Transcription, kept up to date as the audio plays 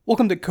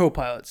Welcome to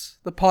Co-Pilots,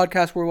 the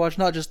podcast where we watch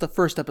not just the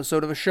first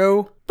episode of a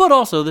show, but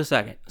also the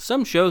second.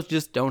 Some shows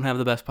just don't have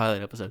the best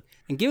pilot episode,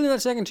 and giving it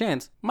that second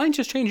chance might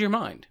just change your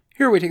mind.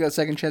 Here we take that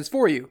second chance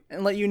for you,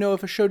 and let you know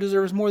if a show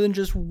deserves more than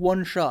just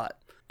one shot.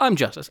 I'm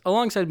Justice.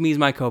 Alongside me is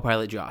my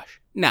co-pilot Josh.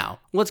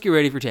 Now, let's get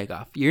ready for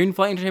takeoff. Your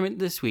in-flight entertainment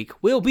this week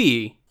will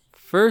be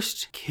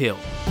First Kill.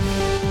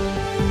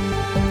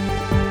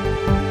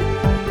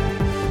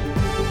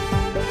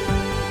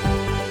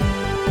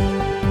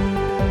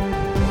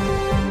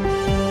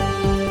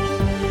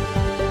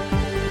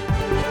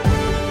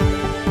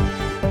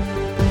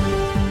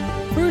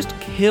 First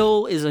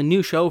Kill is a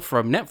new show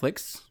from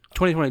Netflix,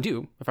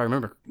 2022, if I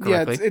remember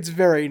correctly. Yeah, it's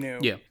very new.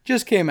 Yeah.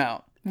 Just came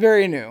out.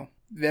 Very new.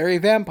 Very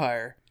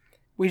vampire.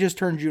 We just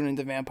turned June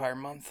into Vampire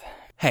Month.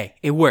 Hey,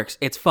 it works.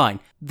 It's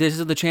fine. This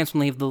is the chance when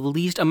they have the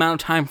least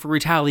amount of time for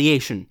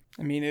retaliation.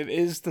 I mean, it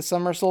is the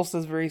summer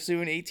solstice very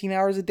soon. 18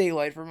 hours of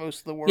daylight for most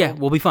of the world. Yeah,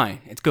 we'll be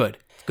fine. It's good.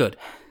 It's good.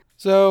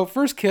 So,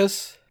 First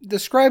Kiss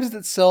describes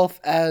itself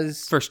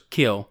as... First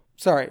Kill.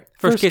 Sorry.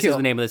 First Kiss Kill is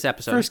the name of this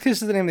episode. First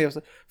Kiss is the name of the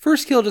episode.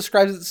 First Kill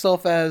describes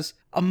itself as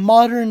a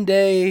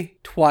modern-day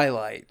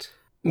Twilight.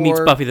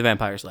 Meets Buffy the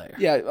Vampire Slayer.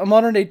 Yeah, a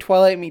modern-day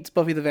Twilight meets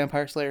Buffy the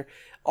Vampire Slayer.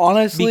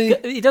 Honestly...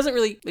 It doesn't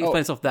really explain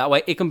itself that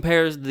way. It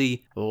compares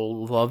the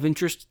love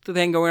interest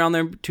thing going on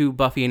there to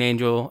Buffy and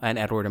Angel and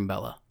Edward and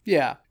Bella.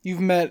 Yeah,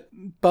 you've met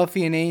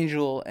Buffy and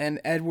Angel,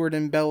 and Edward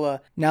and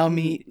Bella now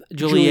meet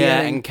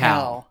Juliet and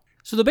Cal.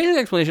 So the basic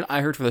explanation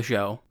I heard for the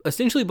show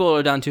essentially boiled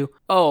it down to,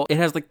 it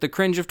has like the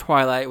cringe of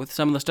Twilight with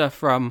some of the stuff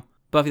from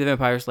Buffy the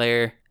Vampire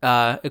Slayer.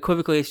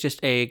 Equivocally, it's just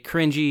a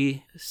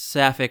cringy,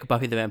 sapphic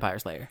Buffy the Vampire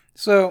Slayer.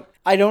 So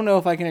I don't know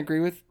if I can agree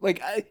with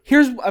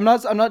I'm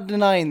not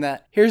denying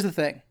that. Here's the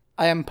thing: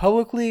 I am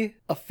publicly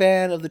a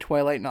fan of the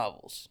Twilight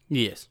novels.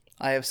 Yes,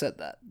 I have said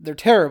that they're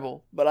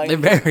terrible, but they're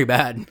very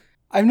bad.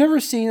 I've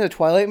never seen the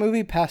Twilight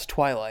movie past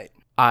Twilight.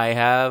 I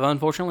have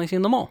unfortunately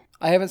seen them all.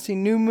 I haven't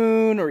seen New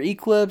Moon or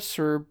Eclipse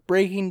or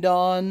Breaking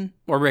Dawn.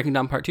 Or Breaking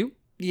Dawn Part 2?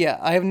 Yeah,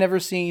 I have never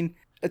seen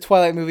a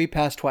Twilight movie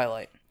past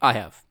Twilight. I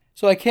have.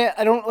 So I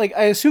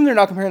assume they're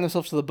not comparing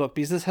themselves to the book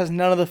because this has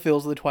none of the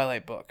feels of the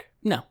Twilight book.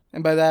 No.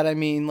 And by that I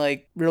mean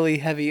really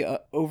heavy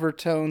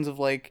overtones of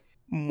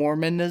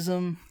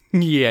Mormonism.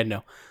 Yeah,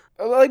 no.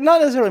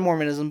 Not necessarily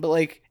Mormonism,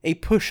 but a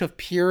push of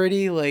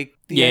purity,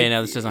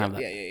 this doesn't have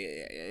that.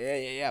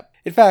 Yeah.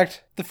 In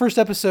fact, the first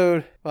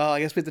episode, well,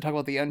 I guess we have to talk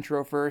about the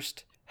intro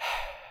first.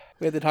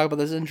 We have to talk about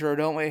this intro,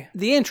 don't we?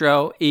 The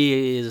intro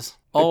is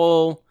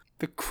all...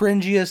 The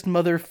cringiest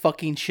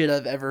motherfucking shit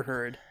I've ever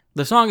heard.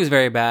 The song is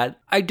very bad.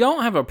 I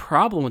don't have a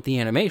problem with the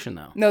animation,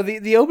 though. No,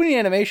 the opening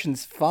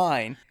animation's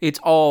fine. It's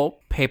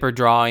all paper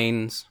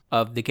drawings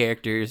of the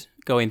characters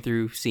going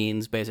through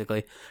scenes,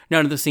 basically.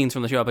 None of the scenes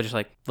from the show, but just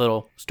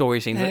little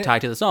story scenes that tie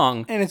to the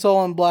song. And it's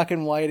all in black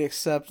and white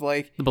except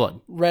the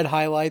blood. Red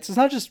highlights. It's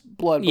not just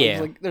blood, but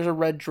yeah. There's a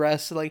red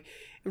dress,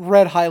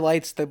 red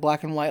highlights, the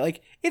black and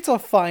white. It's a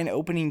fine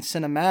opening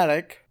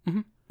cinematic.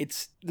 Mm-hmm.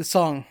 It's the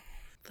song.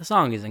 The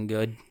song isn't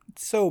good.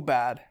 It's so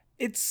bad.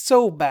 It's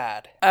so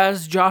bad.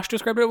 As Josh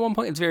described it at one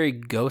point, it's very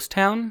Ghost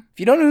Town.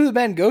 If you don't know who the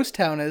band Ghost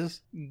Town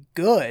is,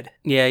 good.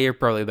 Yeah, you're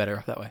probably better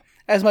off that way.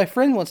 As my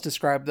friend once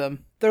described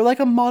them, they're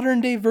like a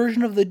modern-day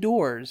version of The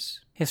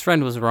Doors. His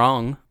friend was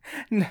wrong.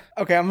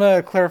 Okay, I'm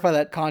going to clarify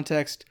that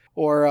context,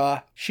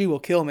 or she will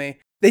kill me.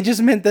 They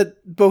just meant that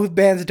both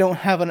bands don't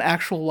have an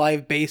actual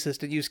live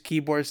bassist and use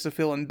keyboards to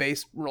fill in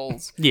bass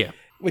roles. Yeah.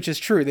 Which is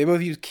true. They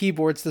both use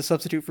keyboards to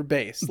substitute for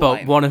bass.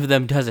 But one of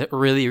them does it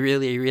really,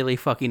 really, really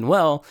fucking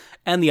well,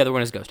 and the other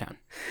one is Ghost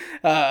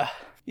Town.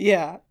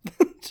 Yeah.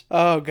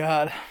 Oh,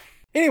 God.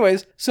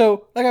 Anyways,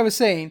 so, like I was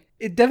saying,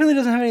 it definitely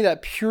doesn't have any of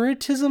that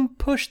puritanism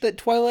push that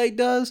Twilight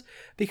does,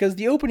 because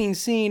the opening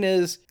scene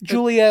is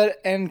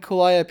Juliet and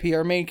Calliope,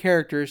 our main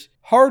characters,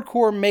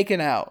 hardcore making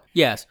out.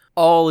 Yes,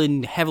 all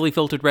in heavily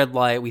filtered red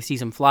light. We see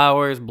some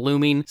flowers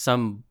blooming,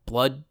 some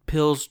blood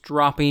pills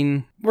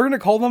dropping. We're going to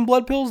call them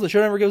blood pills. The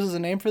show never gives us a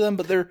name for them,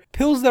 but they're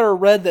pills that are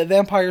red that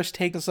vampires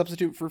take to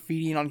substitute for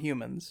feeding on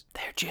humans.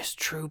 They're just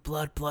true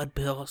blood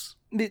pills.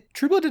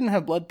 True Blood didn't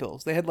have blood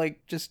pills. They had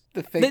just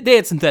the fake. They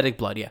had synthetic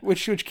blood, yeah.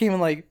 Which came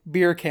in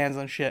beer cans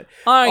and shit.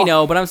 I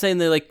know, but I'm saying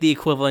they're the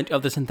equivalent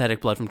of the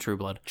synthetic blood from True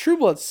Blood. True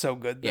Blood's so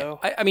good though.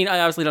 Yeah. I mean, I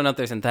obviously don't know if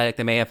they're synthetic.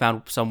 They may have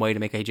found some way to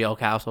make a jail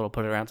capsule to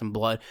put it around some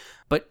blood.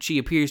 But she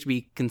appears to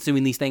be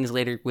consuming these things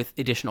later with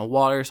additional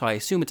water, so I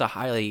assume it's a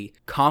highly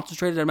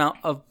concentrated amount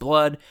of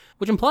blood,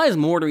 which implies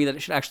more to me that it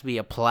should actually be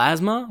a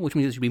plasma, which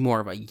means it should be more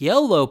of a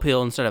yellow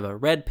pill instead of a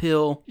red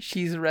pill.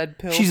 She's red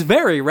pilled. She's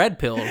very red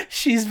pilled.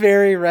 She's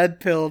very red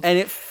pilled. And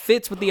it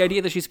fits with the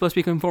idea that she's supposed to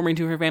be conforming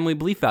to her family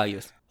belief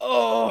values.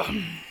 Oh.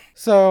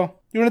 So,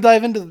 you want to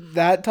dive into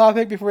that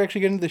topic before we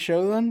actually get into the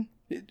show then?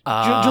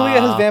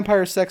 Juliet has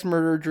vampire sex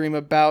murder dream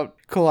about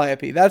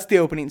Calliope. That's the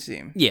opening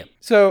scene. Yeah.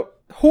 So,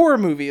 horror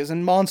movies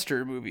and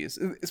monster movies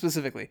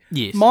specifically.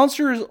 Yes.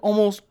 Monsters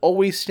almost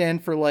always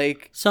stand for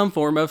some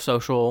form of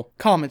social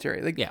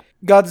commentary. yeah.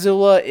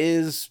 Godzilla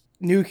is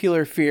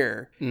nuclear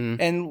fear.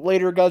 And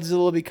later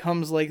Godzilla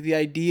becomes like the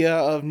idea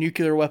of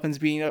nuclear weapons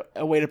being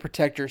a way to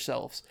protect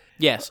yourselves.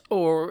 Yes,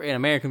 or in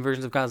American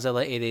versions of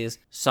Godzilla, it is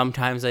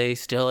sometimes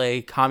still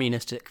a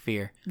communistic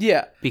fear.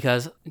 Yeah.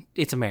 Because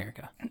it's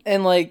America.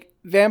 And like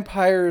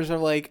vampires are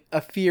like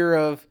a fear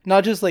of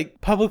not just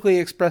like publicly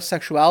expressed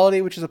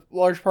sexuality, which is a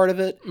large part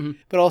of it,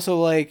 but also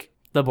like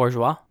The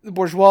bourgeois.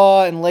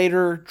 and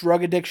later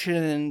drug addiction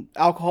and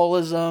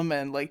alcoholism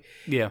and like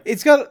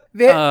it's got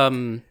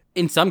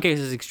in some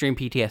cases extreme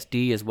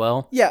PTSD as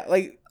well. yeah,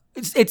 like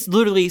It's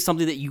literally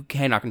something that you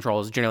cannot control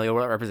is generally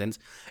what it represents,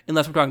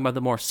 unless we're talking about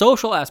the more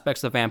social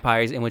aspects of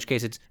vampires, in which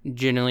case it's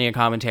generally a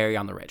commentary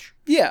on the rich.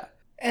 yeah.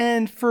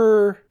 And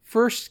for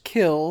First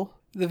Kill,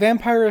 the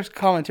vampire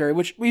commentary,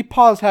 which we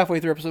paused halfway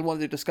through episode 1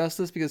 to discuss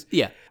this because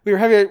we were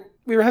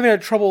having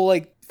trouble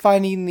like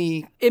finding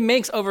the... It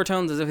makes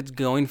overtones as if it's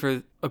going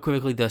for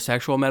equivocally the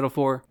sexual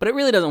metaphor, but it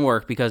really doesn't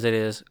work because it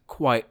is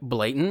quite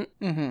blatant,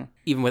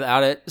 even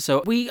without it.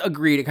 So we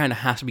agreed it kind of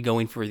has to be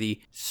going for the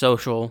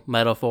social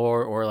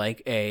metaphor or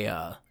like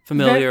a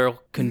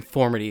familial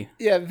conformity.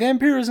 Yeah,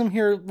 vampirism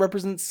here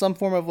represents some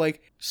form of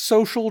like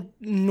social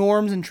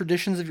norms and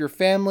traditions of your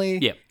family.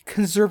 Yeah.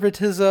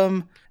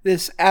 Conservatism,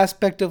 this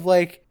aspect of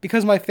like,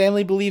 because my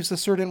family believes a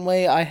certain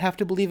way, I have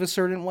to believe a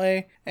certain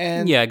way.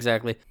 And yeah,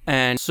 exactly.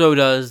 And so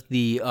does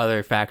the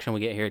other faction we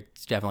get here.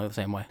 It's definitely the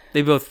same way.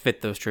 They both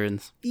fit those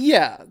truths.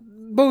 Yeah,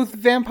 both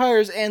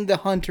vampires and the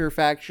hunter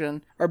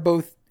faction are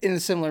both in a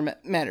similar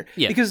manner.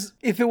 Yeah. Because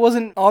if it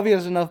wasn't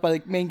obvious enough by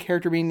the main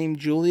character being named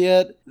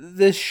Juliet,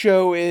 this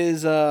show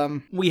is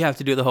we have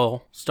to do the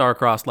whole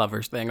star-crossed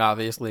lovers thing,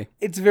 obviously.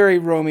 it's very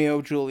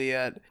Romeo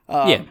Juliet.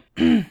 Yeah.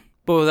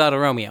 But without a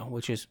Romeo,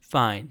 which is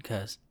fine,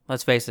 because,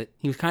 let's face it,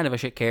 he was kind of a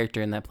shit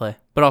character in that play.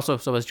 But also,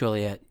 so was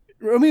Juliet.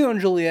 Romeo and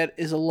Juliet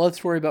is a love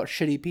story about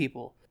shitty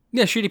people.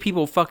 Yeah, shitty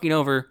people fucking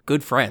over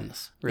good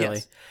friends, really.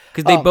 Yes.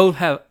 Because they both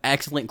have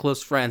excellent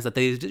close friends that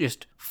they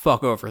just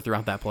fuck over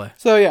throughout that play.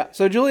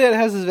 So Juliet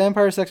has this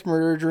vampire sex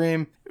murder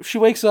dream. She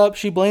wakes up,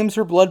 she blames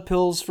her blood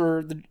pills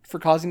for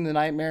causing the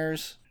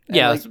nightmares. And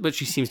Yeah, that's what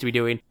she seems to be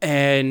doing.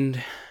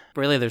 And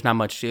really, there's not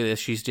much to this.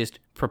 She's just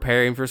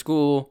preparing for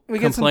school,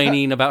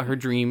 complaining about her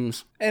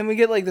dreams. And we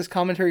get like this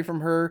commentary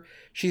from her.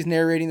 She's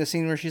narrating the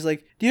scene where she's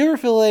like, do you ever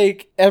feel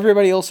like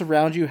everybody else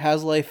around you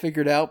has life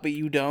figured out, but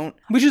you don't?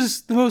 Which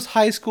is the most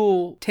high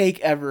school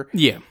take ever.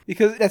 Yeah.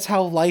 Because that's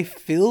how life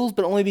feels,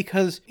 but only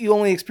because you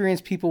only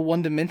experience people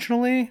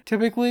one-dimensionally,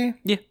 typically.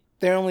 Yeah.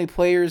 They're only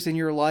players in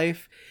your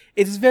life.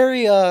 It's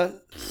very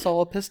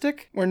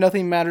solipsistic, where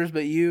nothing matters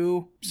but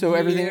you. So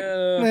everything...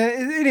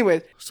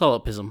 Anyways.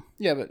 Solipsism.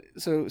 Yeah, but...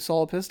 So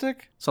solipsistic?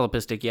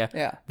 Solipsistic, yeah.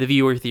 Yeah. The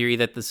viewer theory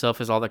that the self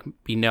is all that can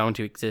be known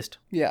to exist.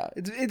 Yeah.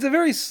 It's a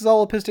very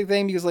solipsistic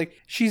thing because, like,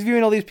 she's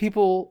viewing all these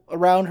people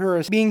around her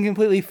as being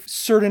completely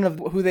certain of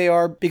who they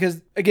are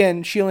because,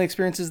 again, she only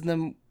experiences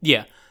them...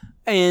 Yeah.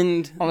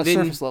 And on a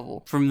surface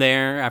level. From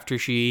there, after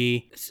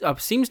she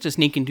seems to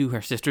sneak into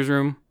her sister's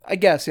room. I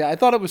guess, yeah. I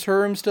thought it was her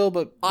room still,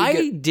 but...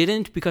 I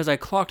didn't because I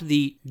clocked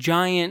the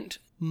giant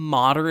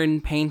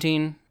modern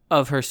painting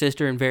of her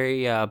sister in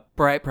very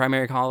bright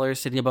primary colors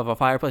sitting above a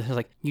fireplace. I was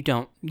like, you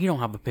don't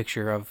have a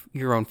picture of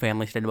your own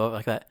family sitting above it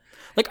like that.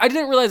 Like, I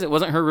didn't realize it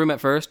wasn't her room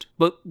at first,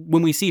 but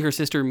when we see her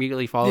sister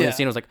immediately following the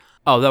scene, I was like,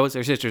 oh, that was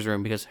her sister's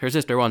room, because her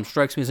sister, one,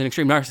 strikes me as an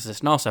extreme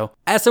narcissist, and also,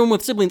 as someone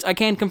with siblings, I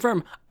can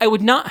confirm, I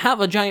would not have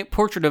a giant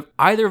portrait of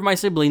either of my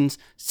siblings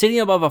sitting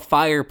above a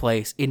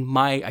fireplace in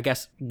my, I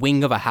guess,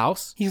 wing of a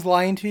house. He's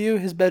lying to you.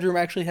 His bedroom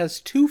actually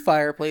has 2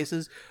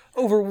 fireplaces.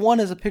 Over one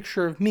is a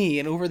picture of me,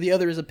 and over the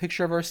other is a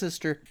picture of our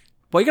sister.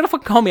 Why you gotta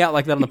fucking call me out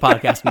like that on the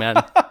podcast,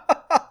 man?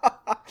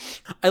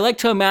 I like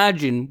to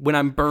imagine when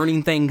I'm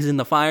burning things in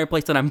the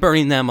fireplace that I'm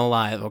burning them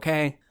alive,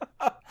 okay?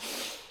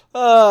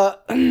 I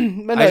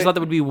just thought that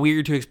would be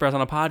weird to express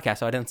on a podcast,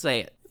 so I didn't say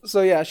it.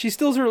 So yeah, she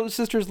steals her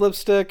sister's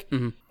lipstick,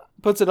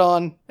 puts it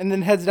on, and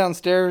then heads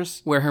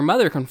downstairs. Where her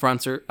mother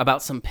confronts her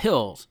about some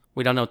pills.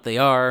 We don't know what they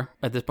are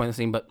at this point in the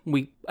scene, but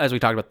as we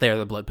talked about, they're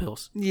the blood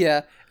pills.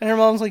 Yeah, and her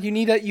mom's like,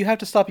 you have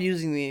to stop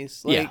using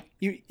these. Like,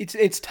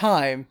 it's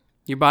time.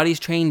 Your body's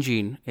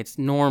changing. It's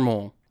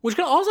normal. Which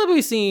can also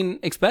be seen,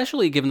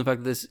 especially given the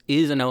fact that this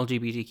is an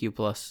LGBTQ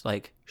plus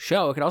like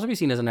show, it could also be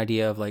seen as an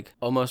idea of like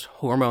almost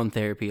hormone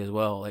therapy as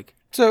well. Like,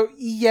 so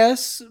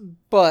yes,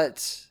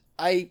 but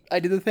I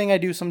did the thing I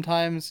do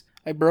sometimes.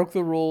 I broke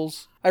the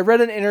rules. I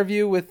read an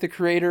interview with the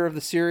creator of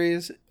the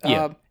series.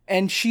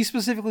 And she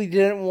specifically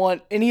didn't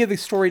want any of the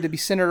story to be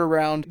centered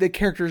around the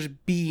characters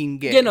being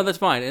gay. Yeah, no, that's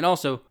fine. And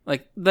also,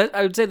 like, that,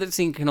 I would say that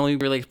scene can only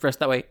really express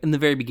that way in the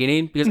very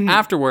beginning, because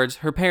afterwards,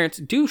 her parents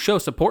do show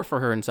support for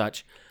her and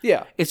such.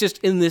 Yeah. It's just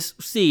in this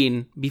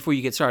scene, before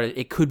you get started,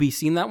 it could be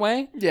seen that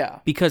way. Yeah.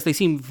 Because they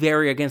seem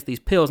very against these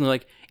pills, and they're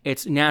like,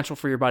 it's natural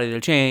for your body to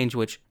change,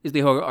 which is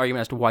the whole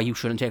argument as to why you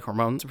shouldn't take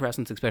hormone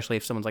suppressants, especially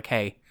if someone's like,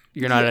 hey,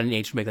 you're not at an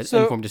age to make that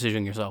informed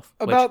decision yourself.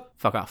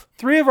 Fuck off.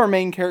 3 of our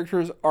main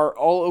characters are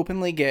all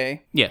openly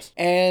gay. Yes.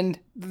 And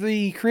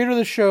the creator of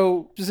the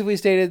show specifically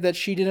stated that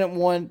she didn't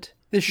want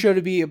this show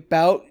to be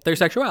about their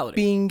sexuality.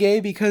 Being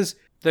gay, because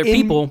They're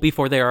people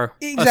before they are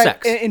a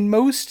sex. In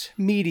most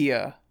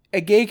media,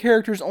 a gay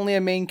character is only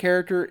a main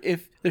character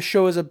if the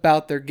show is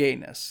about their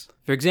gayness.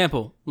 For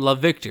example, Love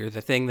Victor,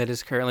 the thing that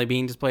is currently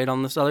being displayed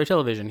on this other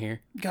television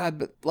here. God,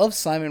 but Love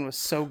Simon was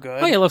so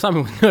good. Oh yeah, Love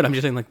Simon was good. I'm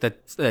just saying like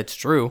that's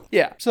true.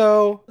 Yeah.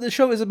 So the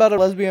show is about a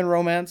lesbian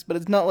romance, but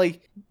it's not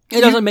like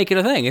it doesn't make it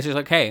a thing. It's just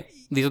like, hey,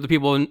 these are the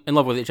people in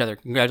love with each other.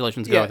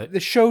 Congratulations, go with it. The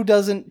show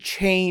doesn't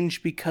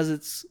change because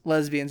it's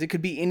lesbians. It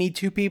could be any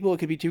two people. It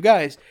could be two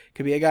guys. It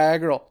could be a guy, a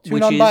girl. Two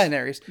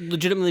non-binaries.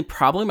 Legitimately,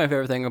 probably my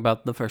favorite thing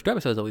about the first two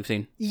episodes that we've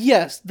seen.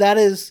 Yes, that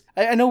is.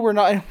 I know we're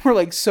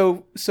like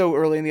so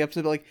early in the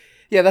episode, but like,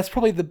 yeah, that's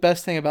probably the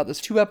best thing about this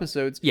 2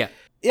 episodes. Yeah.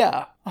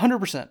 Yeah,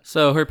 100%.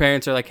 So her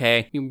parents are like,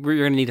 hey, you're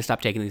going to need to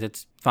stop taking these.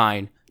 It's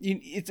fine.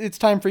 It's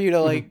time for you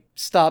to, like,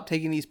 stop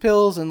taking these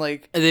pills and,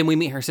 like... And then we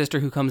meet her sister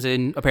who comes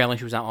in. Apparently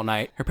she was out all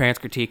night. Her parents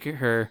critique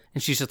her,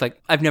 and she's just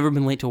like, I've never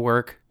been late to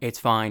work. It's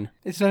fine.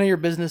 It's none of your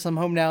business. I'm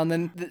home now. And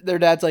then their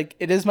dad's like,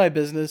 it is my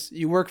business.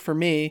 You work for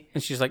me.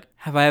 And she's like,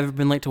 have I ever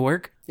been late to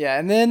work? Yeah,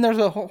 and then there's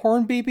a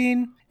horn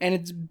beeping, and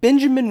it's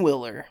Benjamin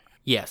Willer.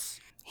 Yes.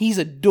 He's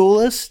a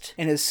duelist,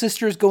 and his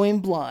sister's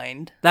going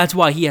blind. That's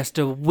why he has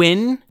to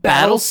win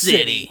Battle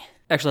City.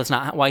 Actually, that's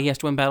not why he has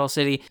to win Battle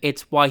City.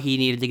 It's why he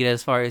needed to get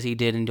as far as he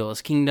did in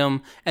Duelist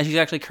Kingdom. And she's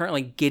actually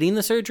currently getting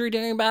the surgery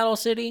during Battle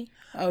City.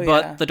 Oh,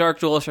 but the Dark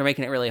Duelists are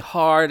making it really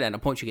hard. And at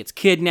a point, she gets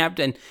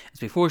kidnapped. And it's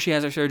before she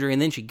has her surgery.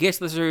 And then she gets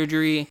the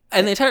surgery.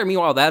 And the entire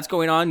meanwhile that's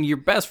going on, your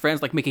best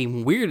friend's like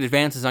making weird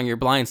advances on your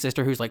blind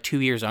sister who's like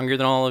 2 years younger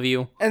than all of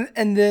you.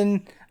 And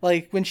then...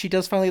 like, when she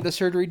does finally get the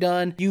surgery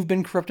done, you've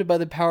been corrupted by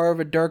the power of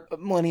a dark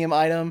millennium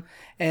item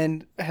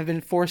and have been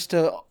forced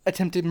to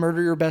attempt to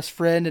murder your best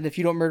friend. And if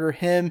you don't murder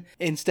him,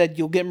 instead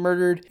you'll get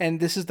murdered.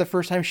 And this is the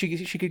first time she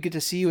could get to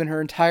see you in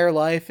her entire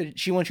life. And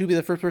she wants you to be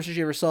the first person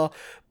she ever saw.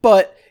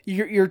 But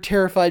you're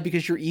terrified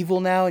because you're evil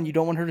now and you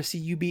don't want her to see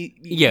you be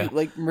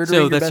like murdering your best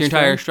friend. So that's your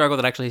entire struggle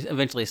that actually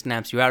eventually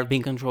snaps you out of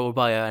being controlled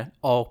by an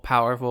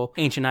all-powerful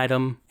ancient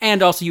item.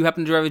 And also you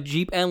happen to drive a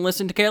Jeep and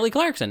listen to Kelly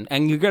Clarkson.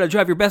 And you're going to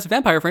drive your best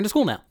vampire friend to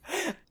school now.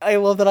 I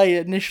love that I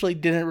initially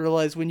didn't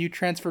realize when you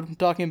transferred from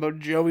talking about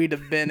Joey to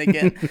Ben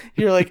again.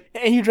 You're like,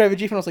 and you drive a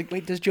Jeep, and I was like,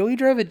 wait, does Joey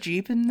drive a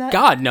Jeep in that?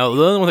 God, no.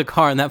 The only one with a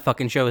car in that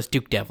fucking show is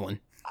Duke Devlin.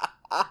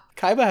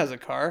 Kaiba has a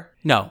car.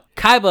 No.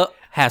 Kaiba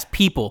has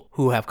people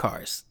who have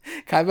cars.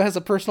 Kaiba has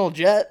a personal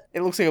jet.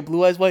 It looks like a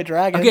Blue Eyes White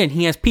Dragon. Again,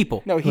 he has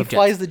people. No, he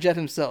flies the jet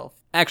himself.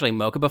 Actually,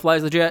 Mokuba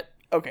flies the jet.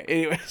 Okay,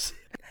 anyways.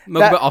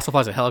 Mokuba also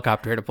flies a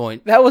helicopter at a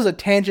point. That was a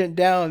tangent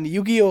down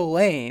Yu-Gi-Oh!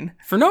 Lane.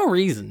 For no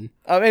reason.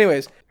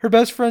 Anyways, her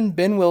best friend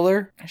Ben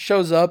Willer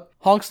shows up,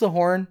 honks the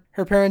horn.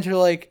 Her parents are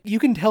like, you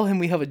can tell him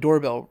we have a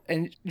doorbell.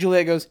 And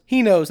Juliet goes,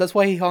 he knows. That's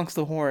why he honks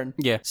the horn.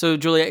 Yeah. So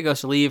Juliet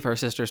goes to leave. Her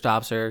sister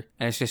stops her.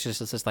 And it's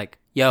just like,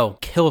 yo,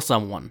 kill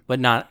someone. But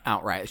not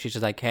outright. She's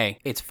just like, hey,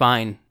 it's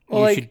fine.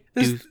 Well, you should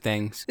do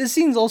things. This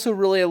scene's also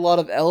really a lot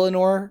of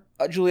Eleanor,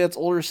 Juliet's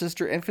older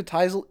sister,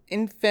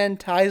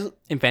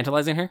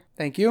 infantilizing her?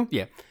 Thank you.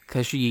 Yeah.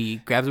 Because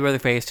she grabs her by the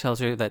face, tells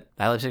her that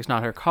lipstick's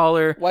not her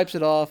collar. Wipes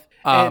it off.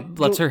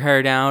 Lets her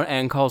hair down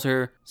and calls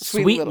her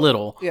Sweet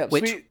Little. Yeah,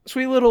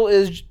 Sweet Little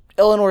is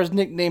Eleanor's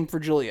nickname for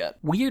Juliet.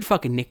 Weird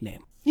fucking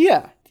nickname.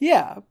 Yeah.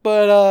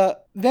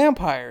 But,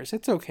 vampires,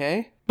 it's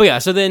okay. But yeah,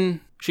 so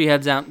then she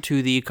heads out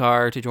to the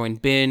car to join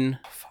Ben.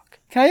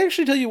 Can I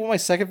actually tell you what my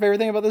second favorite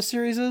thing about this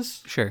series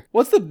is? Sure.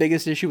 What's the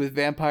biggest issue with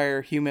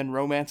vampire-human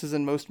romances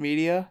in most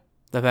media?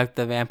 The fact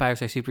that vampires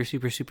are super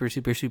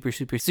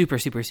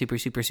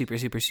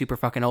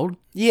fucking old?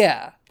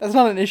 Yeah, that's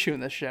not an issue in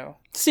this show.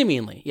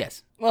 Seemingly,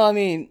 yes. Well, I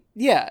mean,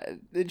 yeah,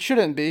 it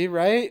shouldn't be,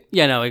 right?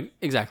 Yeah, no,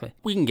 exactly.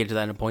 We can get to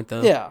that in a point,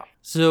 though. Yeah.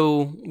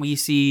 So we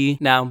see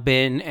now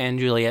Ben and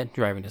Juliet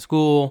driving to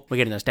school. We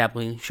get an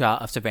establishing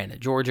shot of Savannah,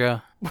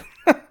 Georgia.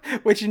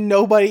 Which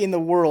nobody in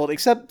the world,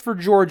 except for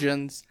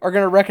Georgians, are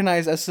going to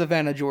recognize as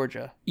Savannah,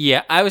 Georgia.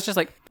 Yeah, I was just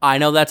like, I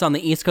know that's on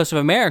the east coast of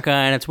America,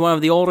 and it's one of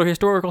the older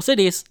historical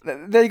cities.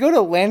 They go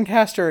to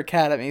Lancaster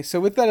Academy, so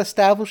with that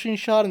establishing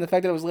shot and the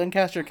fact that it was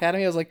Lancaster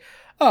Academy, I was like,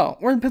 oh,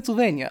 we're in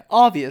Pennsylvania,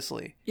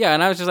 obviously. Yeah,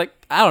 and I was just like,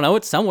 I don't know,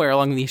 it's somewhere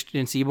along the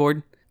eastern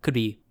seaboard. Could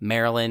be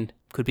Maryland,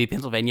 could be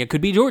Pennsylvania,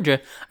 could be Georgia.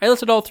 I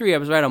listed all three, I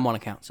was right on one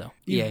account, so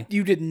yeah.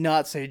 You did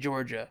not say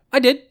Georgia. I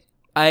did.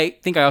 I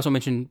think I also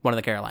mentioned one of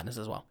the Carolinas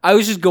as well. I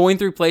was just going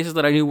through places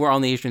that I knew were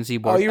on the eastern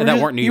seaboard and that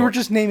weren't New York. You were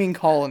just naming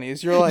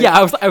colonies. You're like,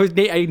 yeah,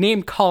 I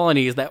named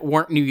colonies that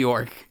weren't New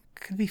York.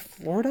 Could be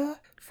Florida.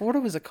 Florida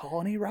was a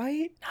colony,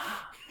 right?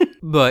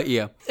 But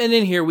yeah, and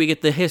then here we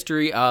get the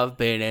history of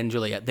Ben and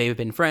Juliet. They've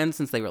been friends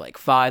since they were like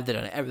 5. They've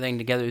done everything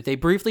together. They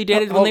briefly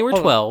dated when they were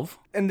 12,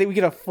 and then we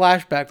get a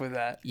flashback with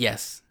that.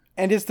 Yes,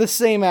 and it's the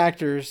same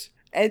actors.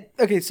 And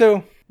okay,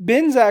 so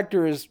Ben's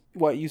actor is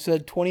what you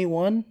said,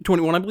 21?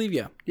 21, I believe.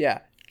 Yeah. Yeah.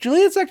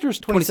 Juliet's actor is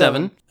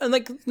 27. 27. And,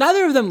 like,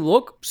 neither of them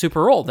look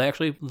super old. They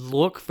actually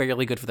look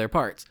fairly good for their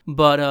parts.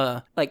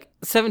 But, like,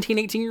 17,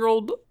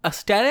 18-year-old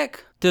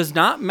aesthetic does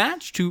not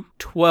match to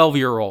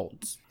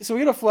 12-year-olds. So we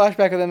get a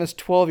flashback of them as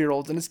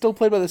 12-year-olds, and it's still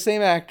played by the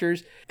same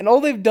actors. And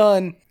all they've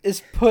done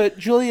is put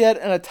Juliet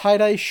in a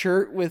tie-dye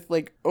shirt with,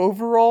 like,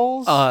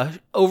 overalls.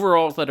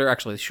 Overalls that are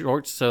actually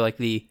shorts, so, like,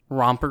 the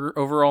romper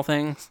overall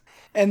things.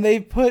 And they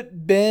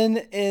put Ben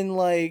in,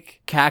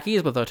 like...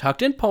 khakis with a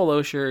tucked-in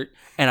polo shirt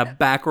and a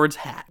backwards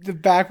hat. The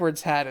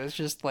backwards hat is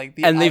just, like,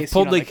 the And they've icing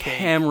pulled on the cake.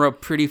 camera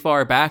pretty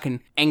far back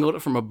and angled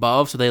it from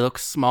above so they look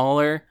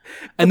smaller.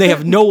 And they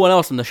have no one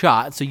else in the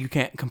shot, so you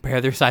can't compare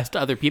their size to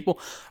other people.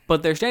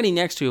 But they're standing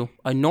next to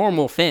a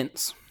normal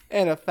fence.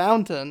 And a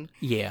fountain.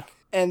 Yeah.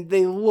 And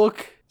they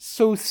look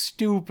so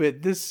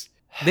stupid. This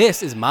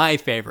is my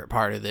favorite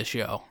part of this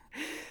show.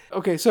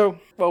 Okay, so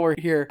while we're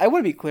here, I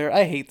want to be clear.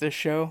 I hate this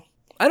show.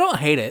 I don't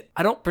hate it.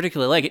 I don't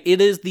particularly like it. It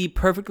is the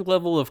perfect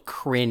level of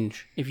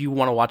cringe if you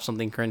want to watch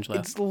something cringe, though.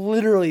 It's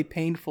literally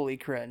painfully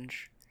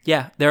cringe.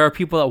 Yeah, there are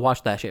people that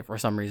watch that shit for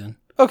some reason.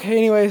 Okay,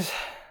 anyways,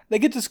 they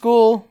get to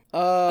school.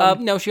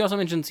 No, she also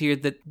mentions here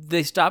that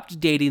they stopped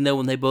dating, though,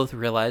 when they both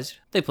realized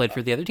they played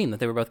for the other team, that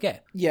they were both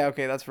gay. Yeah,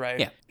 okay, that's right.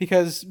 Yeah.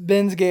 Because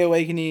Ben's gay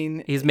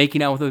awakening. He's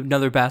making out with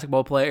another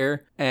basketball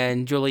player,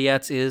 and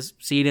Juliet's is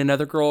seeing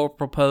another girl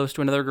propose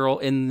to another girl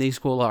in the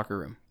school locker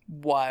room.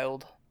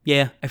 Wild.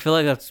 Yeah, I feel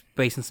like that's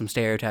basing some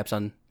stereotypes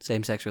on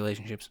same-sex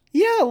relationships.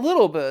 Yeah, a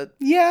little bit.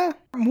 Yeah.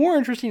 More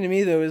interesting to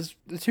me, though, is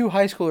the two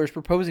high schoolers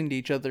proposing to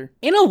each other.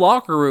 In a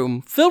locker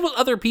room filled with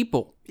other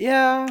people.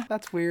 Yeah,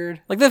 that's weird.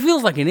 Like, that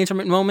feels like an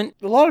intimate moment.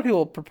 A lot of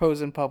people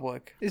propose in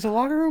public. Is a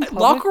locker room public?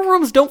 Locker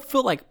rooms don't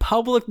feel like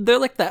public. They're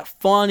like that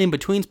fun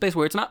in-between space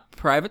where it's not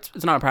private.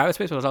 It's not a private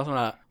space, but it's also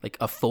not like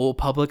a full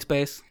public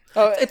space.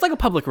 It's like a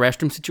public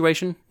restroom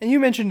situation. And you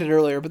mentioned it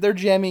earlier, but they're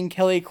jamming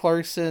Kelly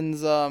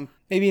Clarkson's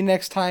Maybe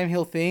Next Time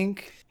He'll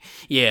Think.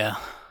 Yeah.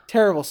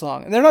 Terrible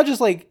song. And they're not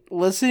just like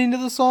listening to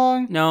the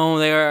song. No,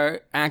 they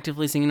are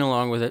actively singing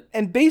along with it.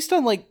 And based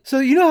on like, so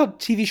you know how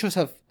TV shows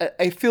have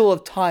a feel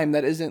of time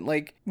that isn't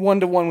like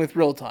one-to-one with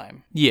real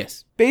time.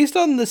 Yes. Based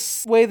on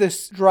the way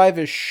this drive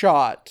is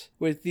shot,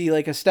 with the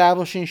like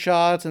establishing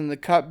shots and the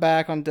cut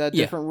back on that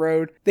different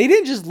road, they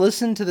didn't just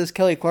listen to this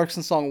Kelly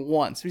Clarkson song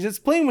once, because it's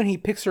playing when he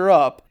picks her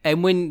up.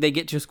 And when they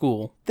get to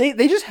school.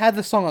 They just had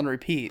the song on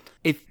repeat.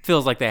 It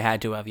feels like they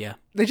had to have, yeah.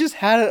 They just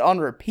had it on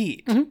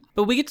repeat. Mm-hmm.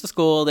 But we get to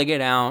school, they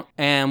get out,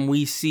 and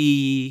we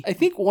see... I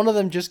think one of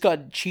them just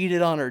got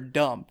cheated on or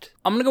dumped.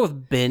 I'm gonna go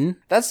with Ben.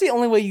 That's the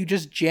only way you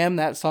just jam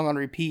that song on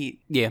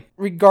repeat. Yeah.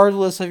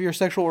 Regardless of your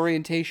sexual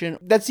orientation.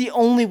 That's the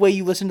only way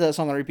you listen to that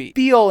song on repeat.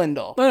 Be all, end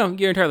all. No,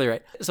 you're entirely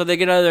right. So they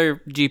get out of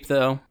their Jeep,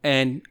 though,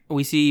 and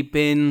we see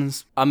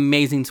Ben's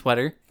amazing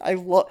sweater.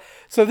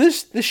 So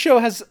this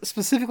show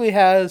specifically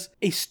has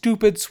a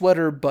stupid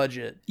sweater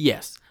budget.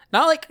 Yes.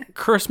 Not like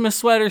Christmas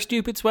sweater,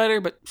 stupid sweater,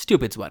 but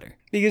stupid sweater.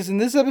 Because in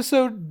this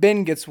episode,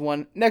 Ben gets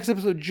one. Next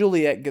episode,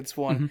 Juliet gets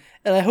one. Mm-hmm.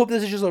 And I hope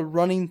this is just a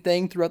running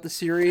thing throughout the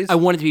series. I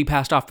want it to be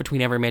passed off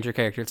between every major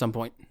character at some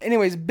point.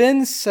 Anyways,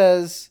 Ben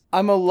says,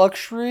 I'm a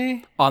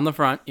luxury. On the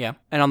front, yeah.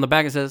 And on the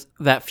back it says,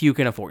 that few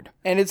can afford.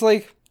 And it's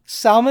like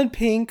salmon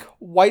pink,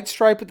 white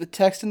stripe with the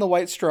text in the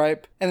white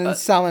stripe, and then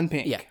salmon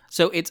pink. Yeah.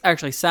 So it's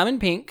actually salmon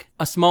pink,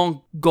 a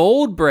small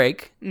gold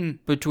break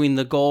between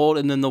the gold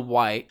and then the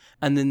white,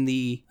 and then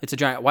it's a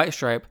giant white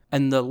stripe,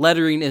 and the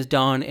lettering is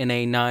done in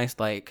a nice,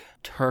 like,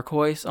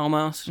 turquoise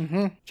almost.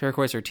 Mm-hmm.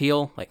 Turquoise or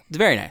teal. Like, it's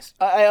very nice.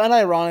 I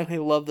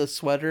unironically love this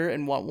sweater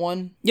and want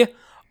one. Yeah.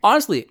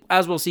 Honestly,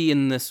 as we'll see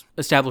in this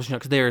establishing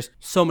shot, because there's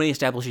so many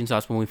establishing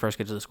shots when we first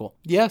get to the school.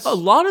 Yes. A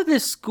lot of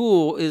this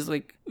school is,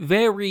 like,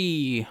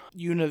 very...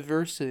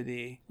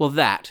 university. Well,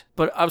 that.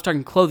 But I was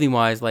talking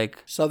clothing-wise,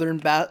 like... Southern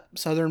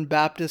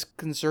Baptist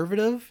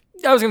conservative?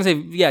 I was going to say,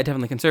 yeah,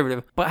 definitely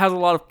conservative, but has a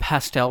lot of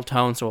pastel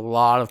tones to a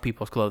lot of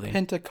people's clothing.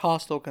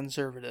 Pentecostal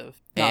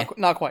conservative.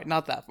 Not quite,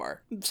 not that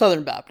far.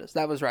 Southern Baptist,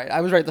 that was right.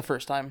 I was right the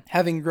first time.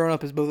 Having grown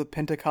up as both a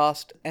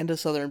Pentecost and a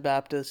Southern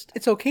Baptist,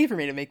 it's okay for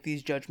me to make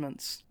these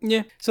judgments.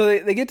 Yeah. So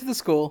they get to the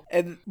school,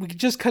 and we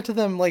just cut to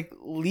them, like,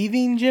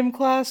 leaving gym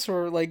class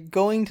or, like,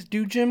 going to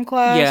do gym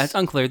class. Yeah, it's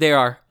unclear. They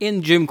are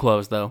in gym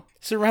clothes, though.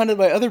 Surrounded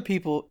by other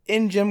people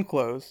in gym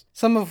clothes,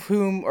 some of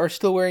whom are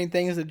still wearing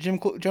things that gym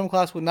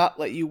class would not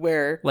let you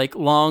wear. Like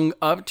long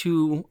up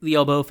to the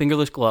elbow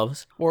fingerless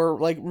gloves. Or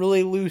like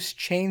really loose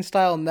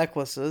chain-style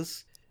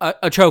necklaces.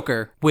 A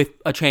choker with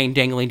a chain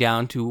dangling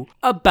down to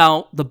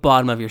about the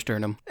bottom of your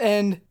sternum.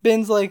 And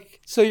Ben's like,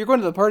 so you're going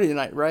to the party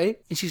tonight, right?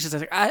 And she's just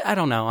like, I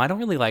don't know. I don't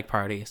really like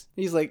parties.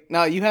 He's like,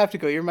 no, you have to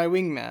go. You're my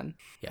wingman.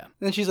 Yeah. And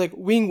then she's like,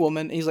 wing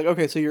woman. And he's like,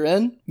 okay, so you're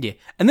in? Yeah.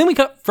 And then we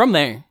cut from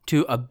there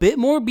to a bit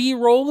more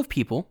B-roll of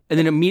people, and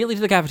then immediately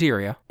to the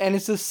cafeteria. And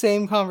it's the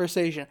same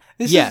conversation.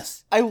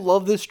 I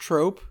love this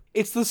trope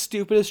It's the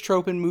stupidest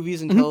trope in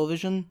movies and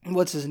television.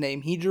 What's his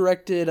name? He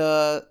directed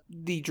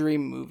the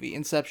Dream movie,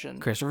 Inception.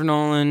 Christopher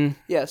Nolan.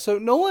 Yeah, so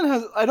Nolan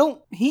has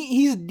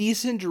he's a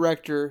decent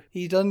director.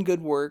 He's done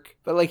good work.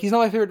 But like he's not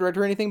my favorite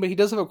director or anything, but he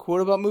does have a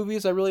quote about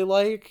movies I really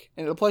like,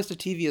 and it applies to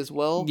TV as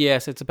well.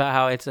 Yes, it's about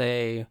how it's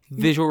a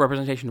visual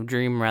representation of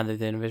dream rather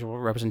than a visual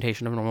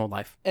representation of normal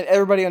life. And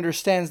everybody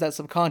understands that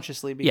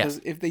subconsciously because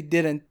if they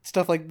didn't,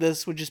 stuff like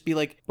this would just be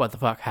like, what the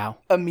fuck, how?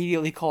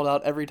 Immediately called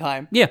out every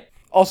time. Yeah.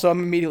 Also, I'm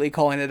immediately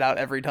calling it out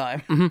every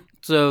time. Mm-hmm.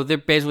 So they're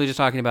basically just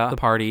talking about the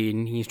party,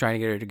 and he's trying to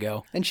get her to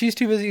go. And she's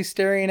too busy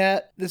staring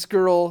at this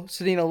girl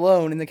sitting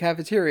alone in the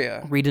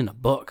cafeteria. Reading a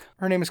book.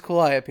 Her name is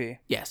Calliope.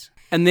 Yes.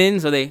 And then,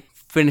 so they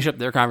finish up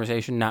their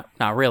conversation.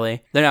 Not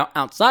really. They're now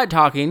outside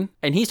talking,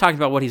 and he's talking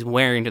about what he's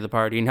wearing to the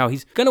party, and how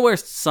he's going to wear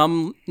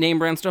some name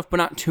brand stuff, but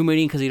not too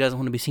many, because he doesn't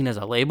want to be seen as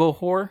a label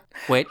whore,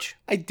 which...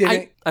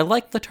 I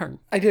like the term.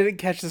 I didn't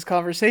catch this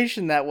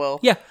conversation that well.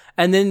 Yeah,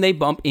 and then they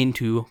bump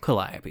into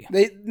Calliope.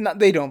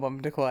 They don't bump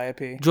into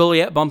Calliope.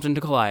 Juliet bumps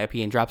into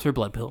Calliope and drops her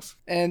blood pills.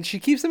 And she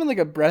keeps them in like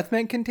a breath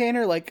mint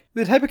container, like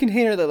the type of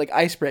container that like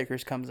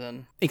Icebreakers comes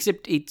in.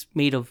 Except it's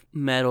made of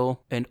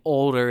metal and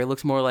older. It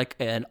looks more like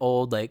an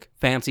old, like,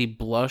 fancy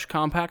blush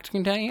compact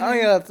container. Oh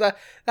yeah,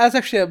 that's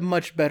actually a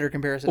much better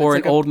comparison. Or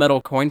it's an old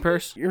metal coin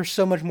purse. You're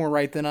so much more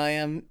right than I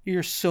am.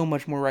 You're so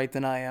much more right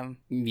than I am.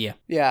 Yeah.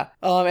 Yeah.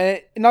 And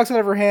it knocks out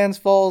of her hands,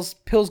 falls,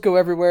 pills go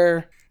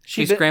everywhere.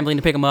 She's scrambling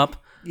to pick them up.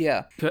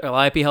 Yeah.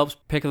 Calliope helps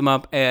pick them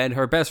up, and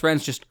her best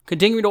friends just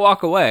continue to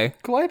walk away.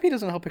 Calliope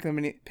doesn't help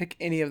pick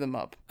any of them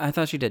up. I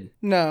thought she did.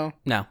 No.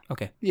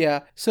 Okay.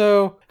 Yeah.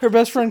 So her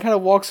best friend kind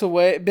of walks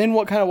away. Ben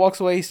kind of walks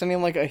away. He's standing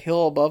on like a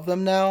hill above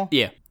them now.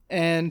 Yeah.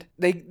 And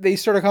they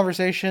start a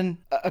conversation.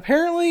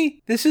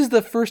 Apparently, this is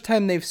the first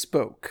time they've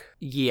spoke.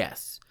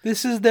 Yes.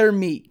 This is their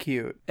meet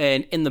cute.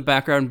 And in the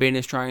background, Ben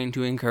is trying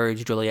to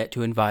encourage Juliet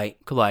to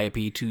invite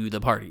Calliope to the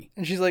party.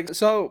 And she's like,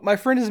 so my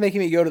friend is making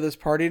me go to this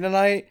party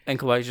tonight. And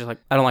Calliope's just like,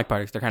 I don't like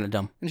parties. They're kind of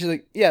dumb. And she's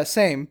like, yeah,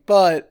 same.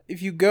 But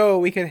if you go,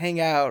 we can hang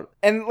out.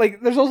 And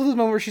like, there's also this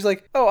moment where she's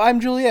like, oh, I'm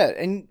Juliet.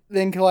 And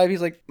then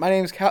Calliope's like, my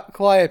name's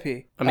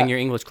Calliope. I'm in your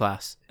English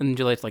class. And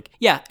Juliet's like,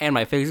 yeah, and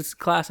my physics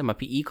class and my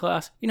PE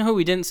class. You know who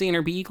we didn't see in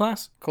her PE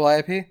class?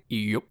 Calliope?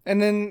 Yep. And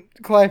then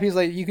Calliope's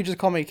like, you could just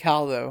call me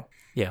Cal, though.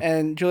 Yeah.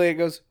 And Juliet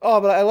goes, oh,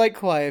 but I like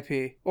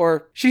Calliope.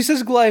 Or she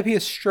says Calliope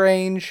is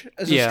strange,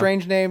 as a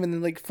strange name, and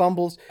then like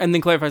fumbles. And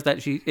then clarifies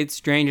that it's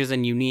strange as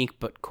in unique,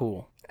 but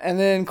cool. And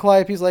then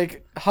Calliope's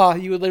like,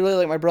 you would literally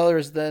like my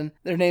brothers then.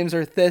 Their names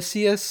are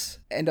Theseus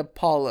and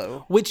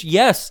Apollo. Which,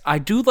 yes, I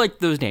do like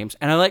those names.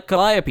 And I like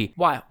Calliope.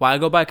 Why? Why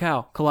go by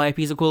Cal?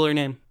 Calliope's a cooler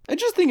name. I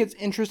just think it's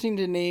interesting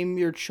to name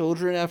your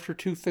children after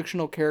two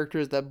fictional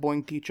characters that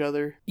boinked each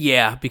other.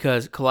 Yeah,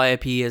 because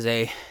Calliope is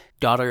a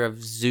daughter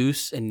of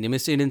Zeus and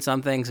Nemesis in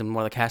some things, and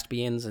more the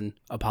Caspians, and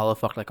Apollo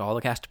fucked like all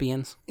the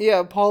Caspians. Yeah,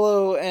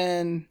 Apollo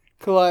and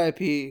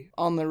Calliope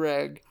on the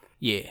reg.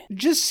 Yeah.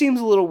 Just seems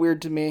a little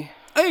weird to me.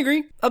 I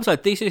agree.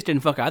 Upside, Theseus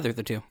didn't fuck either of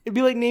the two. It'd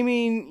be like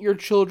naming your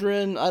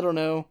children, I don't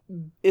know,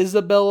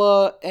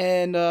 Isabella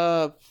and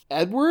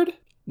Edward?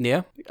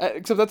 Yeah.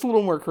 Except that's a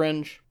little more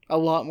cringe. A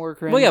lot more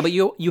cringe. Well, yeah, but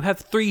you have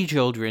 3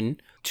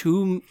 children,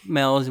 2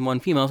 males and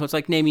 1 female, so it's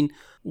like naming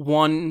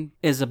one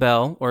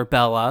Isabel or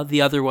Bella,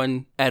 the other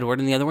one Edward,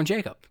 and the other one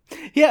Jacob.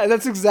 Yeah,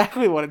 that's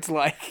exactly what it's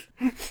like.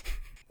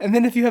 And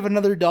then if you have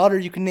another daughter,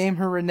 you can name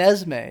her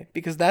Renesmee,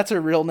 because that's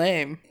her real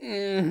name.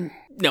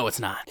 No,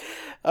 it's not.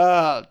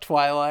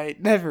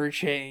 Twilight, never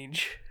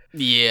change.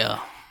 Yeah.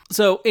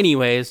 So,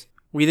 anyways,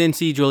 we then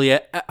see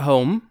Juliet at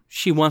home.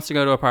 She wants to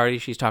go to a party.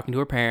 She's talking to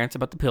her parents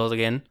about the pills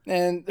again.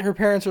 And her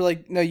parents are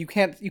like, no, you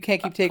can't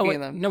keep taking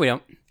them. No, we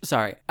don't.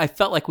 Sorry. I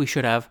felt like we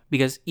should have,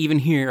 because even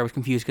here I was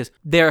confused, because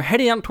they're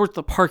heading out towards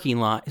the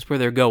parking lot is where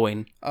they're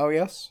going. Oh,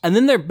 yes? And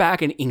then they're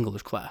back in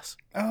English class.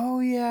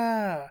 Oh,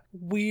 yeah.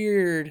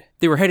 Weird.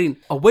 They were heading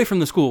away from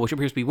the school, which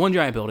appears to be one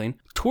giant building,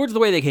 towards the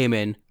way they came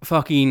in.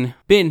 Fucking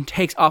Ben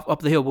takes off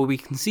up the hill where we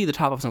can see the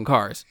top of some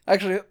cars.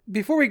 Actually,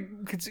 before we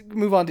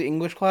move on to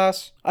English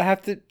class,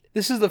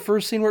 this is the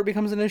first scene where it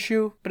becomes an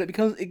issue, but it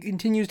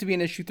continues to be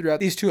an issue throughout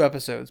these 2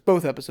 episodes.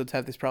 Both episodes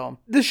have this problem.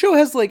 The show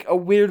has like a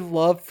weird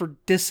love for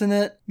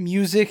dissonant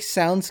music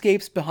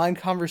soundscapes behind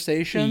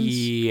conversations.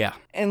 Yeah.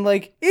 And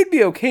like, it'd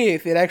be okay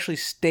if it actually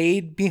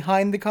stayed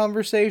behind the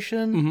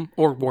conversation. Mm-hmm.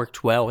 Or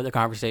worked well with the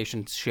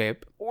conversation's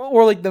shape.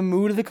 Or like the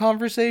mood of the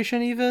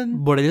conversation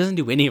even. But it doesn't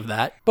do any of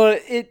that.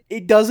 But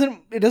it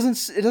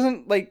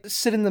doesn't like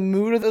sit in the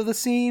mood of the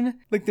scene.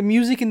 Like the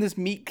music in this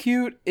meet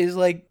cute is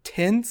like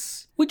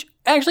tense. Which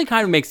actually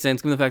kind of makes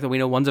sense given the fact that we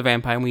know one's a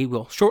vampire and we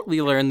will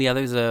shortly learn the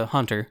other's a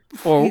hunter.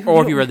 Or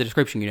if you read the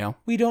description, you know.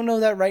 We don't know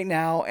that right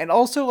now. And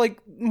also, like,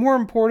 more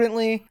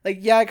importantly, like,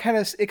 yeah, it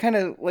kind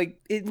of like,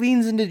 it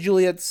leans into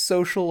Juliet's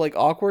social, like,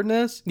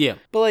 awkwardness. Yeah.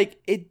 But,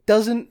 like, it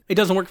doesn't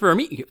work for a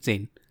meet cute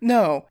scene.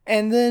 No.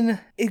 And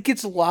then it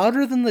gets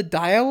louder than the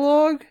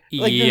dialogue.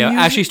 Like,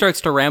 yeah, as she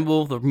starts to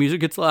ramble, the music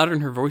gets louder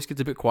and her voice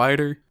gets a bit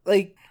quieter.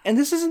 Like, And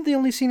this isn't the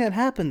only scene that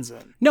happens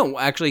in. No,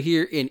 actually,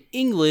 here in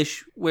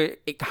English, where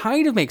it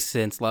kind of makes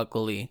sense,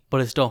 luckily,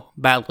 but it's still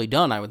badly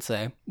done, I would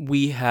say.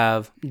 We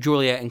have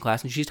Juliet in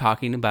class, and she's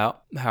talking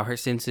about how her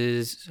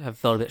senses have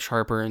felt a bit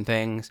sharper and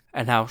things,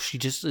 and how she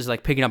just is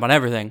like picking up on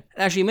everything.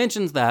 And as she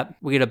mentions that,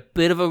 we get a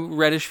bit of a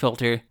reddish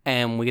filter,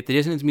 and we get the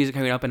dissonance music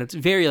coming up, and it's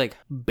very like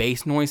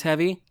bass noise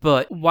heavy.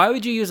 But why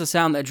would you use a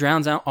sound that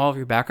drowns out all of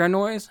your background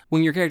noise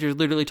when your character is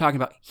literally talking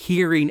about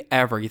hearing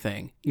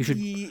everything? You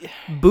should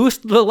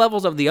boost the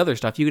levels of the other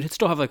stuff. You could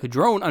still have like a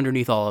drone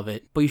underneath all of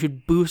it, but you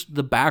should boost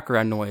the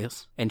background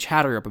noise and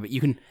chatter up a bit. You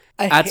can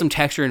add some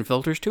texture and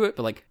filters to it,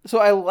 but like... So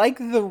I like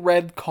the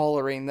red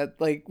coloring that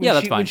like...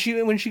 That's fine.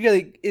 When she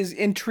like, is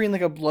entering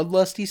like a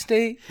bloodlusty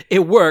state.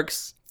 It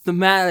works.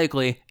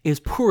 Thematically, is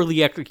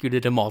poorly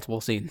executed in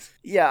multiple scenes.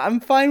 Yeah, I'm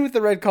fine with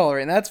the red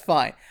coloring. That's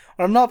fine.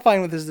 What I'm not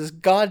fine with is this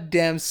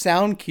goddamn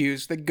sound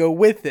cues that go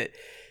with it.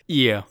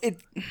 Yeah.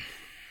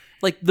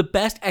 Like, the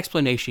best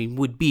explanation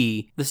would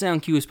be the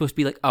sound cue is supposed to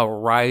be like a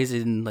rise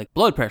in like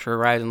blood pressure, a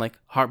rise in like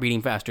heart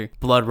beating faster,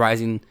 blood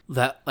rising,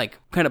 that like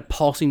kind of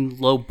pulsing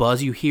low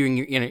buzz you hear in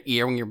your inner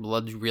ear when your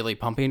blood's really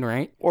pumping,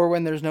 right? Or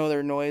when there's no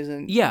other noise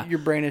and your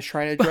brain is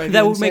trying to drive you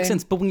that would insane. make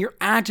sense. But when you're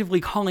actively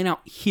calling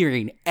out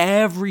hearing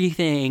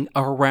everything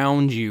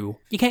around you,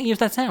 you can't use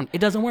that sound. It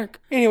doesn't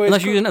work. Anyways,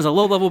 unless you're using it as a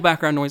low level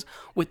background noise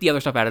with the other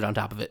stuff added on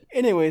top of it.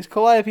 Anyways,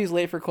 Calliope's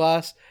late for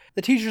class.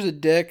 The teacher's a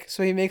dick,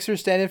 so he makes her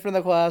stand in front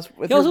of the class.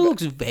 He also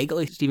looks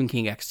vaguely Stephen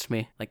King-esque to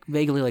me. Like,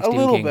 vaguely like Stephen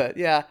King. A little bit,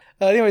 yeah.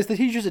 Anyways, the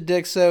teacher's a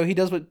dick, so he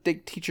does what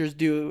dick teachers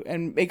do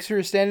and makes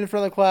her stand in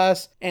front of the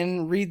class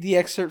and read the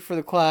excerpt for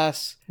the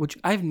class. Which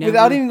I've never...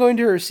 Without even going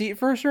to her seat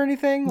first or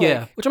anything?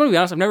 Yeah. Which I'm going to be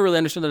honest, I've never really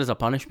understood that as a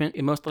punishment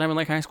in most of the time in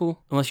like high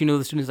school. Unless you know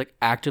the student's like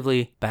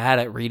actively bad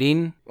at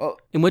reading. Well,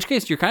 in which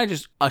case, you're kind of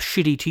just a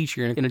shitty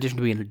teacher in addition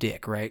to being a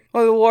dick, right?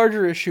 Well, the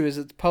larger issue is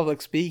it's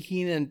public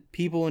speaking and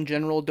people in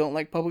general don't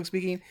like public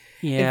speaking.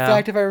 Yeah. In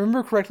fact, if I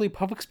remember correctly,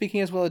 public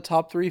speaking is one of the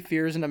top 3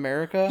 fears in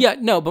America. Yeah,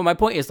 no, but my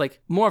point is, like,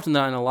 more often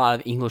than not in a lot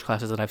of English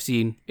classes that I've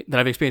seen, that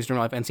I've experienced in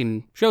real life and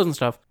seen shows and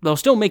stuff, they'll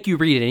still make you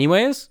read it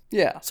anyways.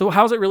 Yeah. So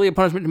how's it really a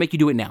punishment to make you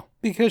do it now?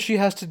 Because she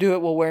has to do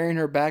it while wearing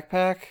her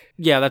backpack.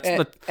 Yeah,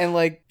 and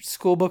like,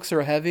 school books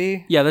are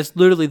heavy. Yeah, that's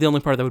literally the only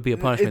part that would be a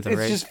punishment, it's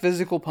right? just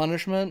physical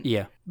punishment.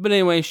 Yeah. But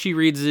anyway, she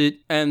reads it,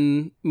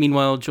 and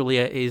meanwhile,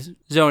 Juliet is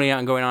zoning out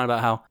and going on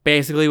about how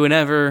basically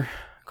whenever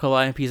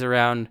Calliope's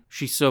around,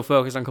 she's so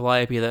focused on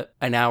Calliope that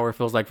an hour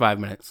feels like 5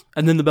 minutes.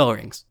 And then the bell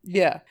rings.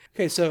 Yeah.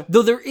 Okay, so...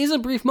 Though there is a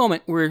brief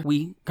moment where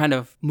we kind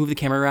of move the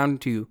camera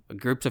around to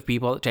groups of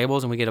people at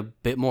tables and we get a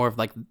bit more of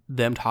like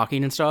them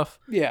talking and stuff.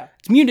 Yeah.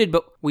 It's muted,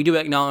 but we do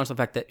acknowledge the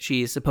fact that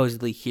she is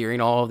supposedly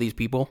hearing all of these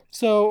people.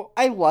 So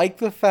I like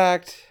the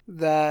fact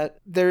that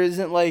there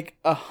isn't like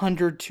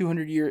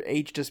 100-200 year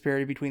age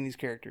disparity between these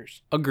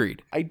characters.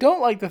 Agreed. I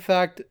don't like the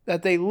fact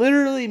that they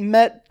literally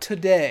met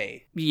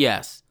today.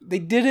 Yes. They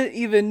didn't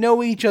even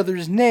know each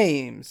other's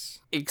names.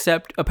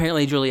 Except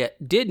apparently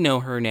Juliet did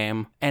know her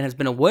name and has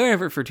been aware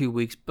of it for 2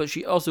 weeks, but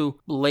she also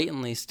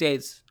blatantly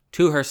states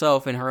to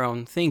herself in her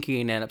own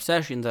thinking and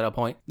obsessions at a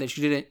point that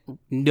she didn't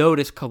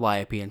notice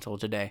Calliope until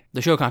today.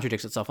 The show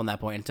contradicts itself on that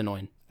point. It's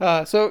annoying.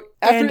 So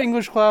after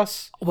English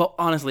class... Well,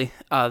 honestly,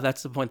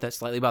 that's the point that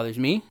slightly bothers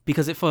me,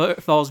 because it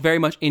falls very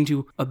much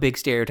into a big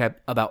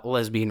stereotype about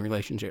lesbian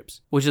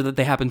relationships, which is that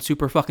they happen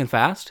super fucking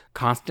fast,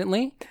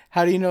 constantly.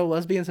 How do you know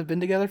lesbians have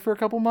been together for a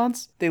couple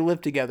months? They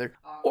live together.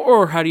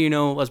 Or how do you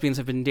know lesbians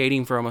have been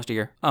dating for almost a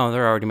year? Oh,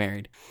 they're already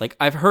married. Like,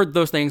 I've heard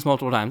those things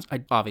multiple times.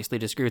 I obviously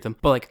disagree with them,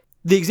 but like,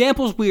 the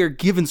examples we are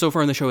given so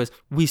far in the show is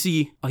we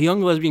see a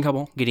young lesbian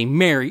couple getting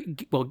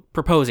married, well,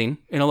 proposing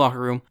in a locker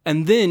room,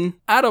 and then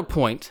at a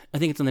point, I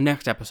think it's in the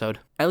next episode,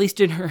 at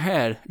least in her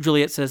head,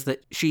 Juliet says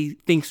that she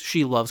thinks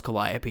she loves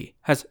Calliope,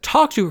 has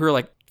talked to her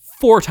like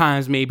 4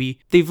 times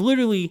maybe. They've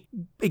literally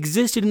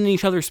existed in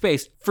each other's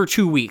space for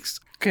 2 weeks.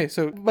 Okay,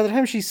 so by the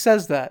time she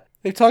says that,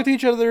 they've talked to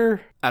each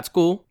other... At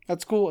school, at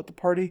the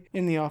party,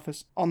 in the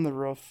office, on the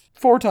roof.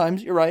 4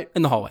 times, you're right.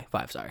 In the hallway,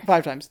 5, sorry.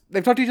 5 times.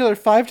 They've talked to each other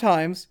 5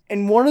 times,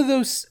 and one of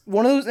those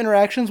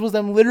interactions was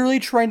them literally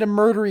trying to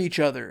murder each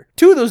other.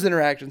 2 of those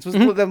interactions was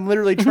them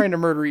literally trying to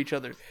murder each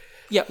other.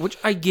 Yeah, which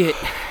I get.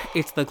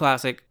 It's the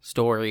classic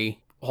story.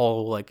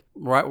 Whole, like,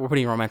 we're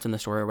putting romance in the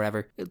story or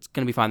whatever. It's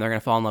gonna be fine. They're gonna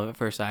fall in love at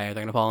first sight.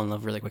 They're gonna fall in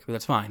love really quickly.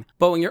 That's fine.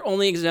 But when your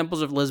only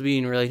examples of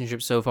lesbian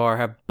relationships so far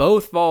have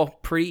both fall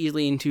pretty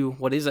easily into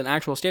what is an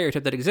actual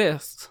stereotype that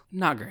exists,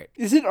 not great.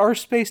 Is it our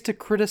space to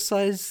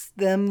criticize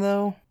them,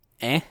 though?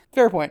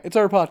 Fair point. It's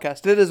our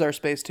podcast. It is our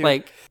space, too.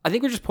 Like, I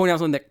think we're just pointing out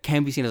something that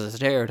can be seen as a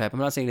stereotype. I'm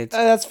not saying it's...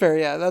 that's fair,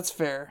 yeah. That's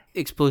fair.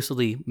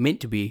 Explicitly meant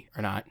to be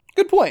or not.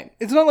 Good point.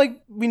 It's not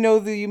like we know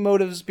the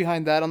motives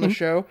behind that on the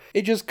show.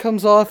 It just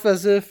comes off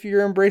as if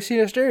you're embracing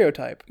a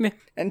stereotype. Meh.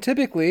 And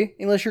typically,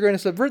 unless you're going to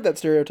subvert that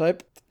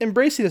stereotype,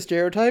 embracing a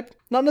stereotype,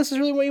 not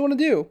necessarily what you want to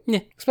do.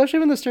 Yeah. Especially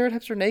when the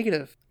stereotypes are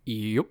negative.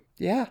 Yep.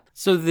 Yeah.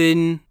 So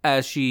then,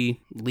 as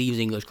she leaves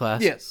English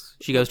class, Yes.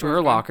 she goes to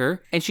her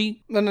locker, and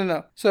she...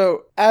 No.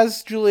 So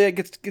as Juliet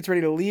gets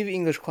ready to leave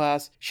English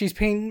class, she's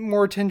paying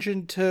more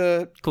attention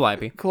to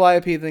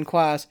Calliope than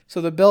class. So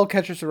the bell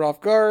catches her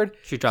off guard.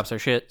 She drops her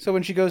shit. So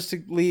when she goes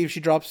to leave, she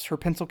drops her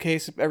pencil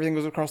case. Everything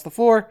goes across the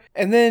floor,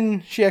 and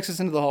then she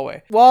exits into the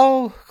hallway.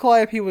 While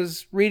Calliope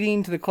was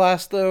reading to the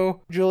class,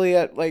 though,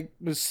 Juliet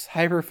was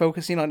hyper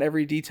focusing on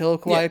every detail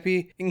of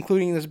Calliope,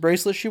 including this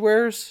bracelet she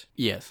wears.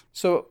 Yes.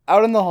 So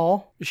out in the hall,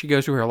 she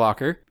goes to her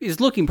locker, is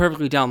looking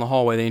perfectly down the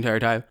hallway the entire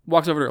time,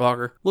 walks over to her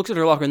locker, looks at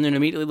her locker, and then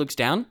immediately looks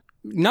down.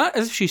 Not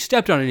as if she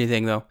stepped on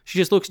anything, though. She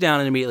just looks down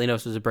and immediately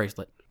notices a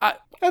bracelet.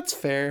 That's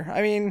fair.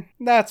 I mean,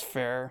 that's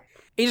fair.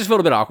 It just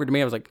felt a bit awkward to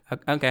me. I was like,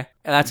 okay.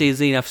 That's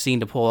easy enough scene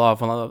to pull off,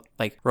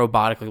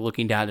 robotically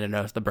looking down to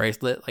notice the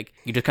bracelet. Like,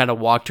 you just kind of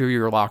walk to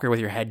your locker with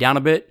your head down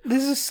a bit.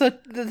 This is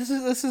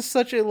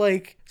such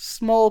a,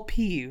 small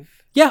peeve.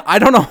 Yeah, I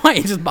don't know why.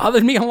 It just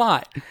bothered me a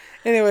lot.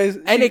 Anyways.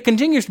 And it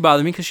continues to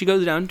bother me because she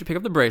goes down to pick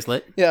up the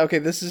bracelet. Yeah, okay,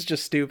 this is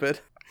just stupid.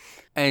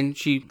 And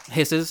she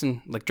hisses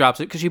and drops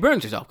it because she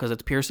burns herself because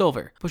it's pure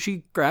silver. But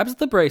she grabs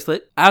the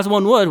bracelet, as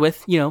one would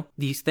with,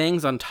 these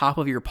things on top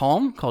of your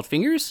palm called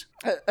fingers.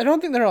 I don't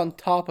think they're on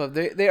top of.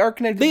 They are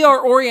connected. They are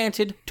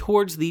oriented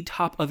towards the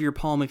top of your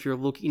palm if you're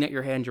looking at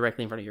your hand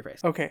directly in front of your face.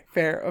 Okay,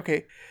 fair.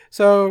 Okay.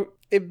 So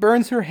it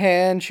burns her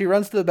hand. She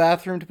runs to the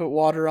bathroom to put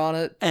water on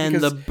it. And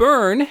the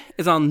burn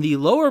is on the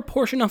lower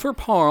portion of her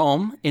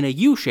palm in a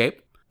U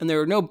shape. And there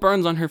are no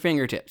burns on her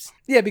fingertips.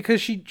 Yeah, because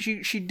she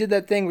did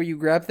that thing where you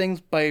grab things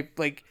by,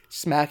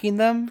 smacking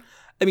them.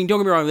 I mean, don't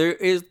get me wrong, there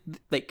is,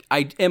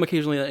 I am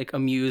occasionally,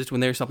 amused when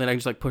there's something I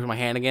just, push my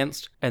hand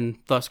against, and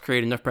thus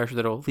create enough pressure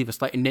that it'll leave a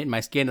slight dent in my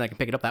skin and I can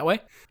pick it up that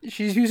way.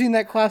 She's using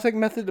that classic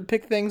method to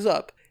pick things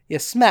up. You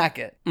smack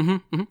it.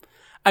 Mm-hmm.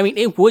 I mean,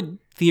 it would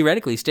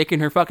theoretically stick in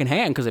her fucking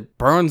hand because it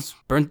burns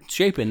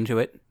shape into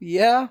it.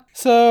 Yeah,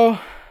 so...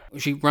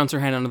 She runs her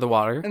hand under the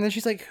water. And then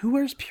she's like, who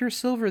wears pure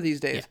silver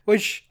these days? Yeah.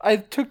 Which I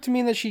took to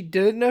mean that she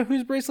didn't know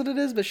whose bracelet it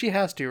is, but she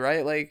has to,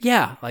 right?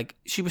 Yeah,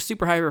 she was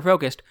super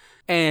hyper-focused.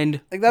 And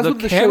that's the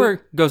what the camera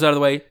show... goes out of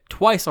the way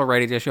twice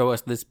already to show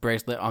us this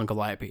bracelet on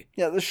Calliope.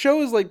 Yeah, the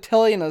show is,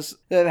 telling us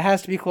that it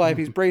has to be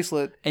Calliope's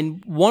bracelet.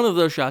 And one of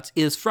those shots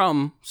is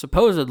from,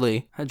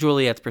 supposedly,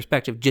 Juliet's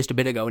perspective just a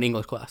bit ago in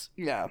English class.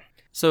 Yeah.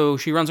 So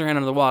she runs her hand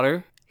under the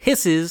water,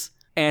 hisses,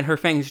 and her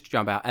fangs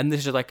jump out. And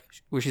this is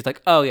where she's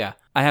like, oh yeah,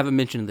 I haven't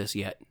mentioned this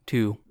yet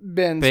to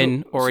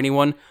Ben or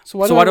anyone. So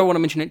why do I want to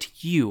mention it to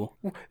you?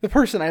 The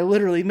person I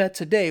literally met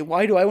today.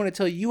 Why do I want to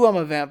tell you I'm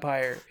a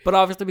vampire? But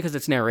obviously because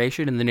it's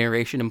narration, and the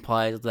narration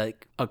implies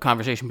a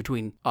conversation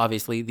between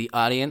obviously the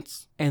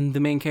audience and the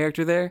main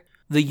character there.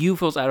 The you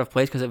feels out of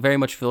place because it very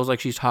much feels like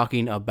she's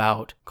talking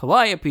about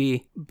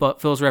Calliope, but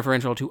feels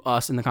referential to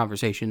us in the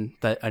conversation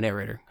that a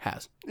narrator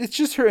has. It's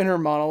just her inner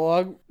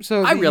monologue.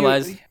 So I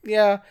realize.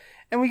 Yeah.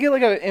 And we get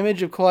an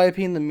image of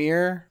Calliope in the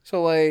mirror.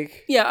 So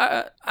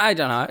yeah, I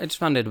don't know. I just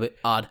found it a bit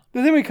odd.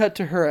 But then we cut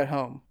to her at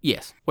home.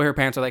 Yes, where her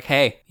parents are like,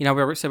 "Hey, we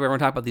said we were going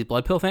to talk about these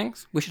blood pill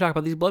things. We should talk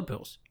about these blood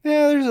pills."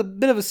 Yeah, there's a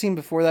bit of a scene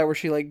before that where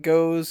she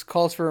goes,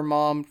 calls for her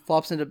mom,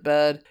 flops into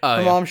bed.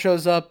 Her mom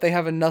shows up. They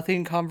have a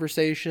nothing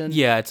conversation.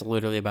 Yeah, it's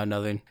literally about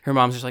nothing. Her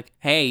mom's just like,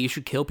 "Hey, you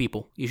should kill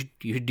people. You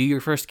should do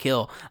your first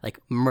kill,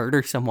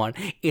 murder someone.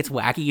 It's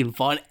wacky and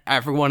fun.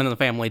 Everyone in the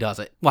family does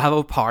it. We'll have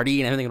a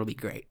party and everything will be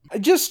great."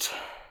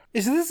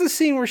 Is this the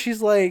scene where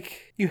she's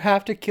like, you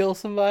have to kill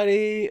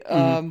somebody?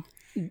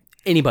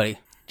 Anybody.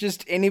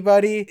 Just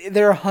anybody.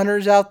 There are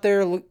hunters out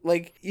there.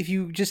 If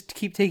you just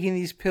keep taking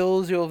these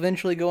pills, you'll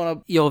eventually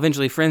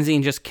frenzy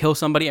and just kill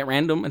somebody at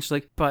random. And she's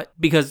like, but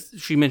because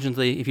she mentions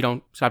if you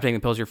don't stop taking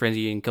the pills, you're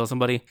frenzy and kill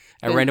somebody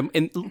at random.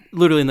 And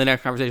literally in the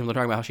next conversation, they're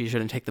talking about how she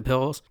shouldn't take the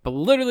pills. But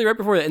literally right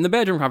before that, in the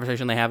bedroom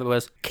conversation they have, it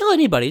was kill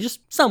anybody,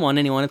 just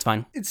anyone, it's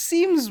fine. It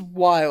seems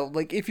wild.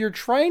 If you're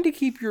trying to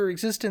keep your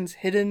existence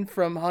hidden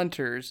from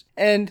hunters,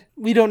 and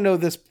we don't know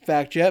this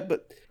fact yet,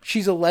 but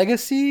she's a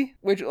legacy,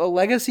 which a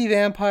legacy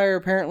vampire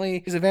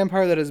apparently is a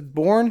vampire that is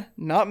born,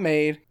 not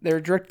made. They're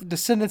direct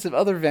descendants of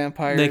other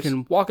vampires. They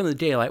can walk in the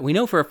daylight. We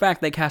know for a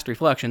fact they cast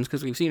reflections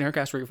because we've seen her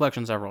cast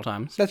reflections several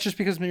times. That's just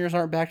because mirrors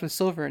aren't backed with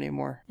silver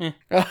anymore.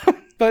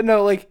 But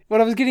no,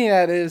 what I was getting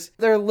at is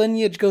their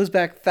lineage goes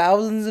back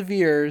thousands of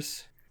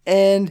years,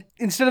 and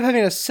instead of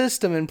having a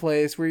system in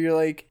place where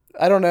you're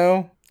I don't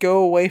know, go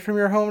away from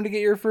your home to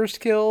get your first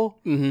kill,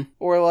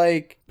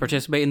 or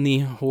participate in the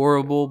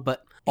horrible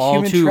but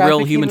all too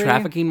real human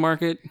trafficking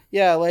market.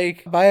 Yeah,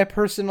 buy a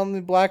person on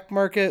the black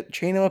market,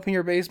 chain them up in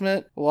your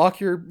basement,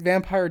 lock your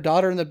vampire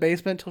daughter in the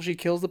basement till she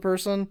kills the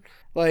person.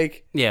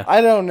 Yeah.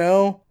 I don't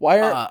know. Why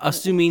are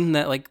assuming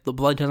that the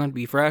blood doesn't have to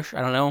be fresh?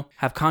 I don't know.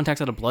 Have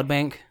contacts at a blood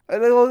bank.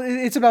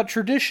 It's about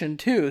tradition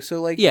too.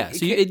 So yeah.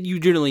 So you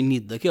generally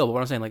need the kill. But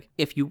what I'm saying,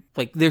 if you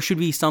there should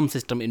be some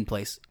system in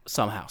place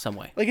somehow, some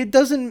way. It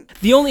doesn't.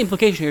 The only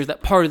implication here is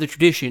that part of the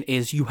tradition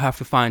is you have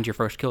to find your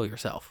first kill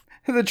yourself.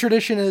 The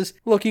tradition is,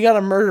 look, you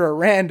gotta murder a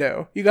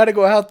rando. You gotta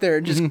go out there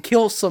and just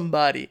kill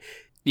somebody.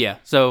 Yeah,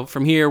 so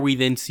from here, we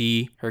then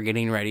see her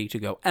getting ready to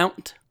go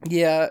out.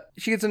 Yeah,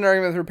 she gets in an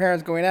argument with her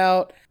parents going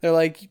out. They're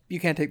like, you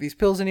can't take these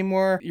pills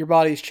anymore. Your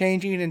body's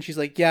changing. And she's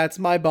like, yeah, it's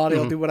my body.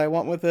 I'll do what I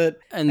want with it.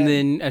 And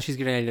then as she's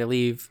getting ready to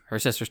leave, her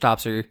sister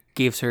stops her,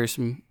 gives her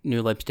some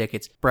new lipstick.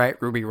 It's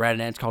bright ruby red,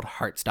 and it's called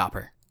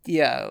Heartstopper.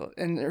 Yeah,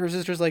 and her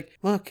sister's like,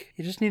 look,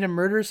 you just need to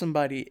murder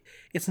somebody.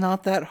 It's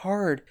not that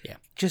hard. Yeah.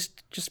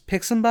 Just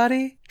pick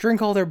somebody,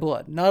 drink all their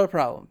blood. Not a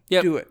problem.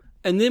 Yep. Do it.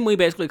 And then we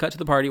basically cut to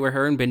the party where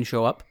her and Ben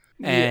show up.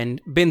 And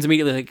Ben's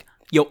immediately like,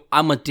 yo,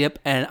 I'm a dip,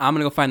 and I'm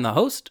going to go find the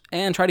host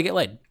and try to get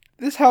laid.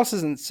 This house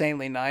is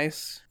insanely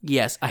nice.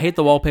 Yes, I hate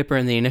the wallpaper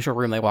in the initial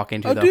room they walk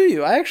into, Oh, though. do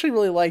you? I actually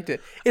really liked it.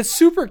 It's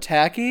super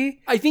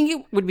tacky. I think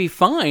it would be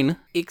fine,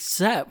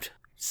 except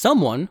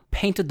someone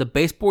painted the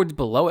baseboards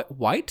below it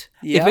white.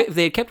 Yeah. If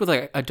they had kept with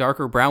like a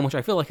darker brown, which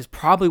I feel like is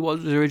probably what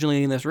was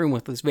originally in this room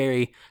with this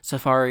very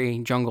safari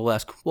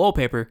jungle-esque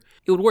wallpaper,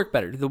 it would work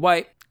better. The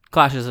white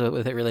clashes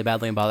with it really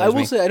badly and bothers I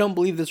me. will say I don't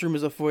believe this room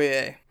is a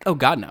foyer. Oh,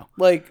 God, no.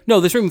 Like, No,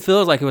 this room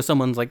feels like it was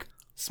someone's like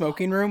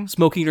smoking room?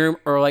 smoking room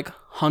or like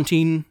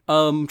hunting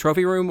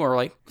trophy room or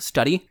like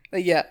study.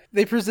 Yeah,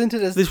 they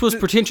presented as... This was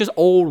pretentious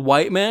old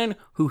white man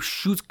who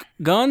shoots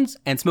guns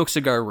and smokes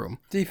cigar room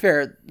To be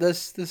fair,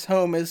 this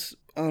home is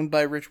owned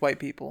by rich white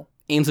people.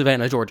 in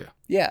Savannah, Georgia.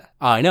 Yeah.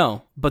 I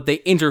know, but they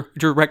enter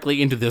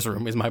directly into this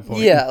room is my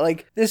point. Yeah,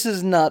 like, this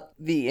is not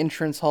the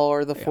entrance hall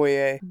or the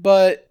foyer.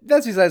 But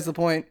that's besides the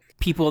point.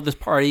 People at this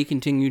party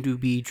continue to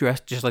be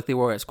dressed just like they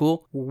were at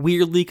school,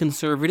 weirdly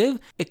conservative,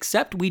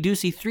 except we do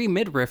see 3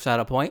 midriffs at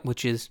a point,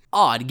 which is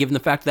odd given the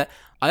fact that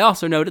I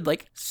also noted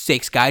like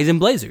 6 guys in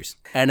blazers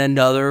and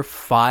another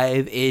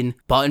 5 in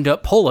buttoned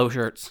up polo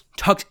shirts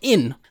tucked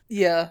in.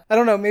 Yeah. I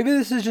don't know, maybe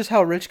this is just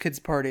how rich kids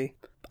party.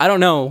 I don't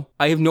know.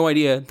 I have no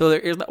idea. Though there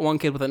is that one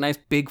kid with a nice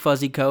big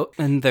fuzzy coat,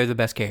 and they're the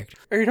best character.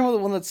 Are you talking about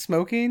the one that's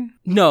smoking?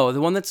 No,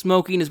 the one that's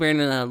smoking is wearing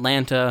an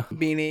Atlanta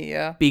Beanie,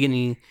 yeah.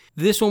 beanie.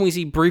 This one we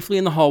see briefly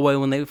in the hallway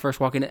when they first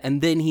walk in,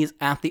 and then he's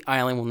at the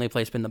island when they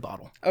play Spin the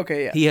Bottle.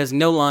 Okay, yeah. He has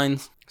no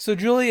lines. So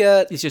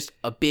Juliet It's just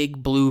a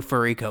big blue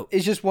furry coat.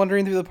 is just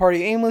wandering through the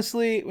party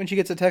aimlessly when she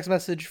gets a text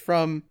message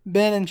from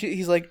Ben, and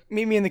he's like,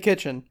 meet me in the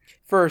kitchen.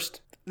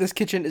 First, this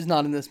kitchen is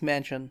not in this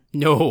mansion.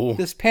 No.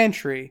 This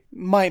pantry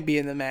might be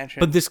in the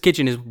mansion. But this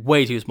kitchen is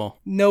way too small.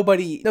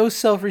 no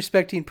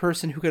self-respecting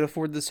person who could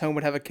afford this home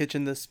would have a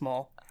kitchen this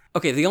small.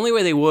 Okay, the only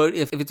way they would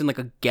if it's in like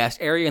a guest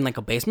area in like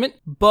a basement,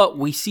 but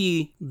we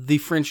see the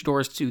French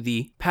doors to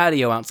the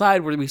patio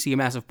outside where we see a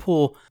massive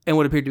pool and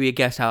what appeared to be a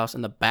guest house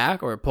in the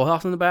back or a pool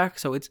house in the back.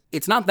 So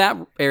it's not that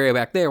area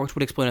back there, which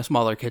would explain a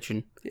smaller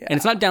kitchen. Yeah. And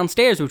it's not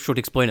downstairs, which would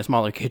explain a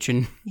smaller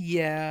kitchen.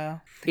 Yeah.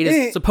 It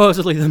is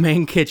supposedly the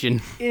main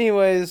kitchen.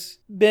 Anyways,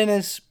 Ben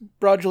has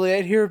brought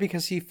Juliet here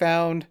because he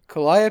found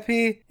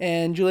Calliope,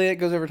 and Juliet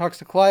goes over and talks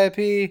to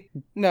Calliope.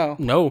 No.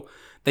 No,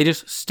 they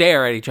just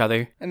stare at each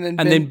other. And then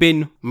then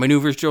Ben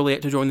maneuvers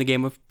Juliet to join the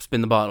game of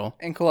Spin the Bottle.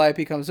 and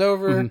Calliope comes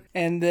over,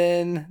 and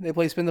then they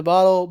play Spin the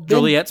Bottle.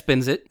 Juliet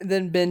spins it.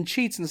 Then Ben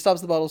cheats and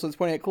stops the bottle, so it's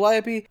pointing at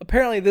Calliope.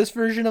 Apparently, this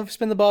version of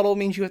Spin the Bottle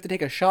means you have to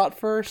take a shot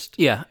first.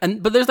 Yeah,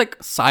 but there's like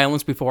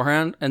silence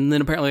beforehand, and then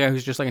apparently the guy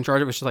who's just like in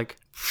charge of it's just like,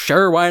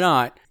 sure, why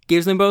not?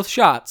 Gives them both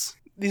shots.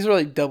 These are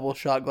like double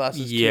shot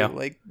glasses, Yeah. too.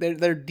 Like,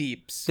 they're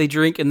deeps. They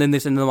drink, and then they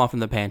send them off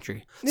in the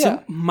pantry. Yeah.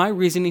 So my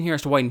reasoning here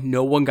as to why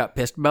no one got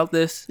pissed about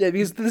this. Yeah,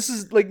 because this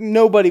is like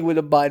nobody would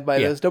abide by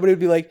Yeah. this. Nobody would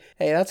be like,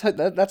 "Hey,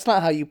 that's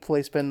not how you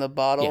play Spin the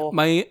Bottle."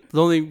 The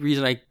only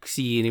reason I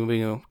see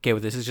anybody okay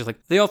with this is just like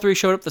they all 3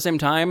 showed up at the same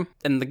time,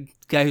 and the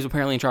guy who's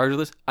apparently in charge of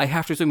this, I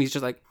have to assume he's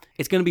just like,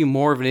 it's going to be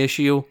more of an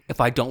issue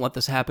if I don't let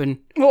this happen.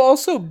 Well,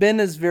 also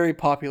Ben is very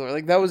popular.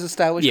 Like that was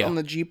established Yeah. on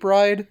the Jeep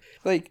ride.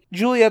 Like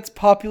Juliet's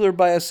popular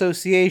by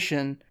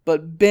association,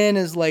 but Ben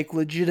is like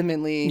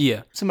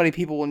legitimately somebody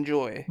people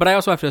enjoy. But I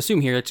also have to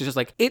assume here it's just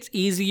like it's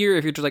easier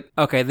if you're just like,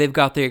 okay, they've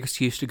got their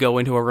excuse to go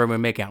into a room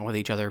and make out with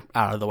each other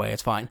out of the way.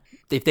 It's fine.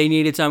 If they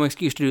needed some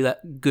excuse to do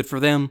that, good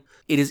for them.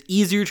 It is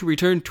easier to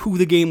return to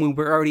the game we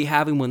were already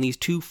having when these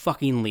 2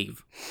 fucking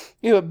leave.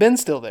 Yeah, but Ben's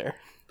still there.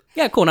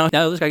 Yeah, cool. Now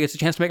this guy gets a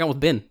chance to make out with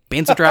Ben.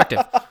 Ben's attractive.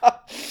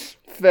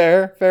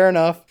 Fair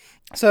enough.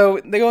 So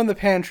they go in the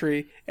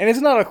pantry, and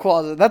it's not a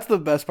closet. That's the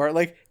best part.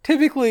 Like,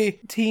 typically,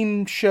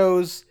 teen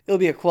shows, it'll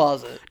be a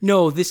closet.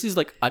 No, this is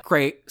like a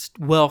great,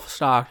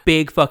 well-stocked,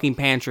 big fucking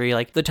pantry,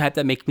 like the type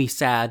that make me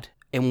sad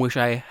and wish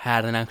I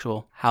had an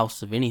actual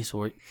house of any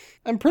sort.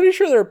 I'm pretty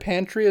sure their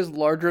pantry is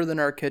larger than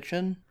our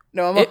kitchen.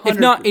 No, I'm 100%. If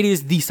not, it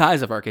is the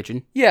size of our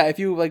kitchen. Yeah, if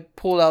you, like,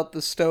 pulled out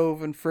the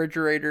stove and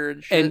refrigerator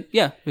and shit. And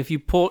yeah, if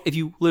you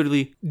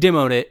literally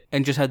demoed it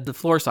and just had the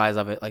floor size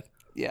of it, like,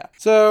 Yeah.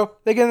 So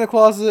they get in the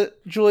closet.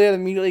 Juliet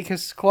immediately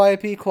kisses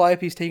Calliope.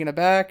 Calliope's taken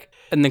aback.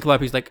 and then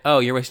Calliope's like, "Oh,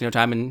 you're wasting your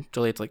time," and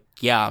Juliet's like,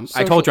 "Yeah,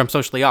 I told you I'm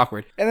socially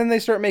awkward." And then they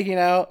start making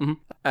out. Mm-hmm.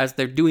 As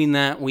they're doing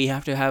that, we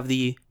have to have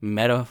the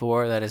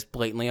metaphor that is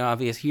blatantly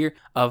obvious here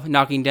of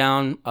knocking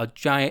down a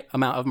giant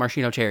amount of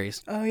maraschino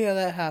cherries. Oh, yeah,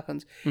 that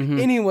happens. Mm-hmm.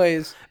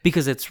 Anyways,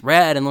 Because it's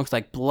red and looks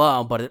like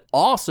blood, but it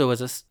also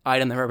is an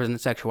item that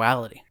represents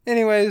sexuality.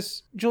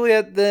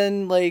 Juliet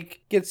then,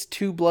 like, gets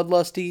too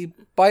bloodlusty,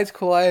 bites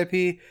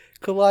Calliope.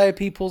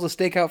 Calliope pulls a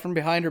stake out from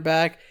behind her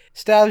back,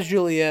 stabs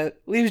Juliet,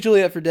 leaves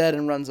Juliet for dead,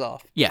 and runs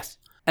off. Yes.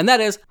 And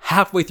that is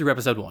halfway through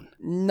episode 1.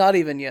 Not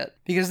even yet.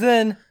 Because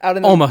then,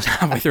 almost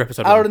halfway through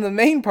episode 1. Out in the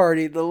main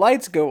party, the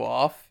lights go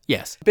off.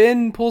 Yes.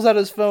 Ben pulls out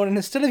his phone, and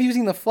instead of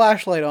using the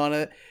flashlight on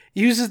it,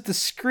 uses the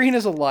screen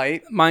as a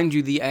light. Mind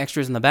you, the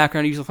extras in the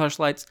background use the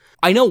flashlights.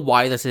 I know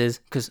why this is,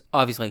 because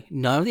obviously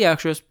none of the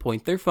extras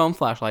point their phone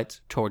flashlights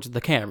towards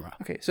the camera.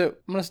 Okay, so I'm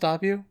going to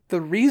stop you. The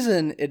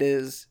reason it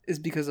is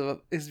because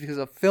of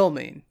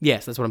filming.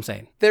 Yes, that's what I'm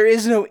saying. There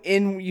is no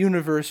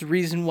in-universe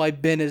reason why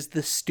Ben is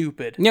this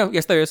stupid. No,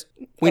 yes, there is.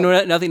 We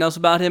know nothing else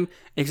about him,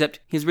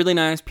 except he's really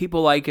nice,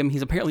 people like him,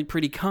 he's apparently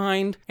pretty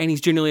kind, and he's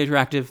generally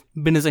attractive.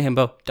 Ben is a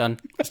himbo. Done.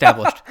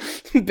 Established.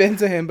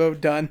 Ben's a himbo.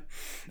 Done.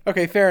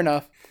 Okay, fair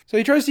enough. So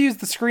he tries to use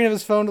the screen of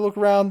his phone to look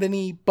around, then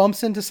he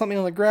bumps into something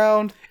on the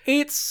ground.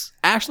 It's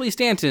Ashley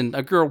Stanton,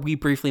 a girl we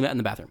briefly met in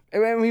the bathroom.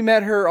 And we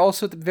met her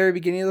also at the very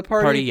beginning of the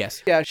party.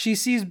 Yes. Yeah, she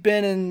sees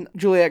Ben and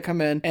Juliet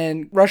come in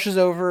and rushes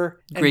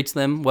over. Greets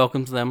them,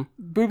 welcomes them.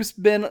 Boops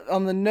Ben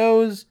on the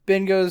nose.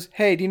 Ben goes,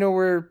 hey, do you know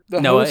where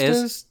the host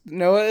is?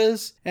 Noah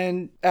is.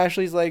 And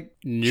Ashley's like,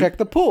 nope. Check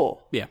the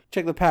pool. Yeah.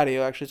 Check the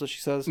patio, actually, is what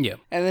she says. Yeah.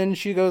 And then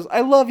she goes,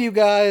 I love you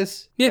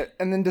guys. Yeah.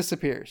 And then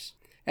disappears.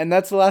 And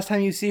that's the last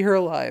time you see her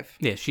alive.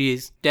 Yeah,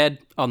 she's dead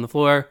on the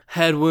floor,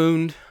 head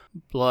wound,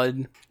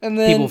 blood, and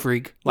then people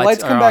freak.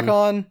 Lights come back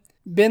on.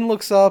 Ben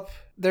looks up.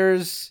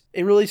 There's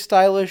a really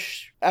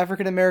stylish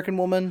African-American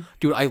woman.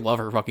 Dude, I love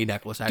her fucking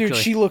necklace,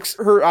 actually. Dude,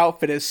 her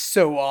outfit is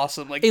so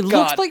awesome. Like, it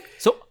looks like,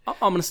 so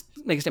I'm going to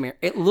make a statement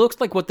here. It looks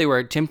like what they were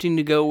attempting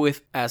to go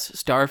with as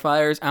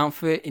Starfire's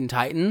outfit in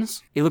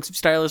Titans. It looks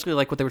stylistically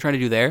like what they were trying to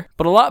do there,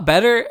 but a lot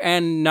better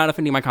and not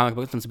offending my comic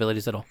book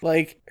sensibilities at all.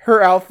 Like,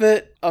 her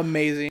outfit,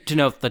 amazing. To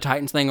note, the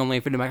Titans thing only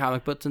offended my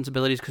comic book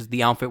sensibilities because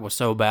the outfit was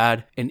so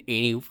bad in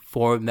any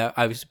form that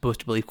I was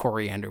supposed to believe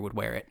Coriander would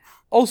wear it.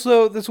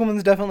 Also, this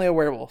woman's definitely a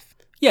werewolf.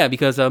 Yeah,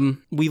 because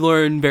we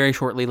learn very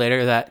shortly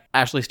later that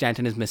Ashley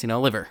Stanton is missing a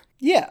liver.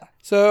 Yeah.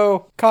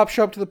 So, cops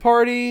show up to the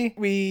party.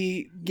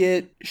 We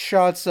get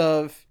shots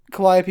of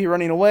Calliope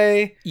running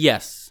away.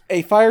 Yes.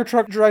 A fire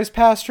truck drives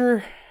past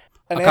her.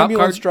 An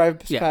ambulance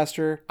drives past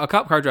her. A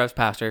cop car drives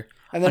past her.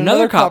 And then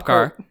another cop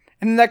car.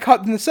 And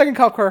then the second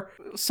cop car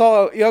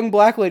saw a young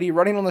black lady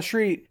running on the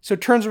street, so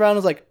turns around and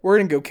is like, we're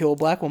gonna go kill a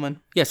black woman.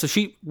 Yeah, so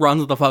she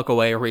runs the fuck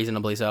away,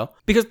 reasonably so.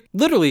 Because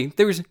literally,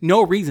 there was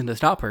no reason to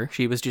stop her.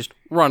 She was just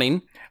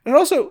running. And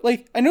also,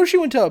 like, I know she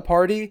went to a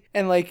party,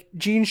 and, like,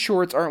 jean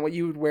shorts aren't what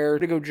you would wear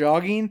to go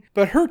jogging,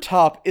 but her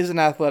top is an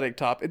athletic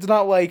top. It's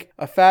not like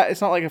a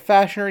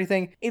fashion or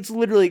anything. It's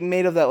literally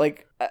made of that,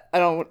 like, I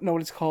don't know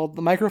what it's called,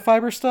 the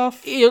microfiber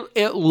stuff.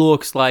 It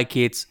looks like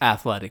it's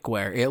athletic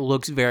wear. It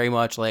looks very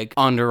much like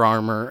Under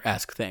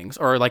Armour-esque things,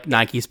 or like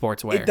Nike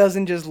sportswear. It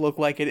doesn't just look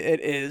like it.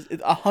 It is.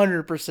 It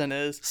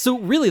 100% is. So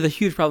really, the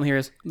huge problem here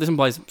is this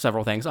implies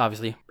several things.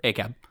 Obviously,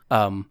 ACAB.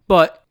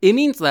 But it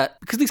means that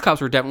because these cops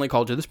were definitely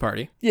called to this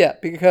party. Yeah,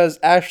 because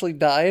Ashley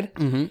died.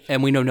 Mm-hmm.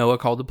 And we know Noah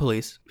called the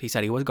police. He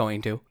said he was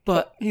going to.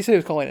 But he said he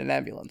was calling an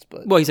ambulance.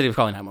 But well, he said he was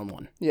calling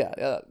 911. Yeah,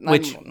 911.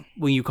 Which,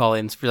 when you call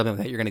in for something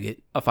like that, you're going to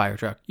get a fire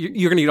truck.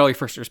 You're going to get all your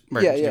first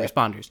emergency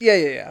responders.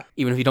 Yeah.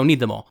 Even if you don't need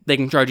them all. They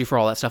can charge you for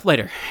all that stuff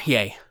later.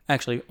 Yay.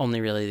 Actually,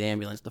 only really the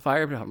ambulance. The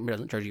fire department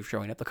doesn't charge you for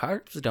showing up. The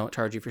cars don't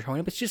charge you for showing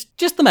up. It's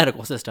just the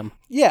medical system.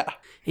 Yeah.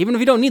 Even if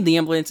you don't need the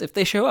ambulance, if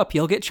they show up,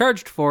 you'll get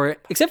charged for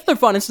it. Except for the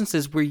fun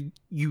instances where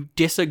you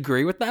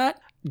disagree with that.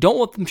 Don't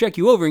let them check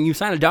you over and you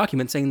sign a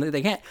document saying that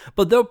they can't.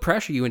 But they'll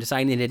pressure you into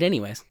signing it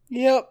anyways.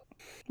 Yep.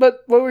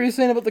 But what were you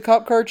saying about the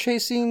cop car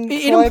chasing?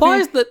 It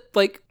implies that,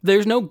 like,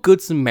 there's no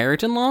Good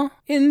Samaritan law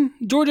in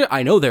Georgia.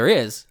 I know there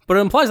is, but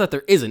it implies that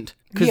there isn't.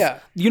 Because,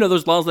 you know,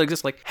 those laws that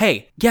exist, like,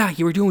 hey, yeah,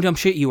 you were doing dumb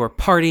shit, you were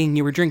partying,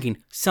 you were drinking,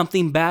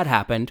 something bad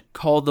happened,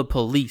 call the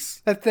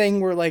police. That thing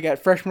where, like,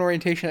 at freshman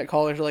orientation at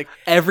college, like...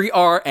 Every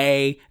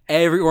RA,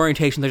 every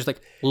orientation, they're just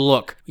like,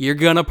 look, you're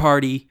gonna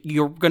party,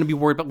 you're gonna be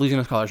worried about losing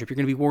a scholarship, you're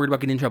gonna be worried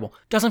about getting in trouble.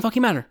 Doesn't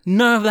fucking matter.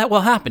 None of that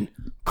will happen.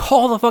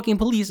 Call the fucking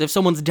police if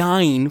someone's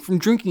dying from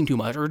drinking too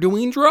much or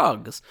doing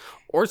drugs.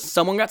 Or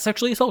someone got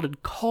sexually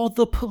assaulted. Call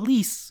the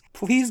police.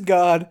 Please,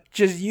 God,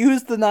 just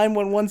use the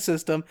 911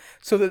 system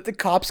so that the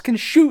cops can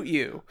shoot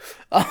you.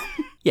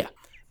 Yeah,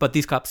 but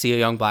these cops see a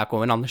young black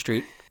woman on the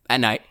street at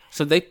night,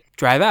 so they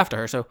drive after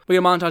her. So we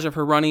get a montage of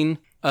her running.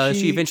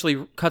 She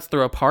eventually cuts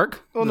through a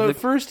park. Well, no,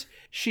 first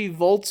she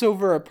vaults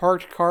over a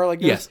parked car.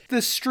 Like,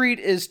 the street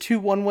is two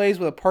one-ways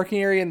with a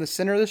parking area in the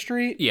center of the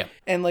street. Yeah.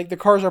 And, like, the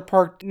cars are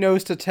parked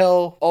nose to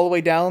tail all the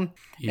way down.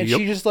 And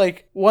she just,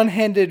 like,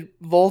 one-handed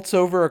vaults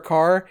over a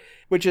car,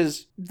 which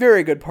is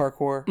very good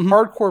parkour. Mm-hmm.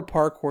 Hardcore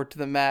parkour to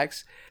the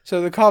max.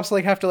 So the cops,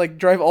 like, have to, like,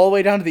 drive all the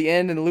way down to the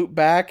end and loop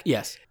back.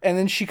 Yes. And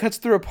then she cuts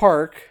through a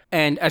park.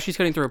 And as she's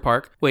cutting through a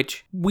park,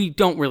 which we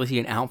don't really see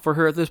an out for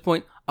her at this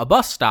point, a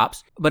bus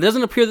stops, but it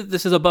doesn't appear that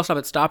this is a bus stop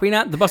it's stopping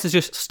at. The bus is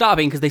just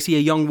stopping because they see a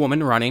young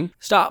woman running,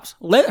 stops,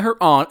 let her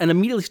on, and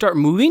immediately start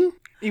moving.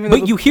 Even though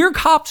But you hear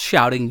cops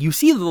shouting. You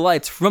see the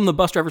lights from the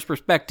bus driver's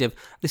perspective.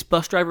 This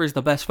bus driver is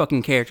the best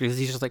fucking character. He's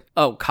just like,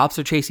 oh, cops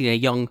are chasing a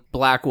young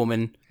black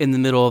woman in the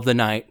middle of the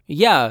night.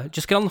 Yeah,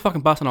 just get on the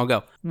fucking bus and I'll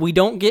go. We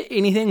don't get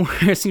anything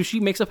where as soon as she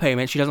makes a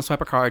payment, she doesn't swipe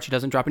her card, she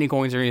doesn't drop any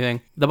coins or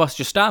anything. The bus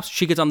just stops.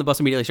 She gets on the bus,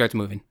 immediately starts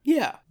moving.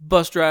 Yeah.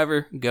 Bus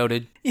driver,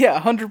 goated. Yeah,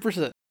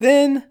 100%.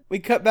 Then we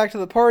cut back to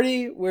the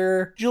party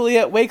where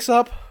Juliet wakes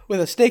up with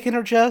a stake in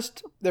her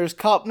chest. There's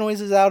cop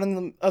noises out in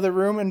the other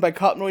room, and by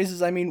cop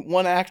noises, I mean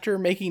one actor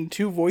making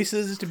two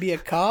voices to be a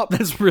cop.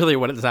 That's really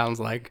what it sounds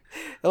like.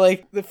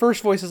 Like, the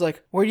first voice is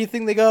like, where do you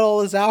think they got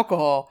all this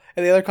alcohol?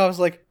 And the other cop is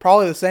like,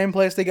 probably the same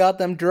place they got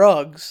them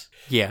drugs.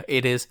 Yeah,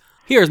 it is.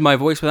 Here's my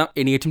voice without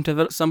any attempt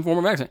at some form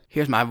of accent.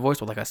 Here's my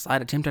voice with like a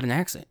slight attempt at an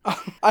accent.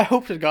 I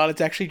hope to God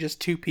it's actually just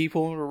two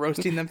people and we're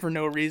roasting them for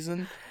no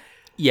reason.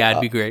 Yeah,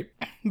 it'd be great.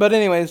 But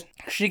anyways,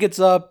 she gets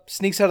up,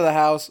 sneaks out of the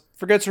house,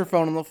 forgets her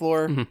phone on the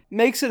floor,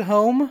 makes it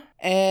home,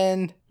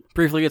 and...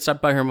 Briefly gets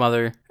stopped by her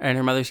mother, and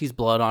her mother sees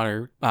blood on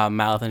her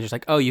mouth, and she's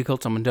like, oh, you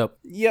killed someone, dope.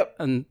 Yep.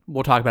 And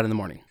we'll talk about it in the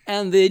morning.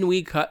 And then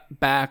we cut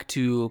back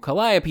to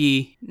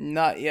Calliope.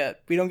 Not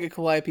yet. We don't get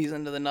Calliope's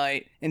End of the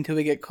Night until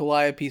we get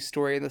Calliope's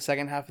story in the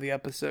second half of the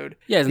episode.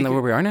 Yeah, isn't that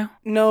where we are now?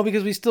 No,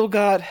 because we still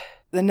got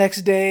the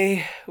next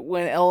day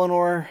when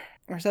Eleanor...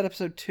 Or is that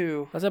episode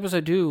 2? That's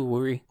episode 2,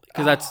 Worry.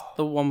 Because that's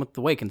the one with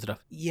the wake and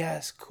stuff.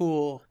 Yes,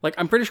 cool. Like,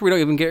 I'm pretty sure we don't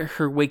even get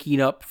her waking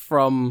up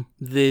from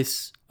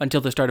this until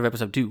the start of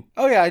episode 2.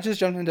 Oh yeah, I just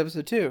jumped into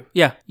episode 2.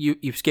 Yeah,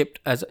 you skipped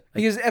as...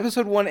 Because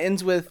episode 1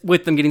 ends with...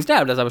 With them getting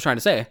stabbed, as I was trying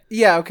to say.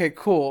 Yeah, okay,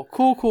 cool.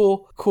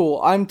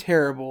 I'm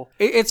terrible.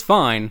 It's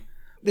fine.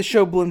 The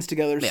show blends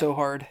together so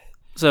hard.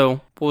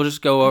 So, we'll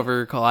just go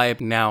over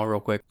Calliope now real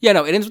quick. Yeah,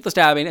 no, it ends with the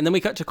stabbing, and then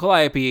we cut to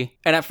Calliope,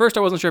 and at first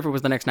I wasn't sure if it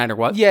was the next night or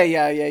what. Yeah,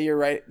 you're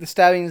right. The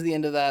stabbing is the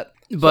end of that.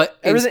 But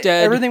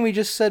instead... Everything we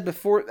just said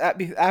before,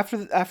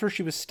 after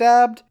she was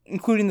stabbed,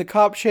 including the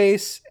cop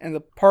chase and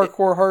the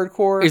parkour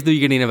hardcore... is the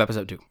beginning of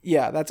episode 2.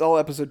 Yeah, that's all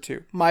episode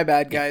 2. My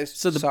bad, guys.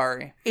 So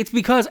sorry. It's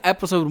because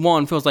episode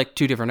 1 feels like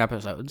 2 different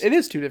episodes. It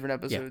is 2 different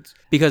episodes.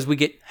 Yeah. Because we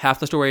get half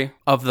the story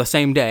of the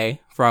same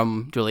day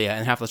from Julia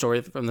and half the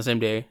story from the same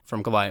day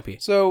from Calliope.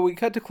 So we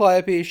cut to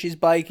Calliope, she's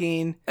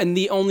biking. And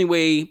the only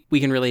way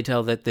we can really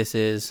tell that this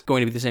is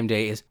going to be the same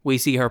day is we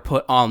see her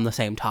put on the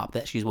same top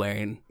that she's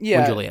wearing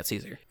when Juliet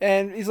sees her.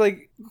 And he's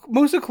like,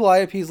 most of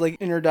Calliope's like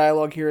inner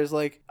dialogue here is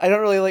like, I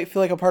don't really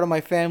feel like a part of my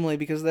family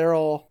because they're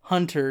all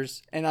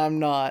hunters and I'm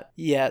not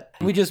yet.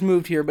 We just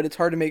moved here, but it's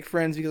hard to make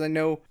friends because I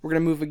know we're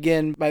going to move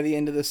again by the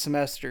end of this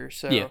semester.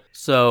 So yeah.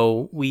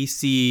 So we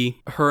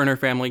see her and her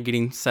family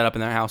getting set up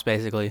in their house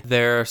basically.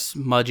 They're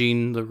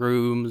smudging the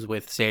rooms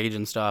with sage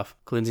and stuff,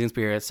 cleansing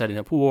spirits, setting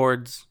up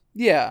wards.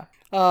 Yeah.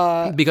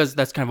 Because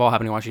that's kind of all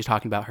happening while she's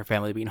talking about her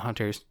family being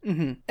hunters.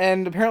 Mm-hmm.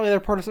 And apparently they're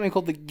part of something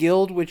called the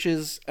Guild, which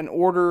is an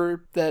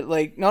order that,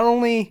 like, not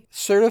only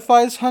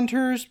certifies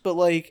hunters, but,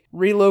 like,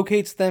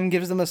 relocates them,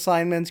 gives them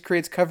assignments,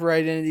 creates cover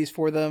identities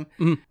for them.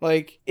 Mm-hmm.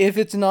 Like, if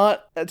it's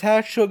not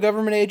attached to a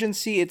government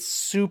agency, it's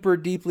super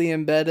deeply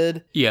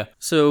embedded. Yeah.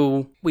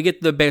 So we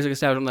get the basic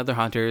establishment that they're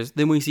hunters.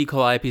 Then we see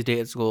Calliope's day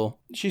at school.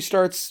 She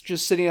starts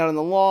just sitting out on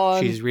the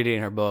lawn. She's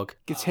reading her book.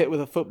 Gets hit with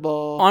a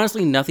football.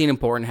 Honestly, nothing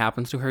important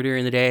happens to her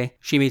during the day.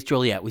 She meets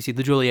Juliet. We see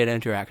the Juliet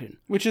interaction.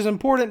 Which is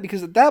important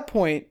because at that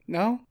point,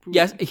 no?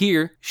 Yes,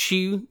 here,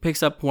 she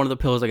picks up one of the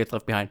pills that gets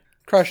left behind.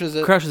 Crushes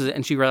it,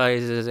 and she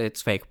realizes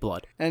it's fake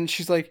blood. And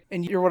she's like,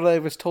 and you're what I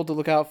was told to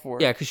look out for.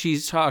 Yeah, because she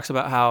talks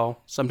about how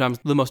sometimes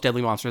the most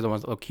deadly monsters are the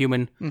ones that look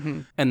human,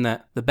 and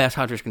that the best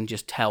hunters can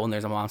just tell when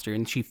there's a monster,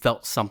 and she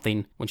felt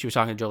something when she was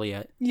talking to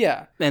Juliet.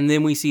 Yeah. And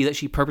then we see that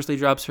she purposely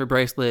drops her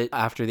bracelet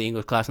after the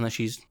English class, and that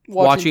she's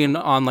watching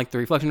on, like, the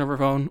reflection of her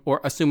phone,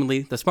 or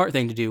assumedly the smart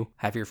thing to do,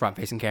 have your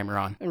front-facing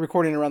camera on. And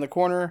recording around the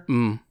corner.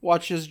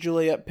 Watches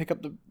Juliet pick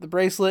up the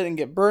bracelet and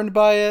get burned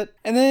by it.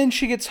 And then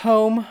she gets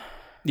home.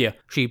 Yeah,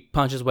 she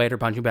punches away at her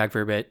punching bag for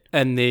a bit,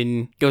 and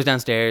then goes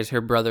downstairs.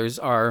 Her brothers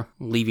are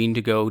leaving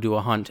to go do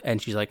a hunt,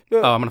 and she's like,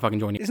 oh, I'm gonna fucking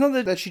join you. It's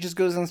not that she just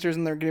goes downstairs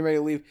and they're getting ready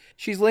to leave.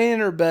 She's laying in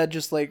her bed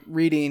just, like,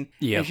 reading,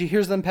 and she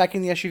hears them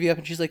packing the SUV up,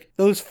 and she's like,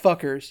 those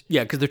fuckers.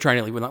 Yeah, because they're trying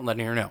to leave without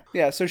letting her know.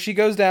 Yeah, so she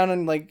goes down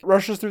and, like,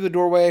 rushes through the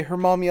doorway. Her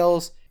mom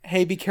yells,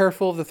 hey, be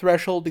careful of the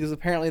threshold, because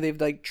apparently they've,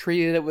 like,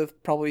 treated it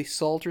with probably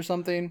salt or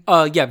something.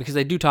 Yeah, because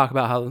they do talk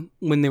about how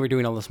when they were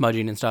doing all the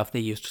smudging and stuff, they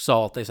used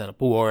salt, they set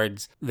up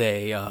wards,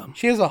 they,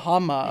 She has a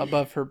Hama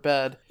above her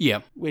bed.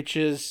 Yeah. Which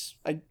is,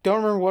 I don't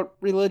remember what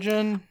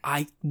religion.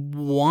 I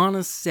want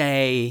to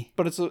say...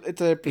 But it's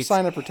a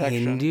sign of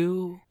protection.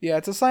 Hindu? Yeah,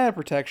 it's a sign of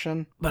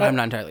protection. But I'm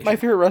not entirely My sure.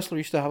 favorite wrestler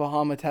used to have a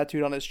Hama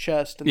tattooed on his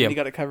chest, and then he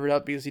got it covered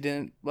up because he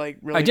didn't, like,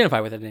 really...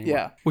 identify with it anymore.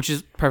 Yeah. Which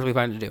is perfectly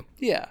fine to do.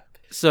 Yeah.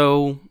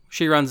 So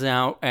she runs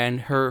out,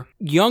 and her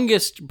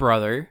youngest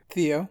brother,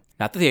 Theo,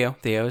 not the Theo.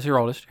 Theo is her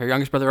oldest. Her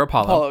youngest brother,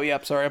 Apollo. Apollo,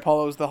 yep, sorry.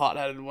 Apollo's the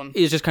hot-headed one.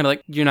 Is just kind of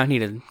like, you're not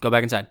needed. Go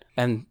back inside.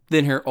 And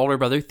then her older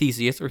brother,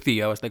 Theseus, or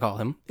Theo, as they call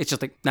him, it's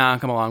just like, nah,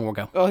 come along, we'll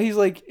go. Oh, he's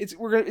like, it's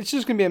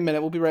just gonna be a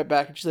minute. We'll be right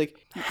back. And she's like,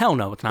 Hell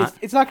no, it's not.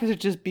 it's not gonna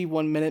just be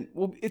 1 minute.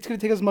 It's gonna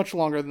take us much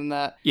longer than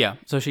that. Yeah,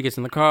 so she gets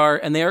in the car,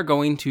 and they are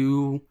going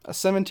to... A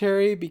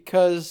cemetery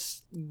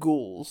because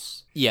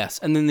ghouls. Yes,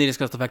 and then they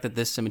discuss the fact that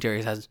this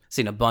cemetery has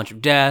seen a bunch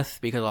of death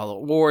because of all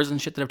the wars and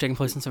shit that have taken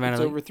place in Savannah.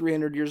 It's over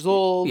 300 years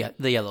old. Yeah,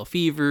 the yellow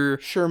fever,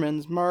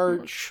 Sherman's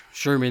march.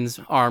 Sherman's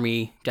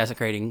army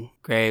desecrating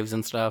graves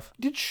and stuff.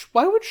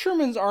 Why would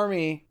Sherman's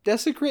army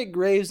desecrate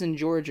graves in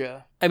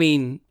Georgia? I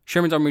mean,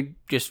 Sherman's army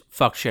just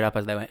fucked shit up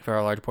as they went for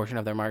a large portion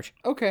of their march.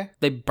 Okay.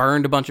 They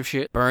burned a bunch of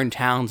shit, burned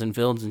towns and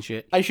fields and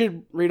shit. I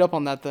should read up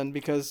on that then,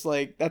 because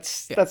like that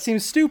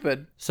seems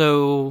stupid.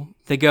 So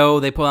they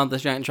pull out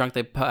this giant trunk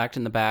they packed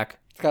in the back.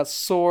 It's got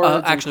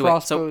swords and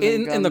crossbows. So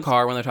in the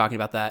car when they're talking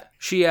about that,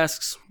 she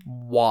asks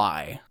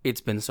why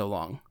it's been so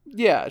long.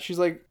 Yeah, she's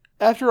like,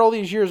 after all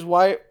these years,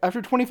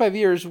 after 25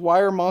 years, why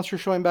are monsters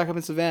showing back up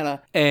in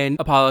Savannah? And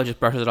Apollo just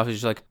brushes it off. He's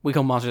just like, we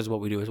kill monsters, what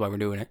we do is why we're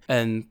doing it.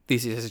 And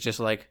Theseus is just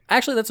like,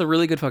 actually, that's a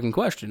really good fucking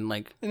question.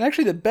 Like, and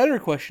actually, the better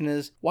question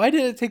is, why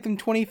did it take them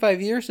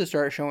 25 years to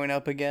start showing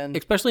up again?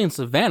 Especially in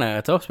Savannah,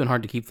 it's always been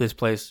hard to keep this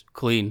place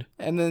cleaned.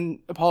 And then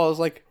Apollo's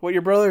like, what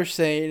your brother's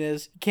saying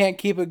is, you can't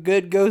keep a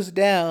good ghost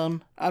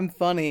down. I'm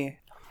funny.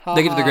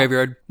 They get to the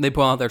graveyard. They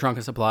pull out their trunk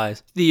of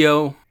supplies.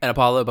 Theo and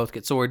Apollo both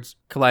get swords.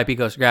 Calliope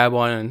goes to grab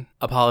one, and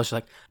Apollo's just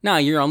like, nah,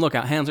 you're on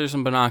lookout. Hands are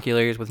some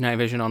binoculars with night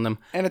vision on them.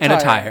 And a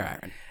tire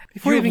iron.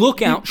 Your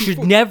lookout should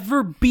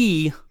never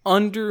be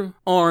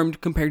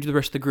underarmed compared to the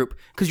rest of the group.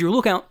 Because your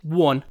lookout,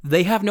 one,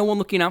 they have no one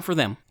looking out for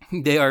them.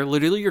 They are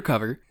literally your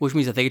cover, which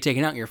means if they get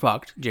taken out, you're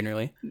fucked,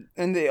 generally.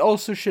 And they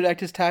also should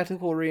act as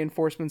tactical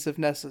reinforcements if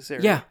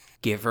necessary. Yeah.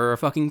 Give her a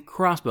fucking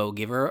crossbow.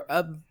 Give her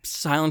a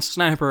silenced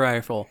sniper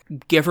rifle.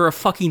 Give her a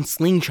fucking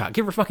slingshot.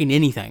 Give her fucking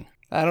anything.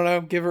 I don't know.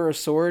 Give her a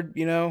sword,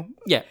 you know?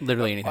 Yeah,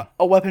 literally anything.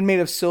 A weapon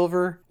made of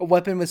silver. A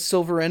weapon with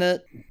silver in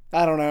it.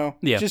 I don't know.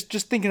 Yeah.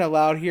 Just thinking out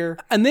loud here.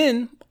 And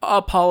then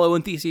Apollo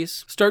and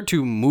Theseus start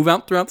to move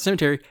out throughout the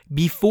cemetery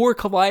before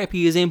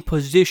Calliope is in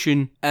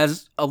position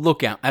as a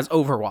lookout, as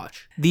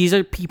Overwatch.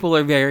 People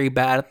are very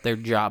bad at their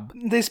job.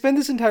 They spend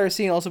this entire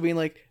scene also being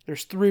like,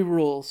 there's 3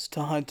 rules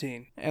to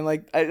hunting. And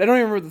like, I don't even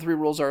remember what the 3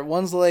 rules are.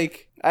 One's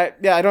like, I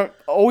don't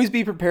always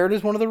be prepared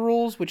is one of the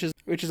rules, which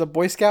is a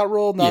Boy Scout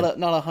rule, not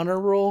a hunter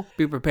rule.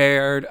 Be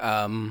prepared,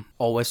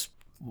 always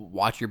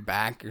watch your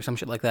back or some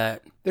shit like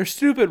that. They're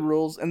stupid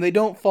rules, and they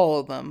don't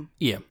follow them.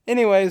 Yeah.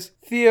 Anyways,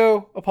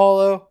 Theo,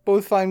 Apollo,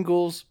 both find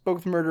ghouls,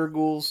 both murder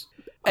ghouls.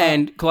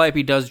 And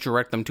Calliope does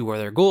direct them to where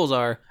their ghouls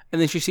are. And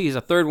then she sees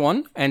a third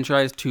one and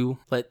tries to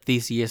let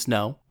Theseus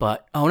know.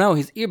 But, oh no,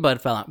 his earbud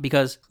fell out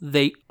because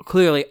they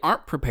clearly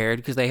aren't prepared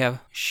because they have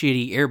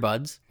shitty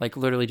earbuds. Like,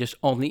 literally just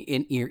only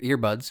in-ear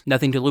earbuds.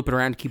 Nothing to loop it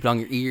around to keep it on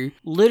your ear.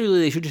 Literally,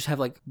 they should just have,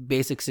 like,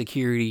 basic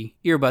security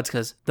earbuds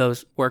because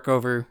those work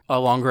over a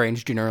long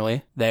range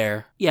generally.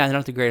 They're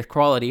not the greatest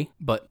quality,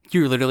 but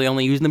you're literally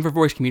only using them for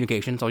voice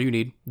communication. That's all you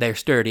need. They're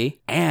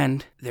sturdy,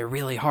 and they're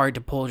really hard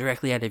to pull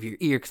directly out of your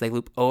ear because they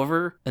loop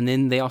over. And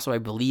then they also, I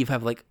believe,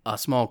 have, like, a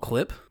small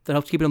clip that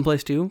helps keep it in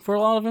place too for a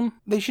lot of them.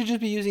 They should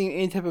just be using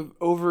any type of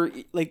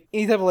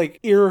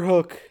ear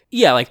hook.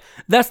 Yeah, like,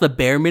 that's the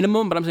bare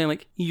minimum, but I'm saying,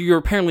 like, you're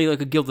apparently,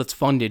 like, a guild that's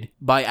funded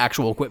by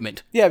actual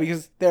equipment. Yeah,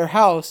 because their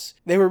house,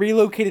 they were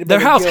relocated by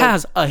their house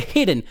has a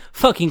hidden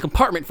fucking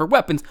compartment for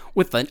weapons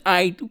with an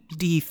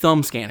ID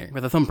thumb scanner,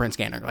 with a thumbprint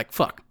scanner. Like,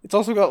 fuck. It's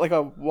also got, like,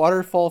 a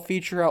waterfall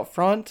feature out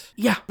front.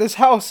 Yeah. This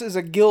house is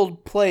a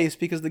guild place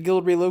because the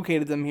guild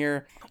relocated them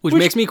here. Which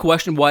makes me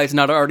question why it's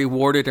not already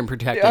warded and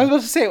protected. I was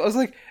about to say, I was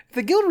like, if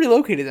the guild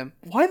relocated them,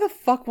 why the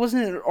fuck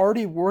wasn't it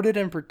already warded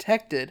and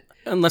protected?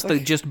 Unless they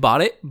just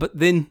bought it, but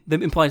then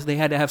that implies they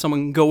had to have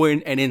someone go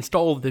in and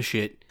install the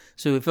shit.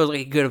 So it feels like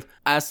it could have,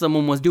 as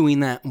someone was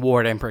doing that,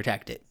 ward and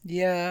protect it.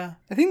 Yeah.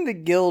 I think the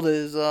guild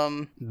is,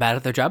 bad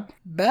at their job?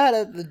 Bad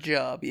at the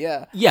job,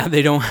 yeah. Yeah,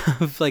 they don't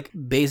have, like,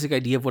 basic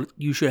idea of what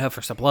you should have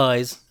for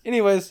supplies.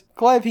 Anyways,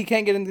 Calliope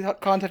can't get into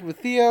contact with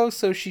Theo,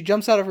 so she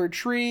jumps out of her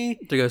tree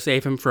to go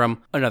save him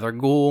from another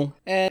ghoul.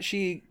 And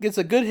she gets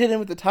a good hit in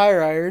with the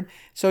tire iron.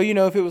 So, you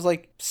know, if it was,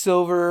 like,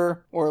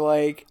 silver or,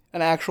 like,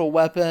 an actual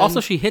weapon.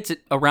 Also, she hits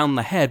it around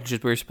the head, which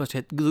is where you're supposed to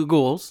hit the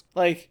ghouls.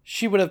 Like,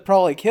 she would have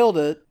probably killed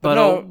it. But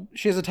no,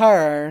 she has a tire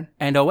iron.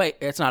 And oh wait,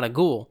 it's not a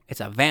ghoul.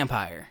 It's a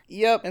vampire.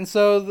 Yep. And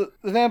so the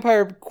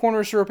vampire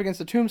corners her up against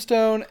a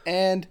tombstone,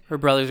 and her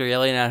brothers are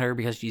yelling at her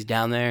because she's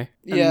down there.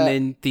 And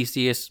then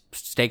Theseus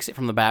stakes it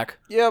from the back.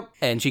 Yep.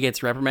 And she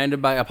gets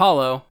reprimanded by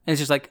Apollo. And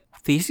it's just like,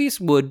 Theseus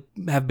would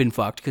have been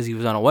fucked because he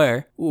was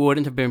unaware.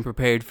 Wouldn't have been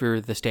prepared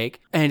for the stake.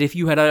 And if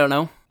you had, I don't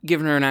know,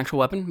 given her an actual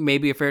weapon,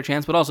 maybe a fair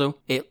chance, but also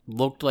it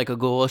looked like a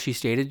ghoul, as she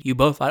stated. You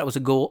both thought it was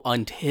a ghoul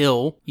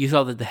until you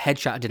saw that the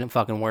headshot didn't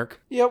fucking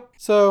work. Yep.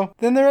 So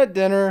then they're at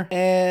dinner,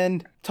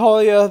 and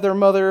Talia, their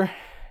mother,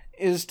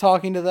 is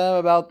talking to them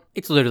about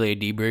It's literally a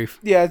debrief.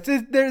 Yeah,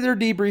 they're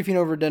debriefing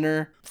over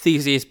dinner.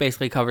 Theseus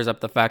basically covers up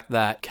the fact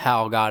that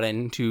Cal got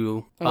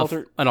into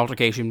an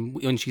altercation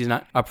when she's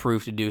not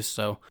approved to do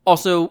so.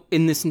 Also,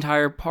 in this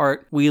entire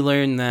part, we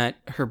learn that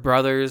her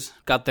brothers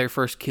got their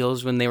first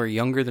kills when they were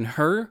younger than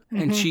her,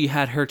 and she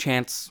had her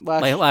chance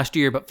last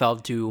year but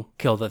failed to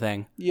kill the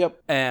thing.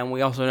 Yep. And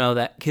we also know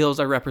that kills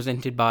are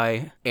represented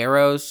by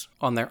arrows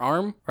on their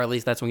arm, or at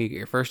least that's when you get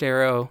your first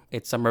arrow.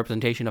 It's some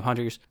representation of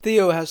hunters.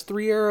 Theo has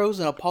 3 arrows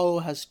and Apollo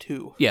has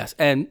 2. Yes,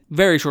 and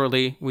very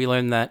shortly we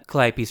learn that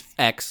Calliope's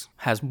ex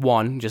has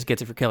 1, just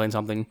gets it for killing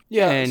something.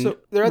 Yeah, and so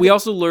we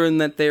also learn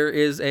that there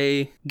is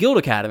a guild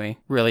academy,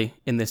 really,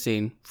 in this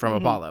scene from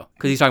Apollo.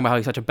 Because he's talking about how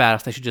he's such a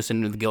badass, they should just send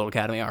him to the guild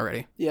academy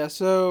already. Yeah,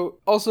 so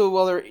also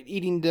while they're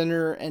eating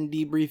dinner and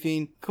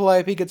debriefing,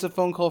 Calliope gets a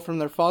phone call from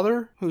their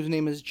father, whose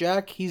name is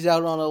Jack. He's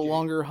out on a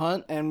longer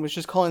hunt and was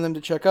just calling them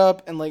to check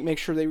up and like make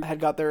sure they had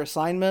got their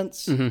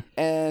assignments.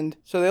 And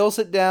so they all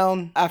sit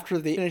down. After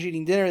they finish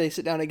eating dinner, they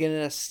sit down again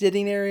in a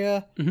sitting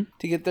area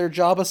to get their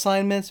job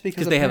assignments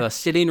because they have a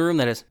sitting room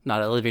that is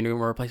not a living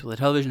room or a place with a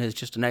television. It's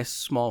just a nice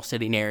small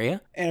sitting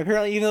area. And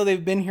apparently, even though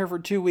they've been here for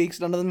 2 weeks,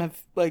 none of them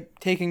have like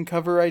taken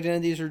cover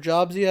identities or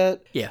jobs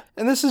yet. Yeah.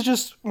 And this is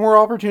just more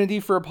opportunity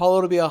for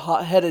Apollo to be a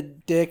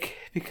hot-headed dick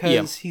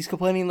because he's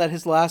complaining that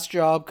his last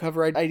job,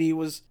 cover ID,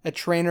 was a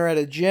trainer at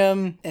a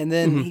gym, and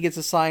then he gets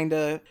assigned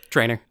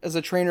as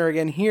a trainer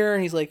again here,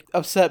 and he's like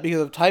upset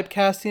because of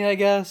typecasting, I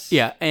guess.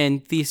 Yeah,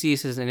 and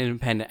Theseus is an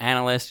independent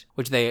analyst,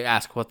 which they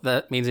ask what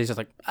that means. He's just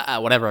like,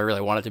 whatever I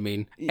really want it to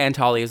mean. And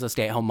Talia is a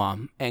stay-at-home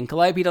mom. And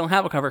Calliope don't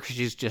have a cover because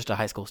she's just a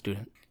high school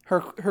student.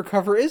 Her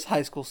cover is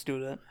high school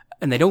student.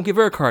 And they don't give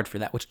her a card for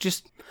that, which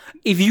just...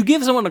 If you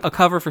give someone a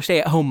cover for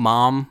stay-at-home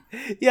mom...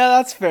 Yeah,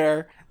 that's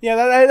fair. Yeah,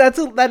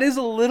 that is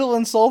a little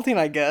insulting,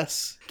 I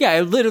guess. Yeah,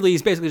 it literally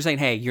is basically just saying,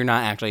 hey, you're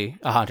not actually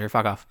a hunter,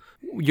 fuck off.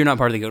 You're not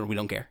part of the guild, we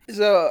don't care.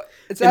 So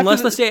it's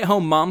unless the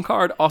stay-at-home mom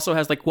card also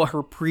has like what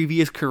her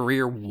previous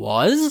career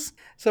was.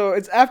 So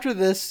it's after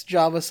this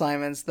job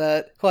assignments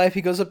that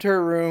Calliope goes up to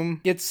her room,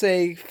 gets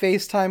a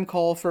FaceTime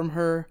call from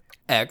her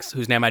ex,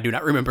 whose name I do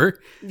not remember.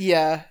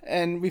 Yeah,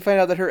 and we find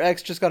out that her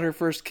ex just got her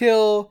first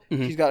kill.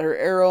 She's got her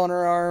arrow on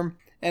her arm.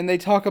 And they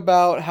talk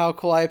about how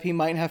Calliope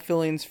might have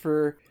feelings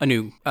for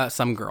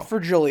some girl. For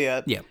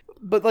Juliet. Yeah.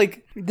 But,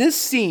 like, this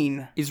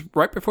scene... is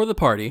right before the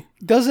party.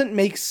 Doesn't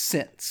make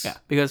sense. Yeah,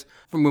 because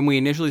from when we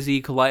initially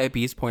see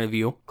Calliope's point of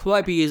view,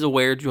 Calliope is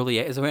aware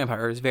Juliet is a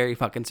vampire, is very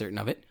fucking certain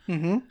of it.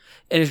 And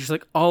it's just,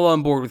 like, all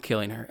on board with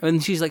killing her.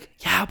 And she's like,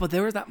 yeah, but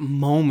there was that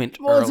moment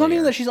earlier. It's not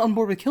even that she's on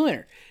board with killing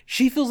her.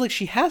 She feels like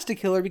she has to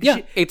kill her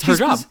because it's her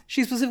job.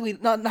 She specifically,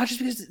 not just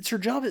because it's her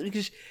job, but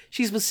because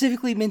she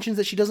specifically mentions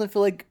that she doesn't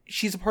feel like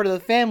she's a part of the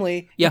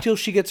family until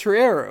she gets her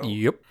arrow.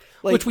 Yep.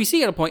 Which we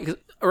see at a point,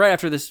 because right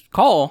after this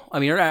call,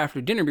 right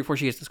after dinner, before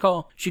she gets this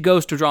call, she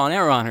goes to draw an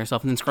arrow on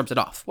herself and then scrubs it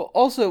off. Well,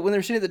 also, when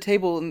they're sitting at the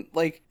table and,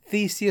 like,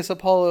 Theseus,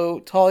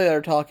 Apollo, Talia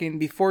are talking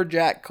before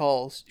Jack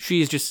calls.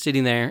 She's just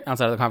sitting there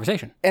outside of the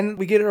conversation. And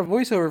we get her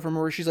voiceover from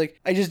her where she's like,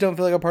 I just don't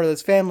feel like I'm part of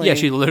this family. Yeah,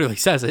 she literally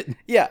says it.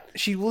 Yeah,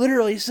 she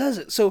literally says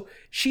it. So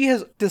she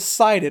has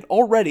decided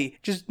already,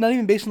 just not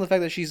even based on the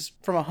fact that she's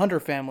from a hunter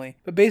family,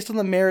 but based on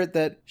the merit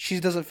that she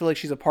doesn't feel like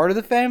she's a part of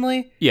the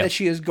family, that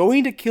she is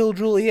going to kill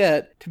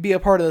Juliet to be a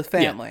part of the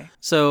family. Yeah.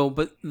 So,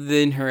 but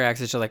then her ex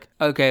is just like,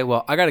 okay,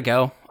 well, I gotta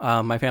go.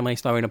 My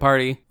family's throwing a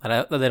party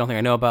that they don't think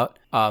I know about.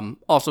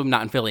 Also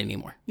not in Philly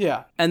anymore.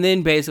 Yeah. And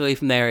then basically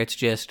from there, it's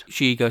just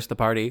she goes to the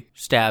party,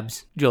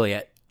 stabs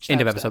Juliet.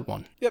 End of episode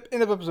 1. Yep,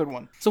 end of episode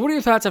 1. So what are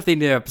your thoughts after the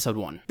end of episode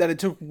 1? That it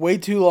took way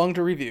too long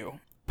to review.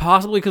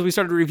 Possibly because we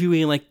started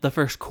reviewing like the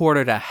first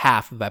quarter to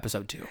half of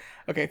episode 2.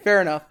 Okay,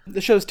 fair enough.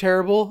 The show's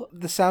terrible.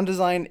 The sound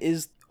design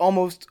is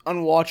almost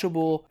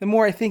unwatchable. The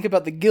more I think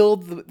about the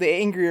guild, the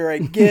angrier I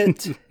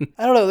get.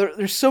 I don't know.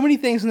 There's so many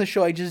things in the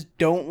show I just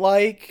don't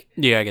like.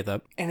 Yeah, I get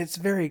that. And it's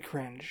very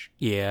cringe.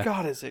 Yeah.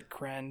 God, is it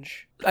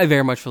cringe. I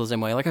very much feel the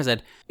same way. Like I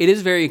said, it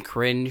is very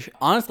cringe.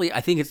 Honestly, I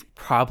think it's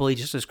probably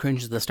just as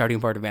cringe as the starting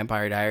part of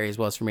Vampire Diaries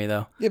was for me,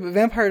 though. Yeah, but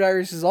Vampire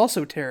Diaries is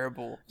also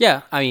terrible.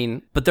 Yeah, I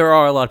mean, but there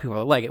are a lot of people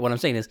that like it. What I'm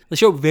saying is, the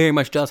show very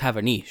much does have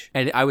a niche,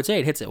 and I would say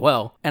it hits it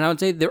well. And I would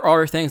say there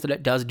are things that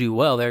it does do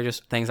well. There are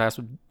just things I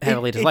also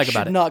heavily dislike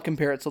about it. It should not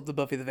compare itself to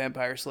Buffy the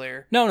Vampire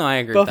Slayer. No, I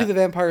agree Buffy with that. the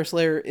Vampire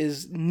Slayer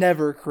is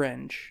never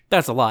cringe.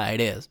 That's a lie,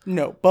 it is.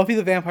 No, Buffy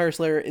the Vampire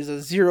Slayer is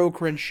a zero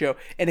cringe show.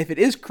 And if it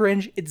is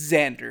cringe, it's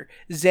Xander.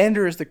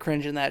 Xander is the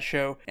cringe in that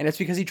show. And it's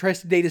because he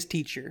tries to date his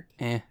teacher.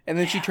 And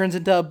then she turns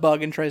into a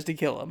bug and tries to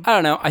kill him. I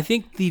don't know. I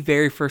think the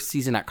very first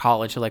season at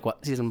college, so like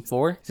what, season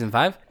 4? Season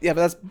 5? Yeah,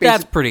 but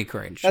that's pretty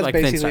cringe. That's like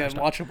basically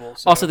unwatchable.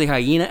 So. Also, the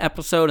hyena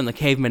episode and the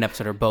caveman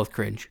episode are both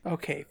cringe.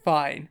 Okay,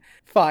 fine.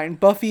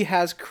 Buffy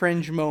has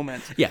cringe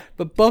moments. Yeah.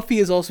 But Buffy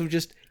is also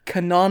just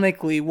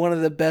canonically one of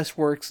the best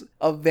works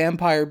of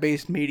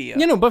vampire-based media.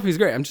 You know, Buffy's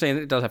great. I'm just saying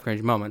it does have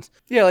cringe moments.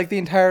 Yeah, like the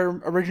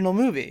entire original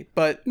movie.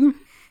 But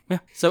Yeah.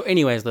 So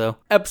anyways, though,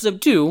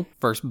 episode 2,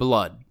 First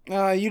Blood.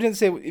 You didn't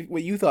say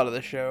what you thought of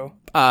the show.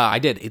 I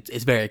did.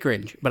 It's very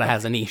cringe, but it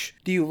has a niche.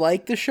 Do you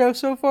like the show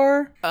so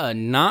far?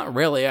 Not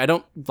really. I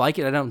don't like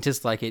it. I don't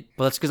dislike it.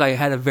 But that's because I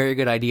had a very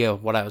good idea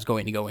of what I was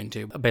going to go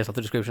into based off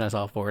the description I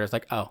saw for it. It's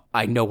like, oh,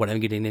 I know what I'm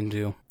getting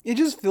into. It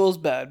just feels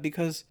bad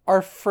because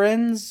our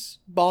friend's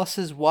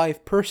boss's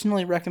wife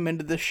personally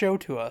recommended this show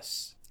to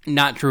us.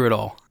 Not true at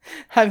all.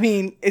 I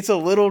mean, it's a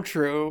little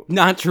true.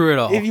 Not true at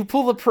all. If you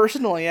pull the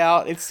personally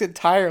out, it's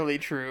entirely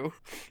true.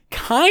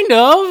 Kind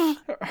of.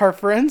 Our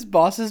friend's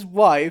boss's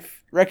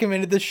wife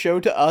recommended this show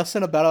to us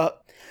and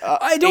about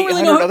I don't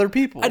really know other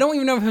people. I don't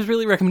even know if it was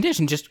really a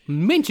recommendation. Just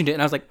mentioned it,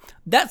 and I was like,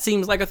 that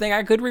seems like a thing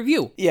I could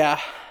review.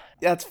 Yeah,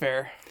 that's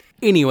fair.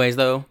 Anyways,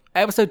 though,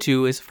 episode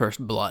 2 is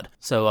First Blood.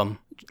 So,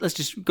 let's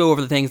just go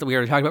over the things that we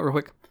already talked about real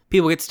quick.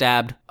 People get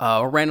stabbed.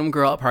 A random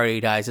girl at party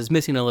dies. Is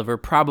missing a liver.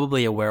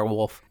 Probably a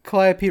werewolf.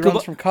 Calliope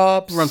runs from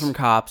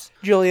cops.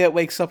 Juliet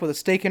wakes up with a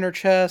stake in her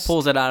chest.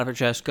 Pulls it out of her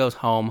chest. Goes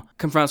home.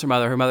 Confronts her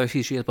mother. Her mother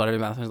sees she has blood in her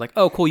mouth. And is like,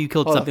 oh, cool, you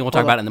killed something. We'll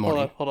talk about it in the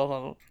morning. Hold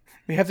on.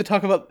 We have to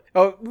talk about...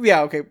 Oh,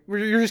 yeah, okay.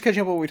 You're just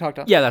catching up with what we talked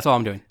about. Yeah, that's all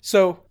I'm doing.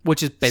 So...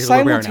 Which is basically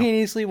where we are now.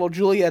 Simultaneously, while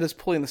Juliet is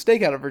pulling the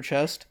stake out of her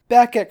chest,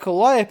 back at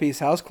Calliope's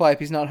house,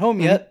 Calliope's not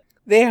home yet,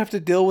 they have to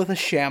deal with a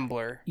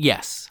shambler.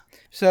 Yes.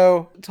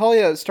 So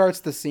Talia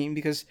starts the scene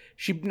because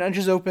she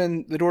nudges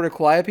open the door to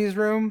Calliope's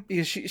room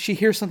because she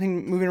hears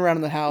something moving around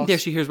in the house. Yeah,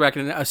 she hears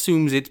racket and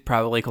assumes it's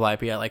probably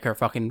Calliope at like her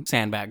fucking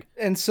sandbag.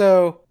 And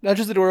so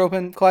nudges the door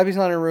open. Calliope's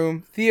not in her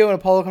room. Theo and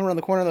Apollo come around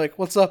the corner. They're like,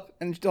 "What's up?"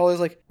 And Talia's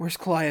like, "Where's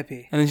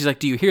Calliope?" And then she's like,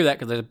 "Do you hear that?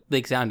 Because there's a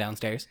big sound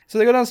downstairs." So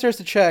they go downstairs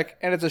to check,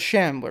 and it's a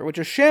shambler, which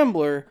a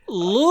shambler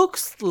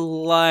looks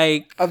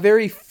like a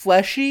very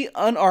fleshy,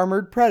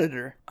 unarmored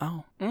predator.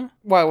 Oh.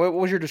 Why? What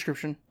was your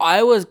description?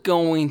 I was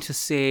going to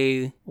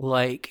say,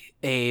 like,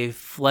 a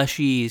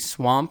fleshy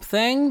swamp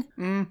thing.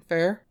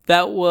 Fair.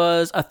 That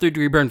was a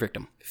third-degree burn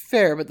victim.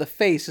 Fair, but the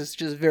face is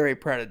just very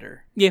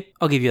predator. Yeah,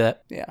 I'll give you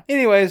that. Yeah.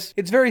 Anyways,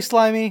 it's very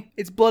slimy.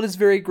 Its blood is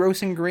very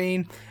gross and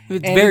green.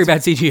 It's very bad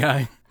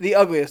CGI. The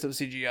ugliest of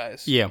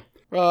CGIs. Yeah.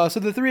 So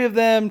the three of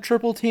them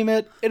triple team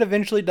it. It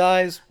eventually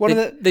dies.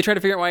 They try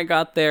to figure out why it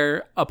got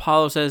there.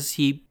 Apollo says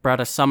he brought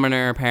a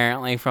summoner,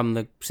 apparently, from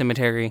the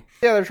cemetery.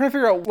 Yeah, they're trying to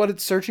figure out what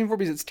it's searching for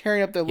because it's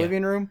tearing up their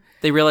living room.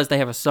 They realize they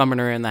have a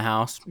summoner in the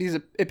house. Because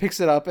it picks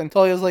it up, and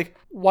Talia's like,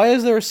 "Why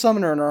is there a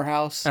summoner in our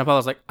house?" And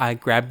Apollo's like, "I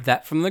grabbed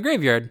that from the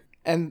graveyard."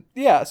 And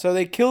yeah, so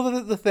they kill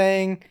the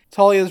thing.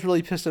 Talia's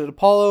really pissed at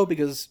Apollo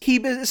because he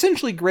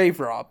essentially grave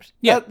robbed.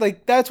 Yeah.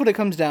 That's what it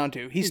comes down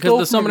to. He stole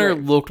because the summoner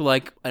looked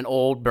like an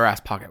old brass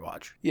pocket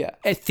watch. Yeah.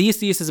 And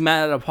Theseus is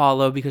mad at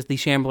Apollo because the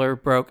shambler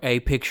broke a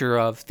picture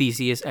of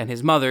Theseus and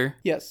his mother.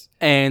 Yes.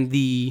 And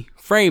the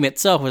frame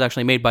itself was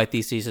actually made by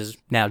Theseus'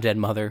 now dead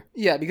mother.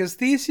 Yeah, because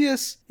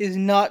Theseus is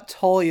not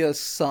Talia's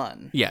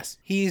son. Yes.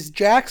 He's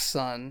Jack's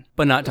son.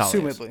 But not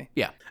Talia's. Assumedly.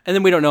 Yeah. And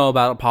then we don't know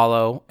about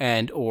Apollo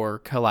and or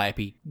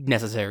Calliope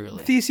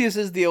necessarily. Theseus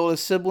is the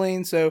oldest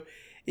sibling, so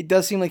it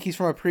does seem like he's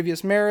from a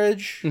previous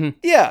marriage. Mm-hmm.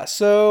 Yeah,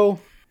 so...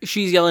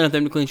 She's yelling at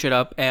them to clean shit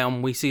up,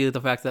 and we see the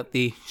fact that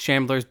the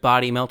shambler's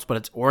body melts, but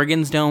its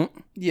organs don't.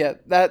 Yeah,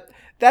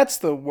 that's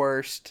the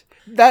worst.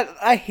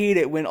 I hate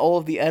it when all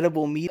of the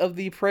edible meat of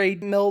the prey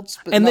melts.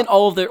 But then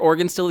all of their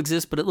organs still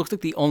exist, but it looks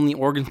like the only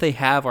organs they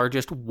have are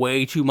just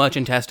way too much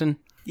intestine.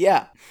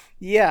 Yeah.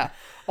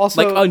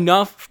 Also, like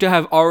enough to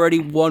have already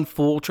one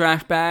full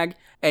trash bag,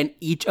 and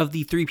each of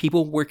the three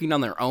people working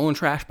on their own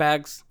trash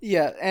bags.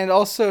 Yeah, and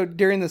also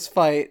during this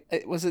fight,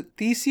 was it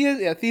Theseus?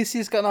 Yeah,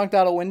 Theseus got knocked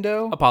out a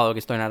window. Apollo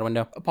gets thrown out a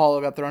window.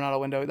 Apollo got thrown out a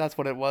window. That's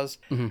what it was.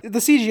 Mm-hmm. The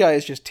CGI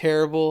is just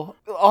terrible.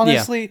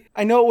 Honestly,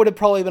 I know it would have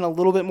probably been a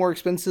little bit more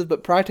expensive,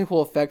 but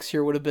practical effects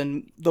here would have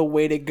been the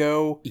way to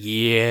go.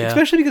 Yeah.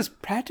 Especially because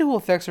practical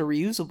effects are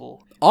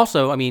reusable.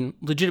 Also, I mean,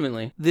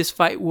 legitimately, this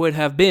fight would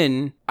have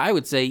been, I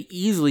would say,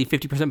 easily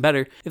 50%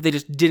 better if they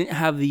just didn't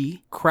have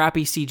the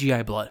crappy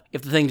CGI blood.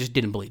 If the thing just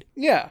didn't bleed.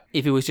 Yeah.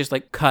 If it was just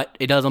like, cut,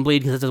 it doesn't bleed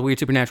because it's a weird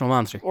supernatural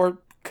monster. Or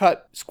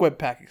cut, Squib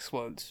Pack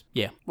explodes.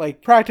 Yeah.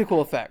 Like,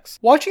 practical effects.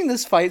 Watching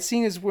this fight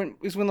scene is when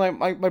like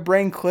my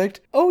brain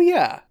clicked. Oh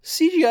yeah,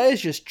 CGI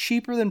is just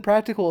cheaper than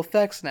practical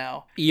effects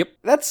now. Yep.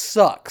 That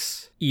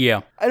sucks.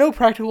 Yeah. I know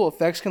practical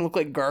effects can look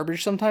like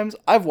garbage sometimes.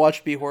 I've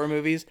watched B-horror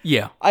movies.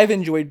 Yeah. I've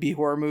enjoyed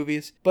B-horror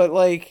movies. But,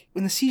 like,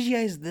 when the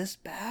CGI is this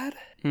bad?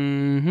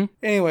 Mm-hmm.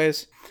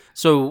 Anyways.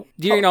 So,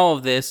 during all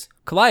of this,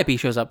 Calliope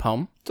shows up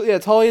home. So, yeah,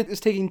 Talia is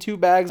taking 2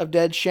 bags of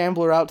dead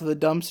shambler out to the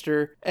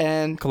dumpster,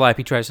 and...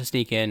 Calliope tries to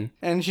sneak in.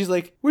 And she's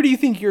like, "Where do you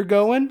think you're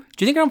going? Do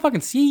you think I don't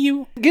fucking see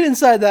you? Get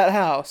inside that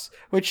house."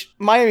 Which,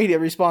 my immediate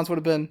response would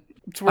have been,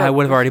 It's where I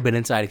would have already been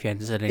inside if you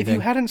hadn't said If anything. you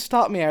hadn't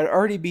stopped me, I'd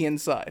already be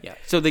inside. Yeah.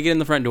 So they get in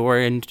the front door,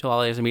 and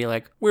Talia's immediately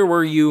like, "Where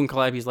were you?" And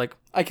Calliope's like,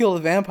 I killed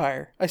a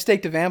vampire. I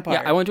staked a vampire.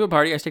 "Yeah, I went to a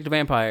party. I staked a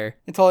vampire."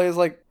 And Talia's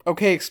like,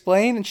 okay,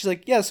 explain. And she's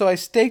like, yeah, so I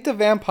staked a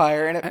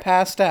vampire and it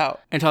passed out.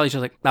 And Talia's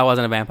just like, "That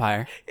wasn't a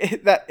vampire."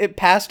 It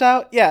passed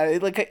out? Yeah,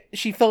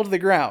 she fell to the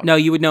ground. No,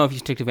 you would know if you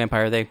staked a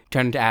vampire. They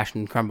turn into ash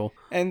and crumble.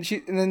 And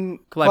then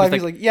Calliope's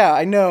Calliope's like, yeah,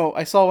 I know.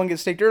 I saw one get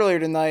staked earlier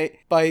tonight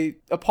by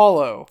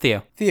Apollo.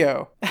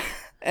 Theo.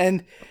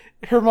 And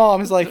her mom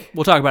is like,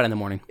 We'll talk about it in the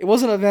morning. it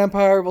wasn't a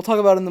vampire. We'll talk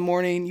about it in the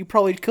morning. You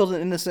probably killed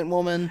an innocent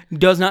woman.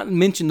 Does not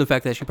mention the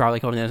fact that she probably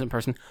killed an innocent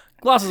person.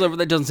 Glosses over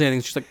that, doesn't say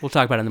anything. She's like, "We'll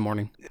talk about it in the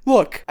morning."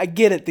 Look, I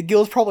get it. The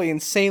guild's probably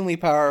insanely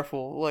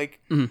powerful.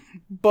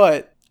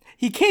 But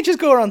he can't just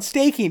go around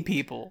staking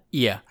people.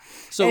 Yeah.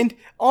 So, And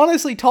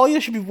honestly, Talia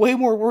should be way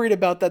more worried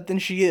about that than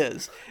she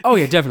is. oh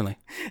yeah, definitely.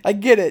 I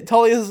get it.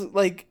 Talia's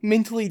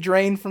mentally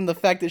drained from the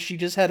fact that she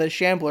just had a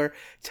shambler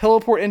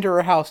teleport into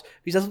her house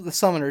because that's what the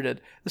summoner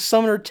did. The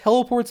summoner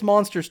teleports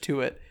monsters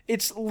to it.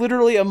 It's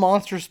literally a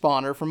monster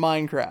spawner from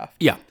Minecraft.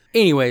 Yeah.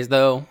 Anyways,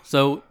 though,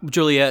 so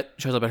Juliet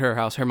shows up at her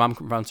house. Her mom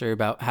confronts her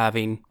about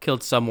having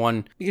killed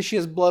someone. Because she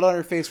has blood on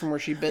her face from where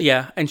she bit.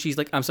 Yeah, and she's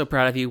like, "I'm so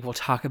proud of you. We'll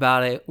talk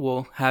about it.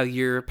 We'll have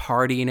your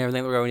party and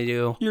everything we're going to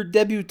do." Your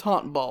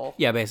debutante ball.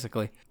 Yeah,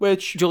 basically.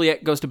 Which,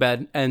 Juliet goes to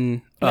bed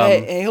and...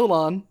 hey, hold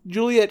on.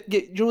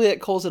 Juliet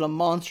calls it a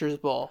monster's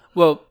ball.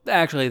 Well,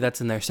 actually,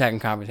 that's in their second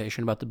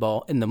conversation about the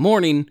ball in the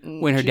morning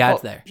when her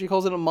dad's there. She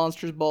calls it a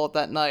monster's ball at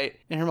that night,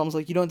 and her mom's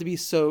like, you don't have to be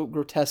so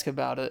grotesque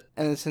about it,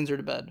 and then sends her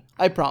to bed.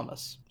 I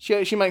promise.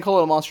 She might call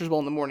it a monster's ball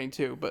in the morning,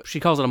 too, but... She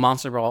calls it a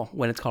monster ball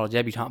when it's called a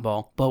debutante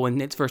ball, but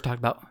when it's first talked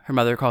about, her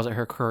mother calls it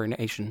her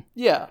coronation.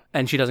 Yeah.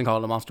 And she doesn't call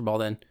it a monster ball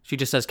then. She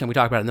just says, "Can we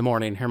talk about it in the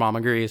morning?" Her mom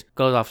agrees,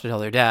 goes off to tell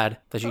their dad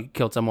that she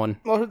killed someone.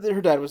 Well,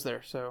 her dad was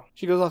there, so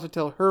she goes off to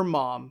tell her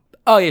mom.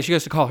 Oh yeah, she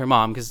goes to call her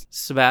mom because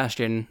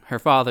Sebastian, her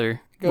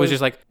father, was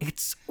just like,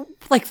 "It's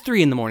like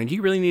 3 a.m. Do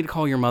you really need to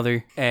call your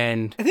mother?"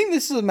 And I think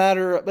this is a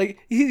matter of,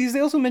 they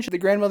also mentioned the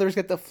grandmothers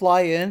get to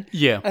fly in.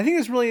 yeah. I think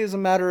this really is a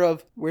matter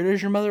of, where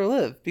does your mother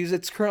live? Because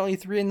it's currently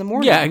 3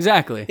 a.m. Yeah,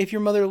 exactly. If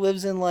your mother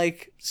lives in,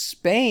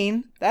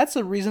 Spain, that's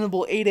a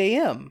reasonable 8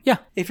 a.m. Yeah.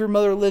 If your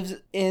mother lives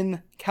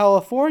in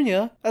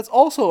California, that's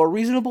also a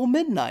reasonable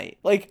midnight.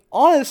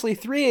 Honestly,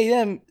 3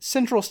 a.m.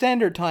 Central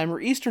Standard Time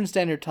or Eastern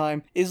Standard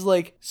Time is,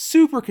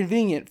 super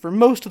convenient for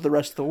most of the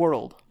rest of the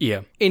world.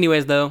 Yeah.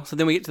 Anyways, though, so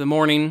then we get to the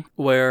morning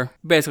where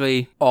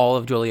basically all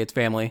of Juliet's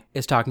family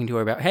is talking to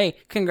her about, "Hey,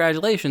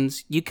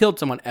 congratulations, you killed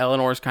someone."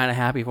 Eleanor's kind of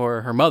happy for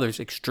her. Her mother's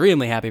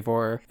extremely happy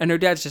for her. And her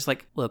dad's just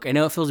like, "Look, I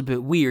know it feels a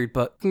bit weird,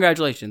 but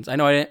congratulations. I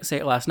know I didn't say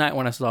it last night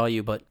when I saw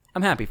you, but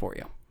I'm happy for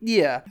you."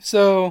 Yeah.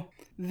 So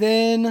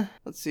then,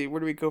 let's see, where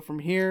do we go from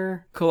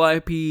here?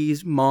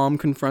 Calliope's mom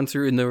confronts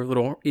her in the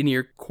little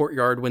in-ear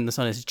courtyard when the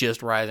sun is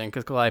just rising,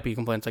 because Calliope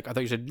complains, "I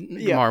thought you said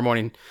tomorrow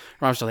morning."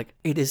 Her mom's just like,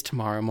 "It is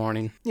tomorrow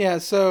morning." Yeah,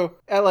 so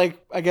at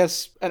I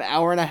guess an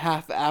hour and a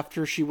half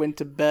after she went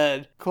to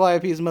bed,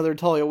 Calliope's mother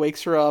Talia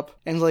wakes her up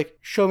and is like,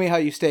 "Show me how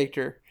you staked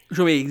her."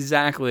 Show me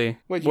exactly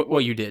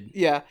what you did.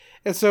 Yeah.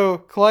 And so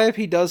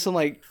Calliope does some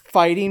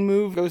fighting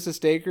move, goes to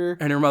stake her.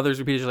 And her mother's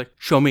repeatedly like,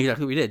 "Show me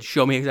exactly what you did.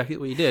 Show me exactly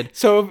what you did."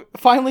 So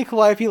finally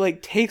Calliope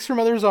takes her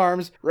mother's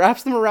arms,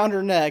 wraps them around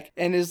her neck,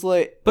 and is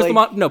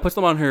puts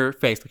them on her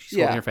face, like she's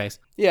holding her face.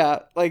 Yeah,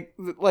 like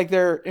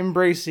they're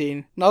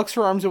embracing, knocks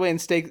her arms away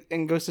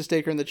and goes to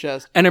stake her in the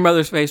chest. And her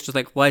mother's face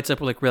just lights up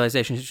with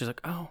realization. She's just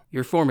like, "Oh,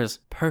 your form is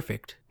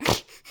perfect."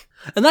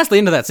 And that's the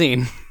end of that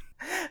scene.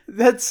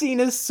 That scene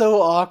is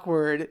so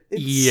awkward.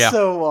 It's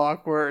so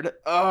awkward.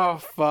 Oh,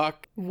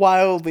 fuck.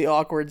 Wildly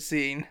awkward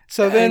scene.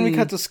 So then we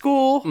cut to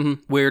school.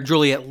 Where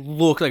Juliet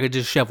looked like a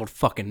disheveled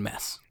fucking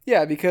mess.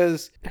 Yeah,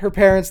 because her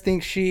parents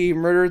think she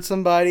murdered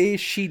somebody.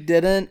 She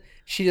didn't.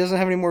 She doesn't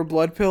have any more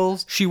blood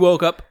pills. She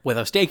woke up with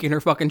a stake in her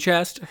fucking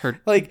chest.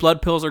 Her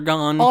blood pills are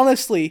gone.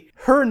 Honestly,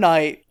 her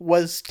night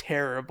was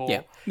terrible.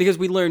 Yeah, because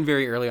we learned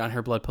very early on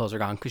her blood pills are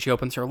gone because she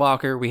opens her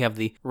locker. We have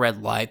the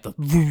red light, the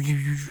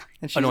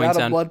and she's annoying out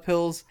sound. Of blood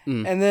pills.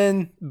 And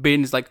then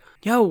Baden's like,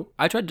 "Yo,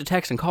 I tried to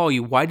text and call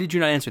you. Why did you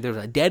not answer? There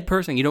was a dead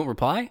person. You don't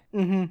reply?"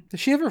 Does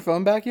she have her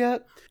phone back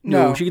yet?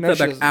 No, she gets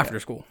that back after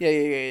school.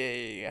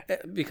 Yeah.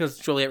 Because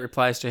Juliet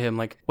replies to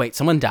him "Wait,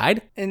 someone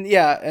died?" And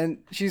and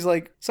she's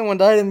like, "Someone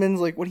died," and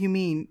Ben's like, "What do you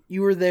mean?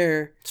 You were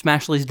there."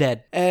 Smashley's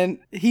dead. And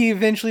he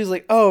eventually is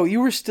like, "Oh, you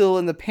were still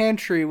in the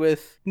pantry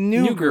with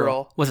New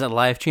Girl. Was it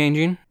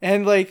life-changing?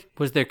 And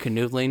was there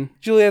canoodling?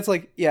 Juliet's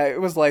like, "Yeah,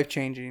 it was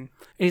life-changing." And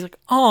he's like,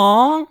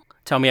 "Aw,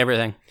 tell me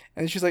everything."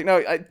 And she's like,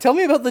 "No, tell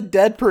me about the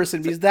dead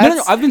person because that's..."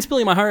 No, I've been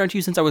spilling my heart on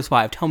you since I was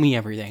 5. Tell me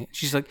everything.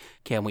 She's like,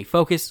 "Can we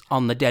focus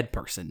on the dead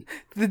person?"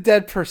 The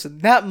dead person.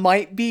 That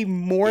might be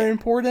more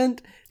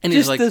important And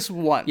just he's like, this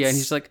once. Yeah, and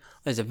he's like,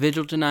 there's a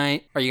vigil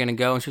tonight. Are you going to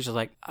go? And she's just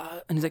like,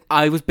 and he's like,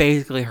 I was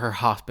basically her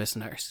hospice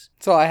nurse.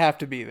 So I have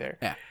to be there.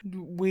 Yeah.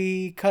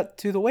 We cut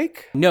to the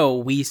wake. No,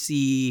 we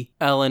see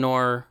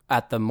Eleanor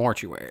at the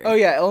mortuary. Oh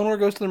yeah, Eleanor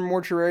goes to the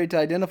mortuary to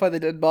identify the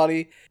dead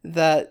body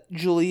that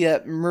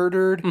Juliet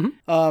murdered.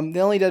 Mm-hmm. The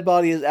only dead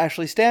body is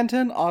Ashley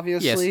Stanton,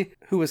 obviously,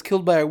 who was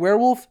killed by a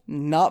werewolf,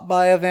 not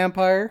by a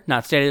vampire.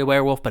 Not stated a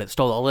werewolf, but it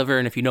stole a liver.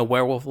 And if you know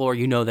werewolf lore,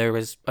 you know there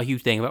was a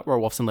huge thing about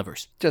werewolves and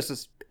livers.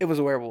 It was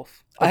a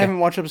werewolf. Okay. I haven't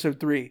watched episode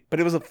 3, but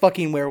it was a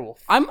fucking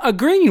werewolf. I'm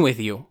agreeing with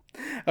you.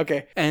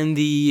 Okay. And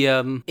the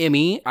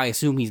Emmy, I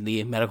assume he's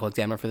the medical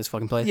examiner for this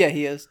fucking place. Yeah,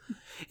 he is.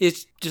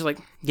 It's just like,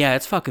 yeah,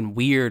 it's fucking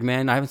weird,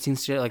 man. I haven't seen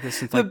shit like this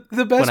since like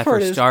the best when I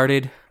part first is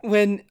started.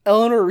 When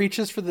Eleanor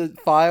reaches for the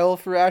file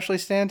for Ashley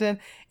Stanton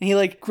and he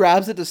like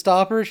grabs it to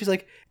stop her, she's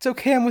like, "It's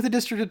okay, I'm with the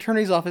district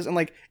attorney's office," and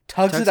like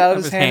tugs it out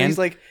of his hand. He's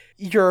like,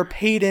 "You're a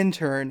paid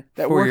intern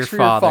that works for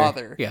your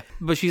father." Yeah,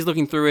 but she's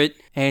looking through it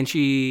and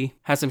she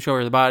has him show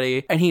her the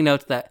body, and he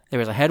notes that there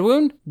was a head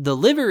wound, the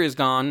liver is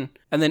gone,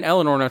 and then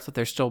Eleanor notes that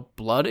there's still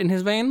blood in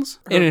his veins,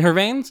 in her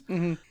veins,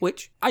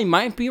 which I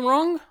might be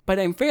wrong, but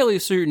I'm fairly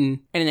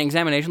certain in an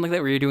examination like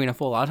that where you're doing a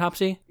full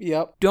autopsy,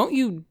 Yep. don't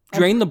you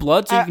drain the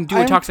blood so you can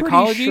do a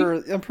toxicology?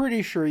 I'm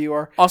pretty sure you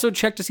are. Also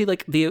check to see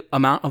like the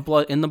amount of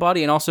blood in the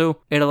body, and also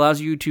it allows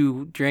you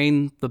to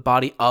drain the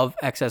body of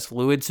excess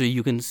fluid so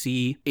you can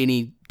see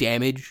any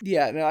damage.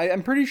 Yeah, no,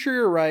 I'm pretty sure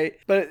you're right,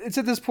 but it's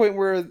at this point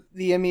where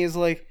the Emmy is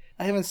like,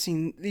 I haven't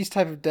seen these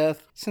type of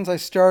death since I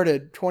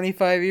started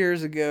 25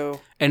 years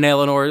ago. And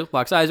Eleanor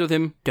locks eyes with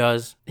him,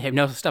 does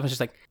hypnosis stuff, and she's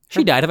like,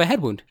 she died of a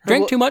head wound.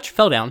 Drank too much,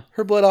 fell down.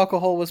 Her blood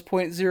alcohol was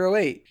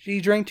 0.08.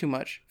 She drank too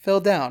much, fell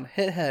down,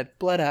 hit head,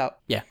 bled out.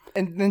 Yeah.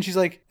 And then she's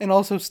like, and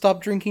also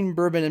stop drinking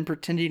bourbon and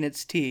pretending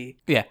it's tea.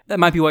 Yeah, that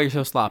might be why you're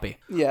so sloppy.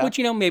 Yeah. Which,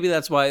 maybe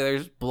that's why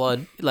there's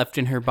blood left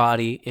in her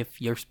body if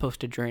you're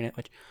supposed to drain it,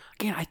 which,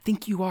 again, I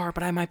think you are,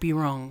 but I might be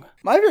wrong.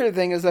 My favorite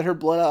thing is that her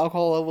blood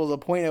alcohol level is a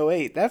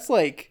 0.08. That's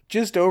like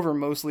just over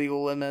most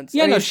legal limits.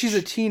 Yeah, I mean, she's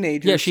a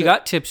teenager. Yeah, she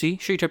got tipsy,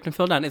 she tripped and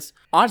fell down. It's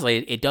honestly,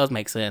 it does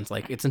make sense.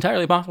 Like, it's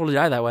entirely possible to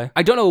die that way.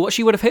 I don't know what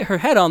she would have hit her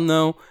head on,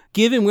 though,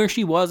 given where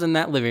she was in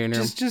that living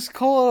room. Just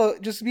call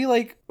it, just be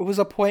like, it was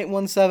a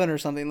 0.17 or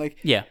something. Like,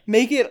 yeah.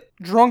 Make it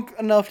drunk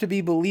enough to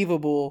be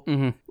believable,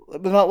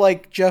 but not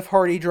like Jeff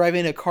Hardy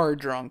driving a car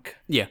drunk.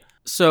 Yeah.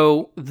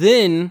 So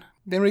then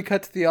we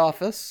cut to the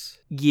office.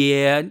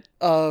 Yeah.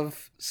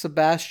 Of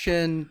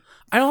Sebastian.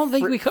 I don't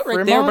think we cut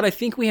right there, but I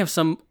think we have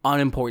some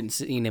unimportant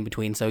scene in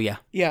between, so yeah.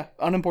 Yeah,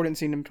 unimportant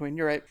scene in between,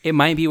 you're right. It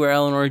might be where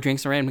Eleanor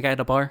drinks a random guy at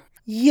a bar.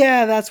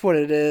 Yeah, that's what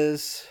it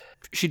is.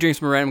 She drinks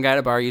from a random guy at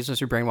a bar, uses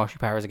her brainwashing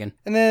powers again.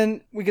 And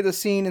then we get the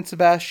scene in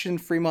Sebastian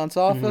Fremont's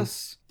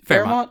office.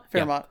 Fairmont?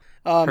 Fairmont.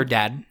 Yeah. Her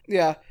dad.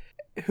 Yeah.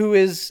 Who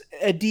is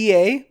a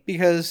DA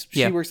because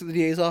she works at the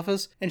DA's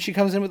office, and she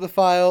comes in with the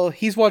file.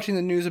 He's watching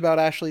the news about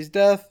Ashley's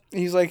death. And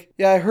he's like,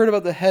 yeah, I heard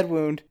about the head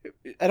wound.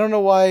 I don't know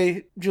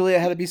why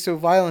Juliet had to be so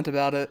violent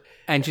about it.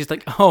 And she's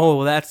like,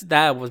 oh,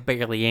 that was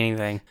barely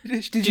anything.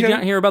 Did you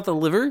not hear about the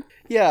liver?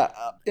 Yeah.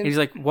 And he's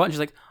like, what? And she's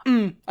like,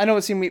 I know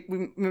what scene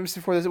we missed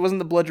before this. It wasn't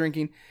the blood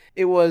drinking.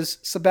 It was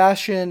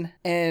Sebastian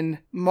and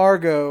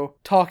Margot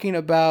talking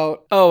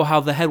about... Oh,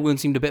 how the head wound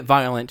seemed a bit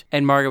violent.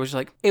 And Margot was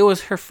like, it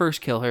was her first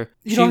kill her.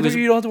 You don't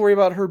have to worry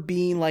about her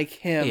being like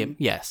him.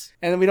 Yes.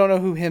 And then we don't know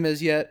who him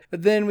is yet.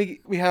 But then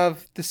we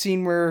have the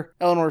scene where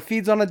Eleanor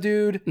feeds on a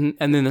dude.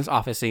 And then this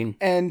office scene.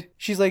 And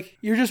she's like,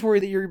 you're just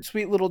worried that your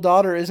sweet little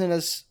daughter isn't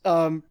as...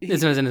 isn't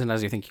as innocent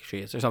as you think she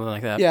is, or something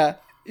like that. Yeah.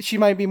 She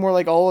might be more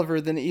like Oliver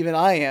than even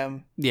I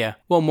am. Yeah.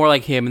 Well, more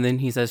like him, and then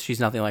he says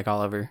she's nothing like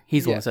Oliver.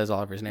 He's the one that says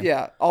Oliver's name.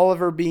 Yeah.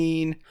 Oliver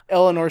being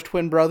Eleanor's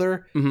twin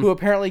brother, who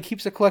apparently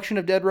keeps a collection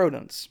of dead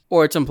rodents.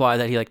 Or it's implied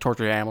that he,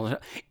 tortured animals.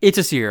 It's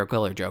a serial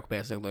killer joke,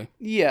 basically.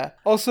 Yeah.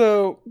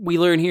 Also... We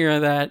learn here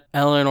that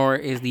Eleanor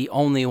is the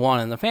only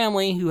one in the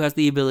family who has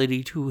the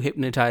ability to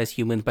hypnotize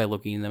humans by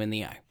looking them in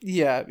the eye.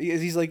 Yeah,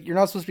 because he's like, you're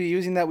not supposed to be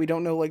using that. We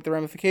don't know, the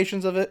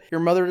ramifications of it.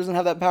 Your mother doesn't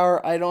have that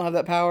power. I don't have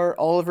that power.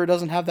 Oliver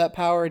doesn't have that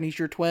power, and he's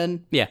your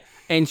twin. Yeah.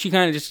 And she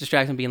kind of just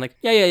distracts him, being like,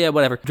 yeah,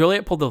 whatever.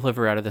 Juliet pulled the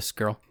liver out of this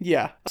girl.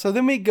 Yeah. So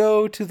then we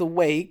go to the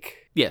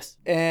wake. Yes.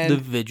 And the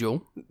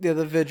vigil. Yeah,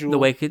 the vigil. The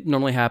wake, it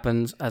normally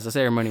happens as a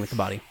ceremony with the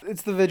body.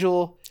 It's the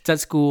vigil. It's at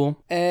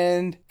school.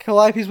 And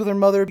Calliope's with her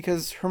mother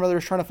because her mother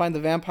is trying to find the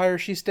vampire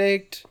she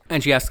staked.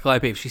 And she asks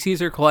Calliope if she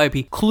sees her.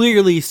 Calliope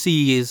clearly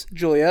sees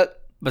Juliet.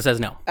 But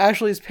says no.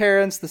 Ashley's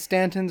parents, the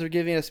Stantons, are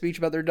giving a speech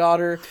about their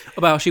daughter.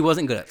 About how she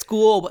wasn't good at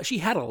school, but she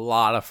had a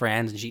lot of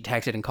friends, and she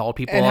texted and called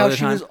people all the time. And how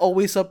she was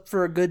always up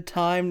for a good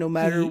time, no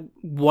matter...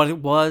 what it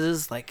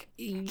was.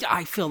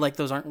 I feel like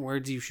those aren't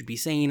words you should be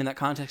saying in that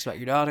context about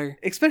your daughter.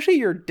 Especially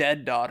your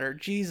dead daughter.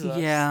 Jesus.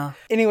 Yeah.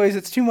 Anyways,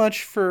 it's too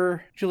much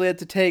for Juliet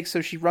to take,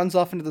 so she runs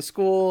off into the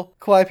school.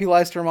 Calliope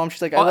lies to her mom.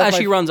 She's like, as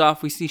she runs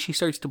off, we see she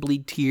starts to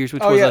bleed tears,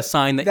 which was a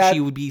sign that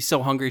she would be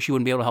so hungry she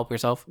wouldn't be able to help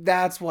herself.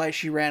 That's why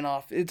she ran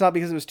off. It's not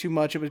because because it was too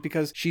much. It was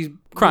because she's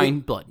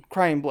Crying blood.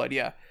 Crying blood,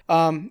 yeah.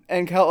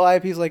 And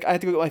Calliope's like, I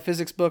have to go get my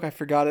physics book. I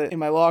forgot it in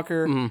my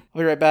locker. I'll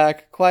be right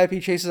back.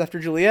 Calliope chases after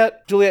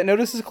Juliet. Juliet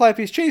notices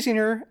Calliope's chasing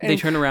her. And They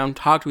turn around,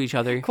 talk to each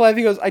other.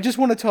 Calliope goes, I just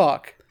want to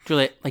talk.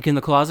 Juliet, like in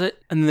the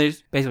closet, and then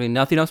there's basically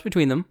nothing else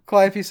between them.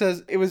 Calliope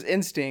says, it was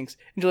instincts.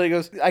 And Juliet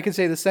goes, I can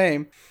say the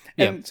same.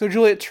 And so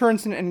Juliet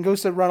turns and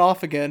goes to run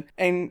off again.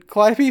 And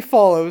Calliope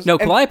follows. No,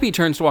 Calliope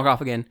turns to walk off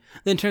again,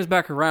 then turns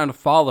back around to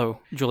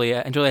follow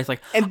Juliet, and Juliet's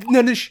like... And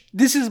no,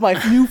 this is my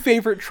new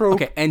favorite trope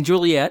Okay, and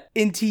Juliet...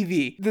 in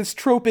TV. This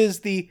trope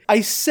is the,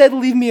 I said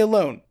leave me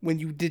alone, when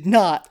you did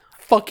not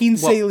fucking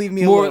say leave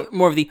me alone.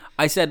 More of the,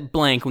 I said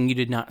blank when you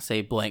did not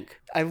say blank.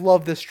 I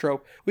love this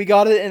trope. We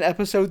got it in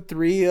episode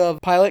 3 of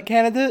Pilot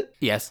Candidate,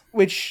 Yes.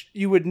 which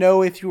you would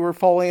know if you were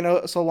following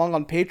us along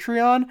on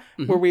Patreon,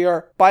 where we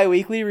are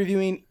bi-weekly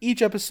reviewing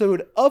each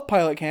episode of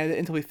Pilot Candidate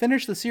until we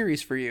finish the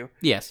series for you.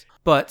 Yes.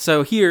 But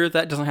so here,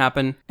 that doesn't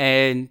happen,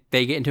 and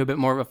they get into a bit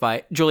more of a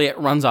fight. Juliet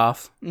runs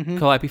off.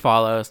 Calliope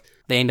follows.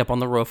 They end up on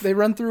the roof. They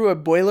run through a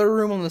boiler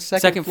room on the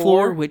second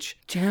floor, which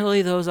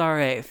generally those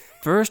are a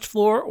first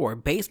floor or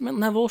basement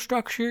level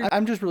structure.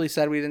 I'm just really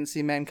sad we didn't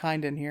see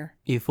Mankind in here.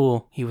 You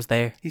fool. He was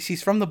there.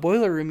 He's from the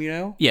boiler room, you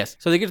know? Yes.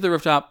 So they get to the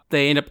rooftop.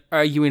 They end up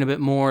arguing a bit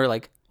more,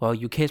 like, well,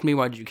 you kissed me.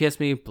 Why did you kiss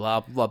me?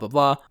 Blah, blah, blah,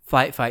 blah.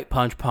 Fight, fight,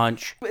 punch,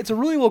 punch. It's a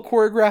really well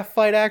choreographed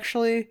fight,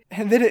 actually.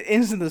 And then it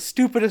ends in the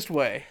stupidest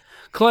way.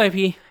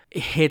 Calliope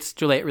hits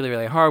Juliet really,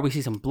 really hard. We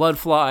see some blood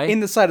fly. In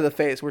the side of the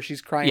face where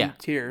she's crying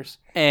tears.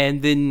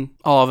 And then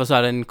all of a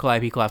sudden,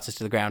 Calliope collapses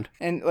to the ground.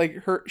 And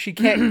like she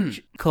can't...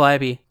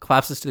 Calliope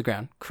collapses to the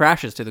ground.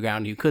 Crashes to the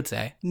ground, you could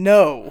say.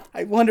 No.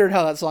 I wondered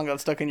how that song got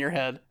stuck in your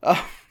head.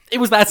 It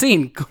was that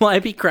scene.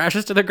 Calliope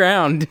crashes to the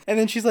ground. And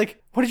then she's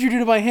like, what did you do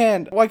to my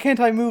hand? Why can't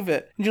I move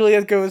it? And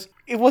Juliet goes,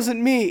 it wasn't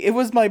me. It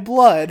was my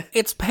blood.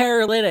 It's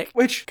paralytic.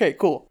 Which, okay,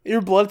 cool. Your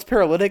blood's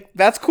paralytic.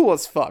 That's cool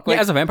as fuck. Yeah,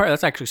 as a vampire,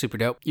 that's actually super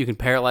dope. You can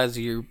paralyze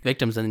your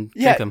victims and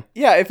yeah, drink them.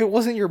 Yeah, if it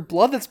wasn't your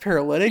blood that's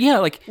paralytic. Yeah,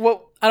 like,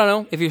 well, I don't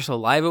know, if your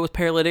saliva was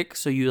paralytic,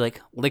 so you,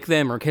 like, lick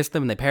them or kiss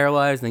them and they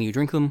paralyze, and then you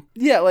drink them.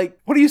 Yeah, like,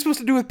 what are you supposed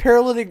to do with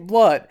paralytic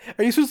blood?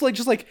 Are you supposed to, like,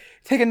 just, like,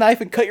 take a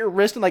knife and cut your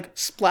wrist and, like,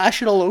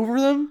 splash it all over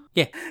them?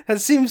 Yeah.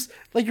 That seems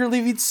like you're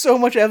leaving so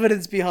much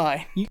evidence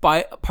behind. You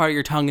bite part of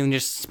your tongue and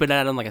just spit it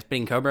at them like a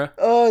spitting cobra.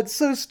 Oh, it's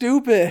so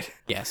stupid.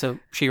 Yeah, so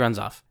she runs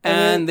off.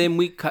 And then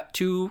we cut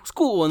to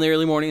school in the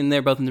early morning, and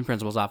they're both in the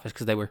principal's office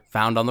because they were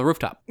found on the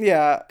rooftop.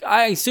 Yeah.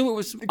 I assume it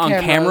was on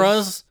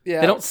cameras.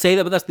 Yeah. They don't say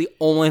that, but that's the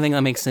only thing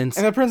that makes sense.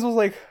 And the principal's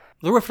like...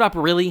 The rooftop,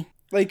 really?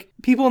 Like,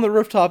 people on the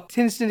rooftop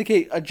tends to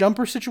indicate a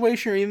jumper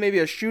situation or even maybe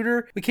a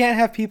shooter. We can't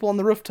have people on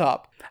the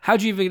rooftop.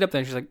 How'd you even get up there?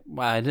 And she's like,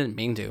 well, I didn't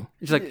mean to.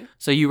 She's like,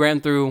 so you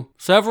ran through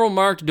several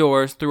marked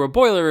doors, through a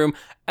boiler room,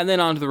 and then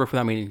onto the roof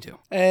without meaning to.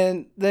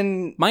 And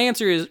then... My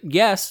answer is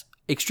yes,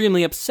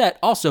 extremely upset.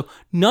 Also,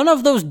 none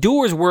of those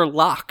doors were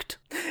locked.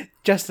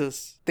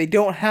 Justice. They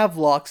don't have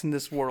locks in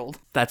this world.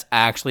 That's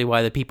actually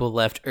why the people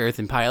left Earth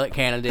in Pilot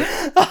Candidate.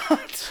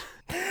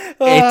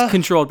 It's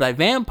controlled by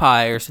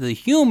vampires, so the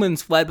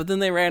humans fled, but then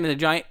they ran into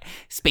giant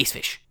space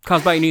fish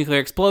caused by a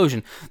nuclear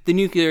explosion. The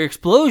nuclear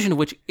explosion,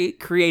 which it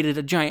created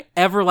a giant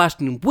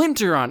everlasting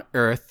winter on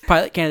Earth.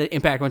 Pilot Candidate,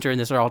 Impact Winter, and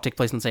this all take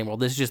place in the same world.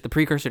 This is just the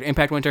precursor to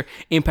Impact Winter.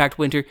 Impact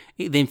Winter,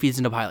 it then feeds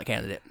into Pilot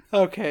Candidate.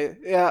 Okay,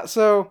 yeah,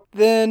 so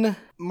then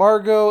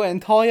Margot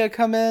and Talia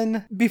come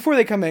in. Before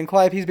they come in,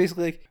 Calliope's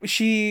basically like,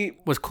 she...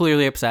 Was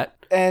clearly upset.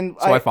 And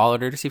so I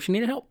followed her to see if she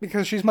needed help.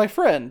 Because she's my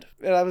friend.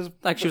 And I was...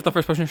 Like, she was the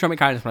first person to show me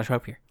kindness when I showed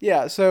up here.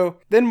 Yeah, so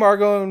then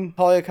Margot and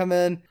Talia come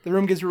in. The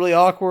room gets really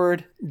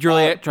awkward.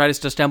 Juliet tries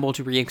to stumble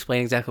to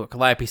re-explain exactly what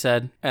Calliope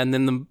said. And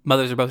then the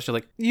mothers are both just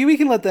like... We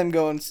can let them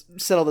go and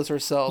settle this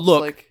ourselves.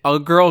 Look, like, a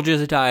girl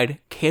just died.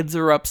 Kids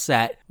are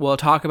upset. We'll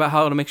talk about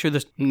how to make sure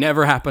this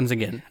never happens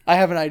again. I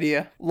have an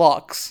idea.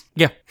 Locks.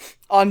 Yeah.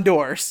 On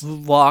doors.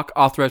 Lock,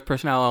 authorized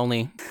personnel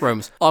only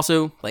rooms.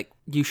 Also, like,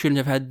 you shouldn't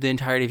have had the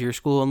entirety of your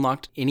school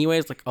unlocked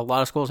anyways. Like, a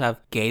lot of schools have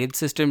gated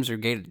systems or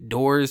gated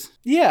doors.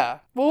 Yeah.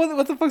 Well,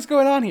 what the fuck's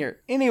going on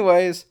here?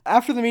 Anyways,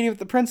 after the meeting with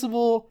the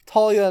principal,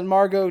 Talia and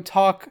Margot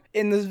talk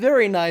in this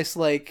very nice,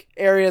 like,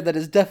 area that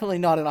is definitely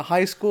not in a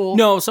high school.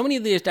 No, so many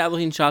of the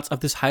establishing shots of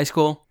this high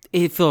school,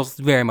 it feels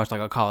very much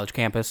like a college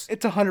campus.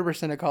 It's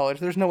 100% a college.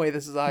 There's no way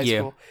this is a high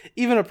school.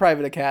 Even a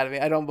private academy.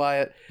 I don't buy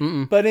it.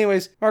 But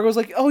anyways, Margot's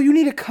like, oh, you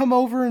need to come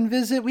over and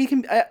visit. We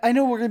can... I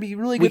know we're going to be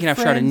really good friends.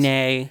 We can have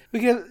Chardonnay. We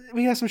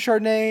can have some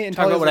Chardonnay. And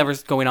talk about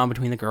whatever's going on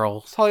between the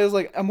girls. Talia's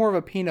like, I'm more of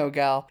a Pinot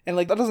gal. And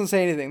like, that doesn't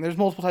say anything. There's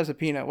multiple types of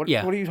Pinot. What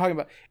are you talking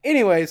about?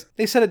 Anyways,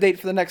 they set a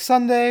date for the next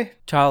Sunday.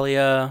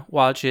 Talia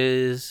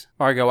watches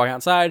Margot walk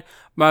outside.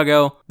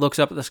 Margot looks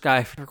up at the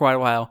sky for quite a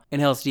while,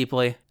 inhales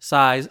deeply,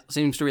 sighs,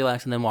 seems to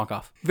relax, and then walk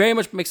off. Very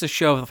much makes a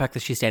show of the fact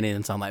that she's standing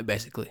in sunlight,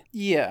 basically.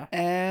 Yeah.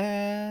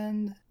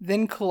 And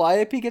then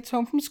Calliope gets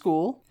home from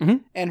school,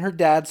 and her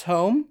dad's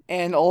home,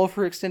 and all of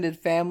her extended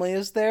family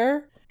is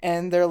there.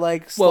 and they're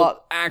like,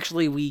 Well,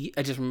 actually,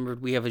 I just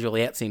remembered we have a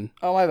Juliet scene.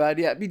 oh, my bad.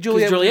 Yeah, be Because Juliet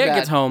with her Juliet dad.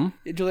 gets home.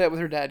 Yeah, Juliet with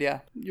her dad, yeah.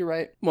 You're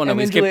right. Well, no, and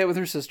we then skipped- Juliet with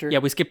her sister. Yeah,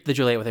 we skipped the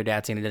Juliet with her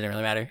dad scene. It didn't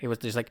really matter. It was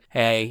just like,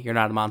 hey, you're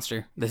not a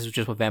monster. This is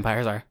just what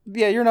vampires are.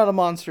 Yeah, you're not a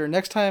monster.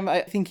 Next time,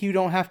 I think you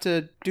don't have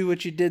to do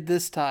what you did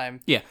this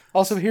time. Yeah.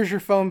 Also, here's your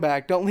phone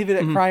back. Don't leave it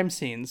at crime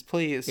scenes,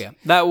 please. Yeah.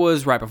 That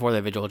was right before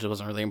the vigil, which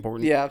wasn't really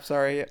important. Yeah,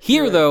 sorry. Yeah, Here,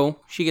 you're right. though,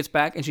 she gets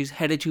back and she's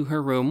headed to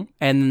her room,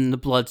 and then the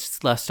blood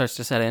lust starts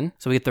to set in.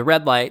 So we get the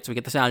red light, so we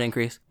get the sound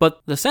increase.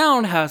 But the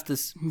sound has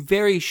this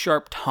very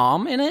sharp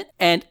tom in it,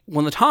 and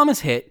when the tom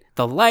is hit,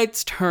 the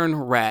lights turn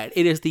red.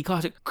 It is the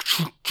classic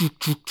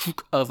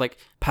of like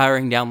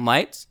powering down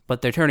lights,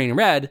 but they're turning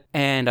red,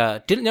 and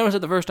didn't notice it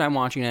the first time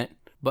watching it,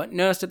 but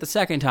noticed it the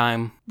second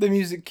time. The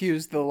music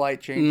cues, the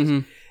light changes.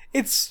 Mhm.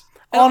 It's...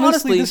 And honestly,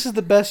 honestly- this is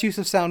the best use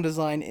of sound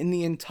design in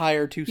the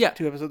entire two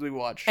episodes we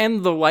watched.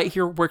 And the light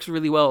here works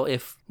really well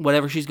if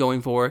whatever she's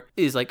going for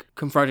is like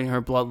confronting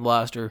her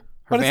bloodlust or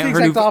her, But it's the her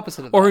exact new,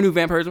 opposite of or that. her new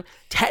vampirism.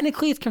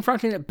 Technically, it's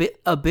confronting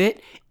a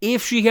bit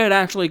if she had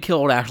actually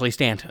killed Ashley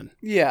Stanton.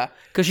 Yeah.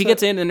 Because she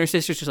gets in and her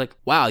sister's just like,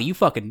 wow, you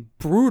fucking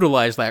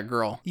brutalized that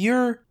girl.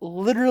 You're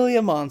literally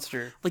a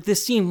monster. Like,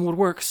 this scene would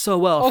work so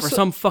well Also- for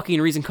some fucking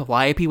reason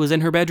Calliope was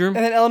in her bedroom.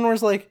 And then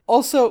Eleanor's like,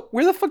 also,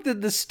 where the fuck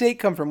did the steak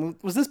come from?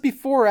 Was this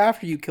before or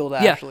after you killed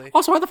Yeah. Ashley?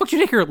 Also, why the fuck did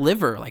you take her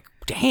liver? Like,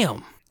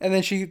 damn. And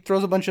then she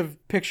throws a bunch of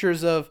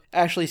pictures of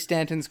Ashley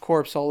Stanton's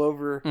corpse all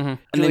over And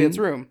Juliet's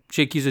then room.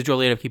 She accuses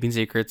Juliet of keeping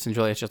secrets, and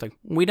Juliet's just like,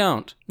 we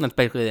don't. And that's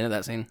basically the end of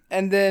that scene.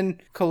 And then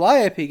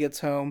Calliope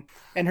gets home,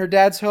 and her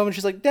dad's home, and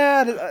she's like,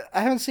 Dad,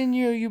 I haven't seen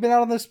you. You've been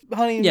out on this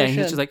hunting Yeah, and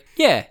mission. he's just like,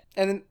 yeah.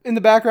 And then in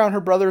the background,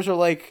 her brothers are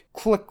like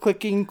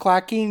clicking,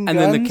 clacking And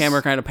guns. then the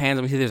camera kind of pans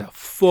and we see there's a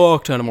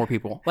fuck ton of more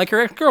people. Like her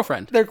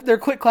ex-girlfriend. They're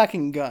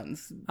click-clacking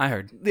guns. I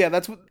heard. Yeah,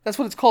 that's what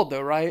it's called,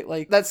 though, right?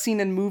 Like, that scene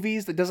in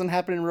movies that doesn't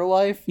happen in real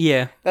life.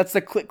 Yeah. That's the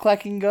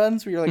click-clacking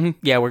guns, where you're like,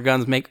 Yeah, where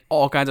guns make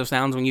all kinds of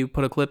sounds when you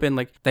put a clip in.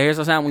 Like, there's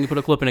a sound when you put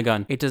a clip in a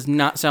gun. It does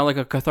not sound like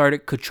a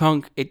cathartic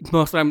ka-chunk. It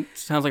most of the time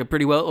sounds like a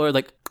pretty well, or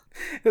like,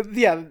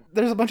 yeah,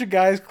 there's a bunch of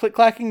guys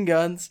click-clacking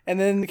guns, and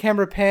then the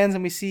camera pans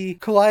and we see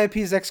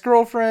Calliope's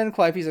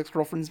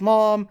ex-girlfriend's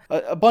mom,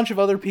 a bunch of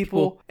other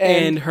people,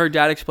 and her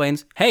dad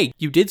explains, hey,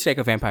 you did stake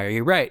a vampire.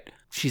 You're right.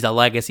 She's a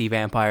legacy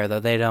vampire, though.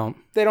 They don't.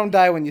 they don't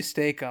die when you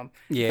stake them.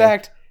 Yeah. In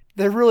fact,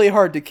 they're really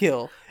hard to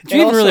kill. It's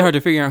even really hard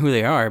to figure out who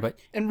they are, but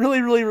And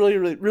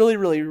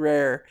really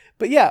rare.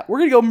 But yeah, we're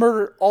gonna go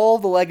murder all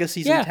the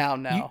legacies yeah, in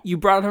town now. You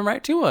brought them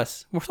right to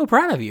us. We're so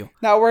proud of you.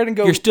 Now we're gonna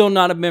go... You're still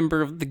not a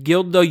member of the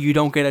guild, though. You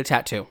don't get a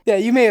tattoo. Yeah,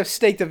 you may have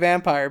staked a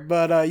vampire,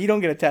 but you don't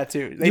get a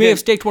tattoo. You may have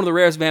staked one of the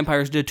rarest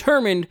vampires,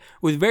 determined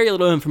with very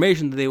little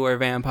information that they were a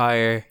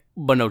vampire,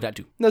 but no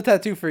tattoo. No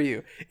tattoo for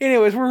you.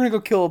 Anyways, we're gonna go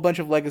kill a bunch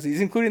of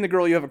legacies, including the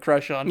girl you have a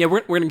crush on. Yeah,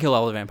 we're going to kill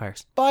all the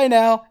vampires. Bye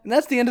now. And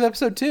that's the end of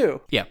episode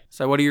 2. Yeah.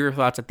 So what are your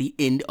thoughts at the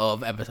end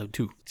of episode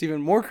 2? It's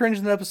even more cringe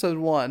than episode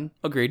 1.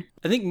 Agreed.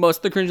 I think most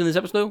of the cringe in this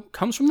episode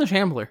comes from the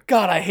Shambler.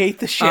 God, I hate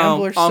the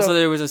Shambler Also,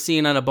 there was a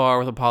scene at a bar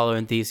with Apollo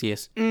and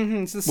Theseus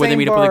it's the where they same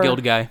meet up bar. with a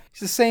guild guy. It's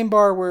the same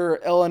bar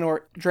where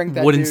Eleanor drank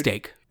that Wooden dude.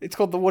 steak. It's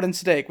called the Wooden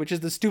Stake, which is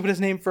the stupidest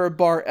name for a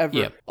bar ever.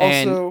 Yep.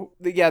 Also,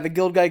 the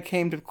guild guy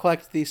came to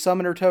collect the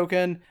summoner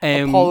token.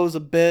 And Apollo's a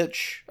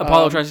bitch.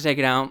 Apollo tries to take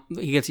it out.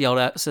 He gets yelled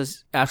at.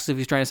 Asks if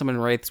he's trying to summon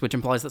wraiths, which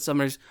implies that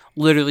summoners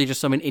literally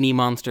just summon any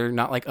monster,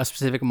 not like a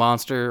specific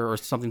monster or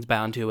something's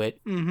bound to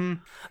it. Mm-hmm.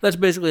 That's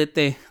basically it.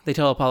 They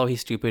tell Apollo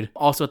he's stupid.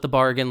 Also at the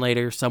bar again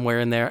later, somewhere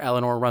in there,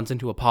 Eleanor runs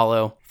into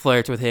Apollo,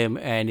 flirts with him,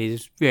 and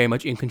is very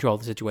much in control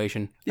of the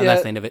situation. And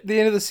that's the end of it. The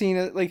end of the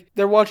scene, like,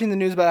 they're watching the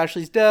news about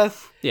Ashley's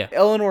death. Yeah.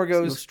 Eleanor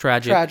goes, It's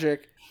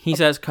tragic. He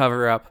says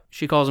cover up.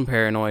 She calls him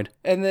paranoid.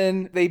 And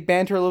then they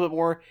banter a little bit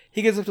more.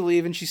 He gets up to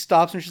leave, and she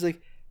stops, and she's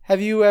like, have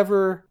you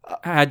ever...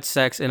 Had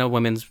sex in a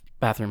women's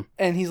bathroom.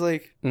 And he's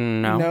like,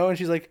 No. no. And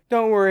she's like,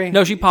 don't worry.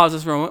 No, she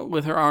pauses for a moment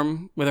with her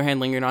hand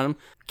lingering on him,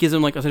 gives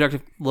him like a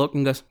seductive look,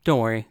 and goes, "Don't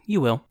worry,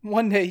 you will."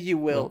 One day you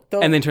will.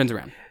 Don't, And then turns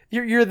around.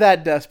 You're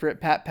that desperate.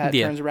 Pat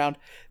Yeah. turns around.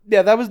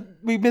 Yeah,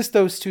 we missed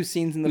those two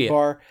scenes in the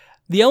bar.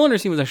 The Eleanor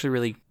scene was actually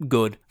really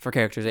good for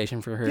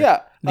characterization for her. Yeah.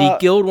 The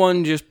guild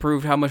one just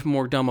proved how much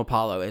more dumb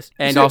Apollo is.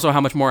 And also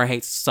how much more I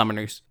hate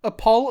summoners.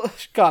 Apollo.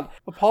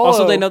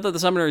 Also, they know that the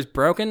summoner is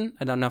broken.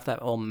 I don't know if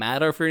that will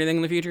matter for anything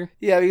in the future.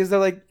 Yeah, because they're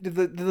like, did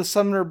the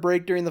summoner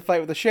break during the fight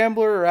with the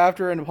Shambler or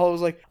after? And Apollo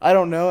was like, I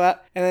don't know.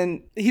 And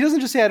then he doesn't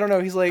just say, I don't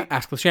know. He's like,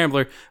 Asks the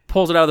Shambler,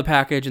 pulls it out of the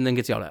package, and then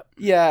gets yelled at.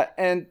 yeah.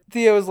 And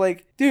Theo is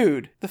like,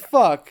 dude, the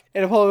fuck?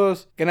 And Apollo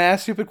goes, gonna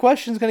ask stupid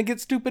questions, gonna get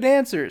stupid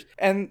answers.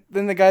 And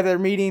then the guy they're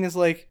meeting is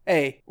like,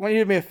 hey, I want you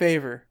to do me a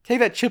favor. Take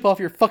that chip off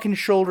your fucking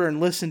shoulder and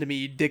listen to me,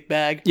 you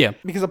dickbag. Yeah.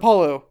 Because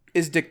Apollo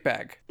is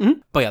dickbag. Mm-hmm.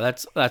 But yeah,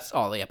 that's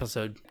all the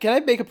episode. Can I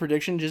make a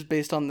prediction just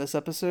based on this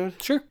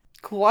episode? Sure.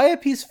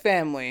 Calliope's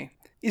family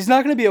he's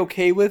not going to be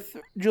okay with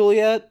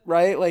Juliet,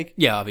 right? Like,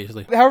 Yeah,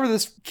 obviously. however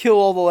this kill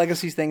all the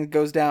legacies thing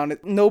goes down,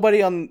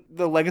 nobody on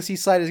the legacy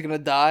side is going to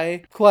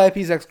die.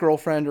 Calliope's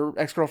ex-girlfriend or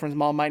ex-girlfriend's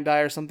mom might die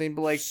or something,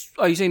 but like,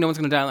 Are you saying no one's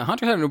going to die on the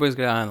Hunter side or nobody's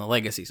going to die on the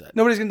Legacy side?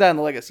 nobody's going to die on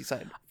the legacy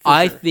side.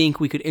 I Sure. think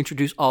we could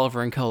introduce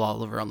Oliver and kill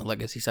Oliver on the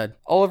Legacy side.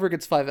 Oliver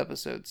gets 5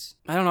 episodes.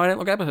 I don't know. I didn't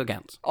look at episode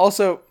counts.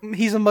 Also,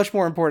 he's a much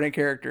more important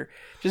character.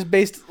 Just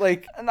based,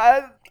 like,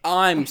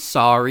 I'm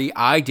sorry,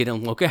 I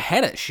didn't look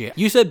ahead at shit.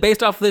 You said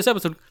based off of this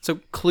episode, so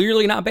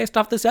clearly not based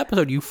off this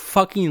episode, you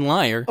fucking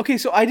liar. okay,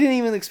 so I didn't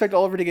even expect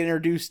Oliver to get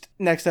introduced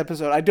next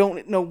episode. I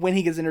don't know when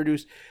he gets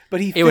introduced, but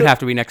It would have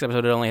to be next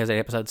episode. It only has 8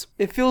 episodes.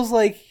 It feels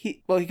like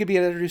he could be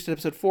introduced in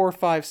episode 4,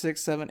 5,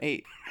 6, 7,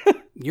 8.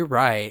 You're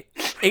right.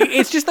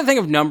 It's just the thing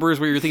of numbers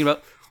where you're thinking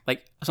about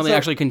like something So-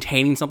 actually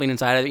containing something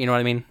inside of it. You know what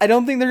I mean? I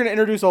don't think they're going to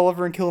introduce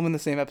Oliver and kill him in the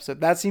same episode.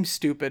 That seems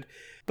stupid.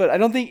 But I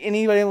don't think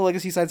anybody on the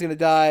legacy side is going to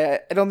die.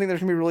 I don't think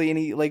there's going to be really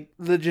any like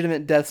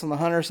legitimate deaths on the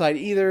Hunter side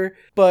either.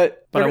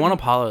 But I want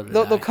Apollo to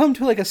they'll die. come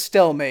to like a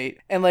stalemate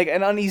and like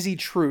an uneasy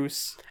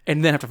truce.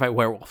 And then have to fight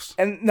werewolves.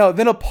 And no,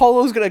 then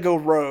Apollo's going to go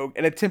rogue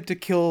and attempt to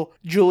kill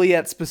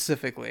Juliet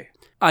specifically.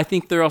 I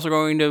think they're also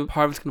going to,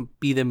 part of it's going to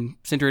be them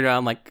centered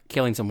around like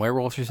killing some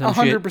werewolves or some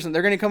shit. 100%.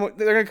 They're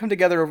gonna come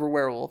together over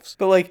werewolves.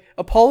 But like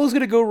Apollo's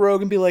gonna go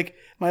rogue and be like,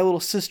 my little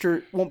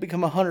sister won't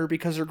become a hunter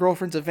because her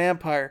girlfriend's a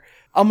vampire.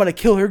 I'm gonna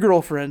kill her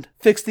girlfriend.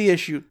 Fix the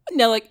issue.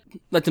 No, like,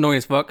 that's annoying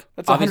as fuck.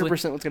 That's obviously.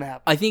 100% what's gonna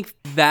happen. I think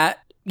that,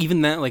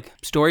 even that, like,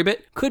 story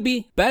bit could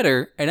be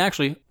better, and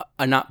actually,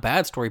 a not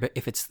bad story bit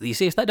if it's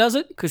Theseus that does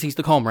it, because he's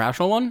the calm,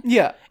 rational one.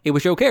 Yeah. It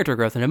would show character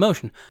growth and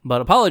emotion.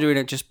 But Apollo doing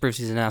it just proves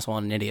he's an asshole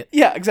and an idiot.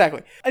 Yeah,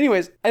 exactly.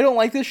 Anyways, I don't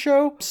like this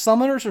show.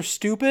 Summoners are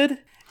stupid.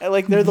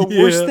 Like, they're the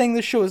worst thing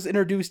this show has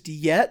introduced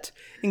yet,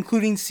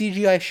 including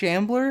CGI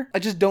Shambler. I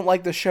just don't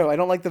like the show. I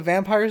don't like the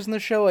vampires in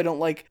the show. I don't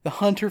like the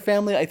Hunter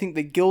family. I think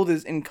the guild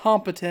is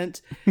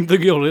incompetent. The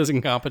guild is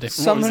incompetent.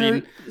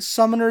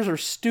 Summoners are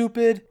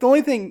stupid. The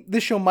only thing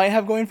this show might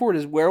have going for it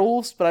is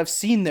werewolves, but I've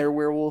seen their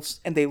werewolves,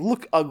 and they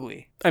look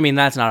ugly. I mean,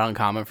 that's not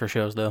uncommon for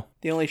shows, though.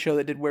 The only show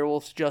that did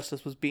werewolves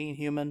justice was Being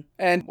Human.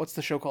 And what's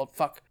the show called?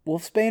 Fuck.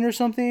 Wolfsbane or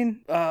something?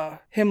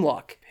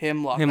 Hemlock.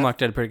 Hemlock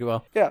did pretty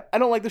well. Yeah, I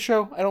don't like the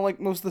show. I don't like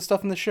most of the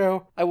stuff in the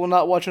show. I will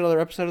not watch another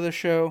episode of the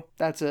show.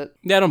 That's it.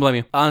 Yeah, I don't blame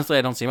you. Honestly,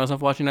 I don't see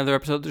myself watching another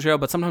episode of the show,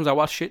 but sometimes I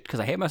watch shit because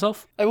I hate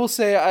myself. I will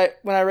say,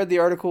 when I read the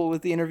article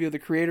with the interview of the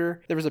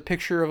creator, there was a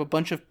picture of a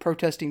bunch of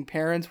protesting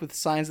parents with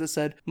signs that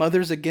said,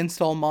 "Mothers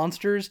against all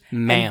monsters."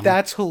 Ma'am. And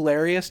that's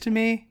hilarious to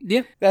me.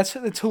 Yeah.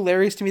 It's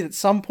hilarious to me that at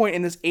some point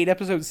in this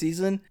 8-episode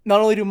season,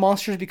 not only do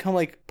monsters become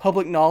like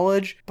public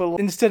knowledge, but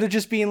instead of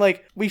just being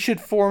like, we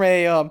should form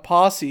a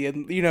posse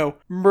and,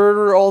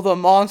 murder all the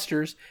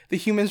monsters, the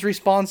humans'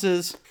 response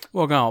is,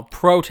 We're going to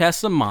protest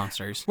some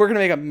monsters. we're going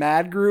to make a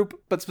mad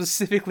group, but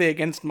specifically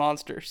against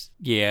monsters.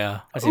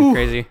 Yeah, that seems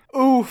crazy.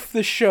 Oof,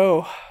 the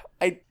show.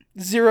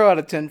 0 out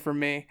of 10 from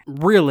me.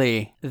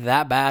 Really?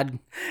 That bad?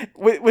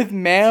 With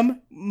Ma'am,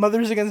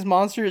 Mothers Against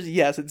Monsters,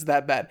 yes, it's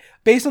that bad.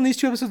 Based on these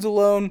 2 episodes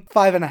alone,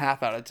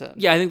 5.5 out of 10.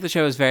 Yeah, I think the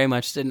show is very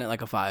much sitting at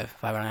like a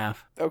 5.5.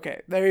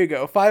 Okay, there you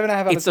go. 5.5 out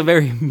of 10. It's a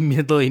very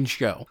middling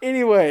show.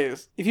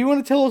 Anyways, if you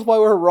want to tell us why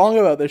we're wrong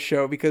about this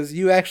show because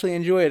you actually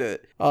enjoyed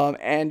it,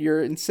 and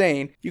you're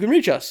insane, you can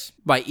reach us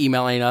By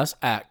emailing us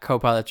at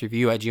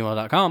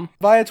copilotsreview@gmail.com.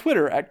 via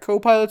Twitter at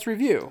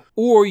CopilotsReview.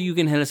 Or you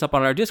can hit us up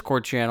on our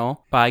Discord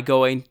channel by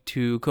going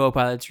to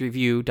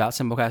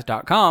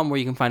copilotsreview.simplecast.com, where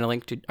you can find a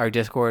link to our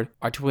Discord,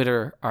 our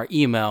Twitter, our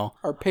email,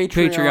 Our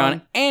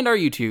Patreon. and our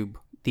YouTube,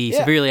 the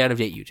severely out of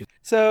date YouTube.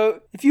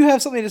 So, if you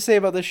have something to say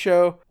about this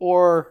show,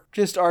 or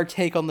just our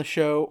take on the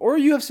show, or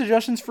you have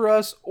suggestions for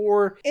us,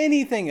 or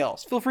anything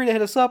else, feel free to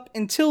hit us up.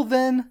 Until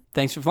then,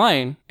 Thanks for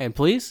flying, and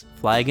please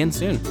fly again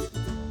soon.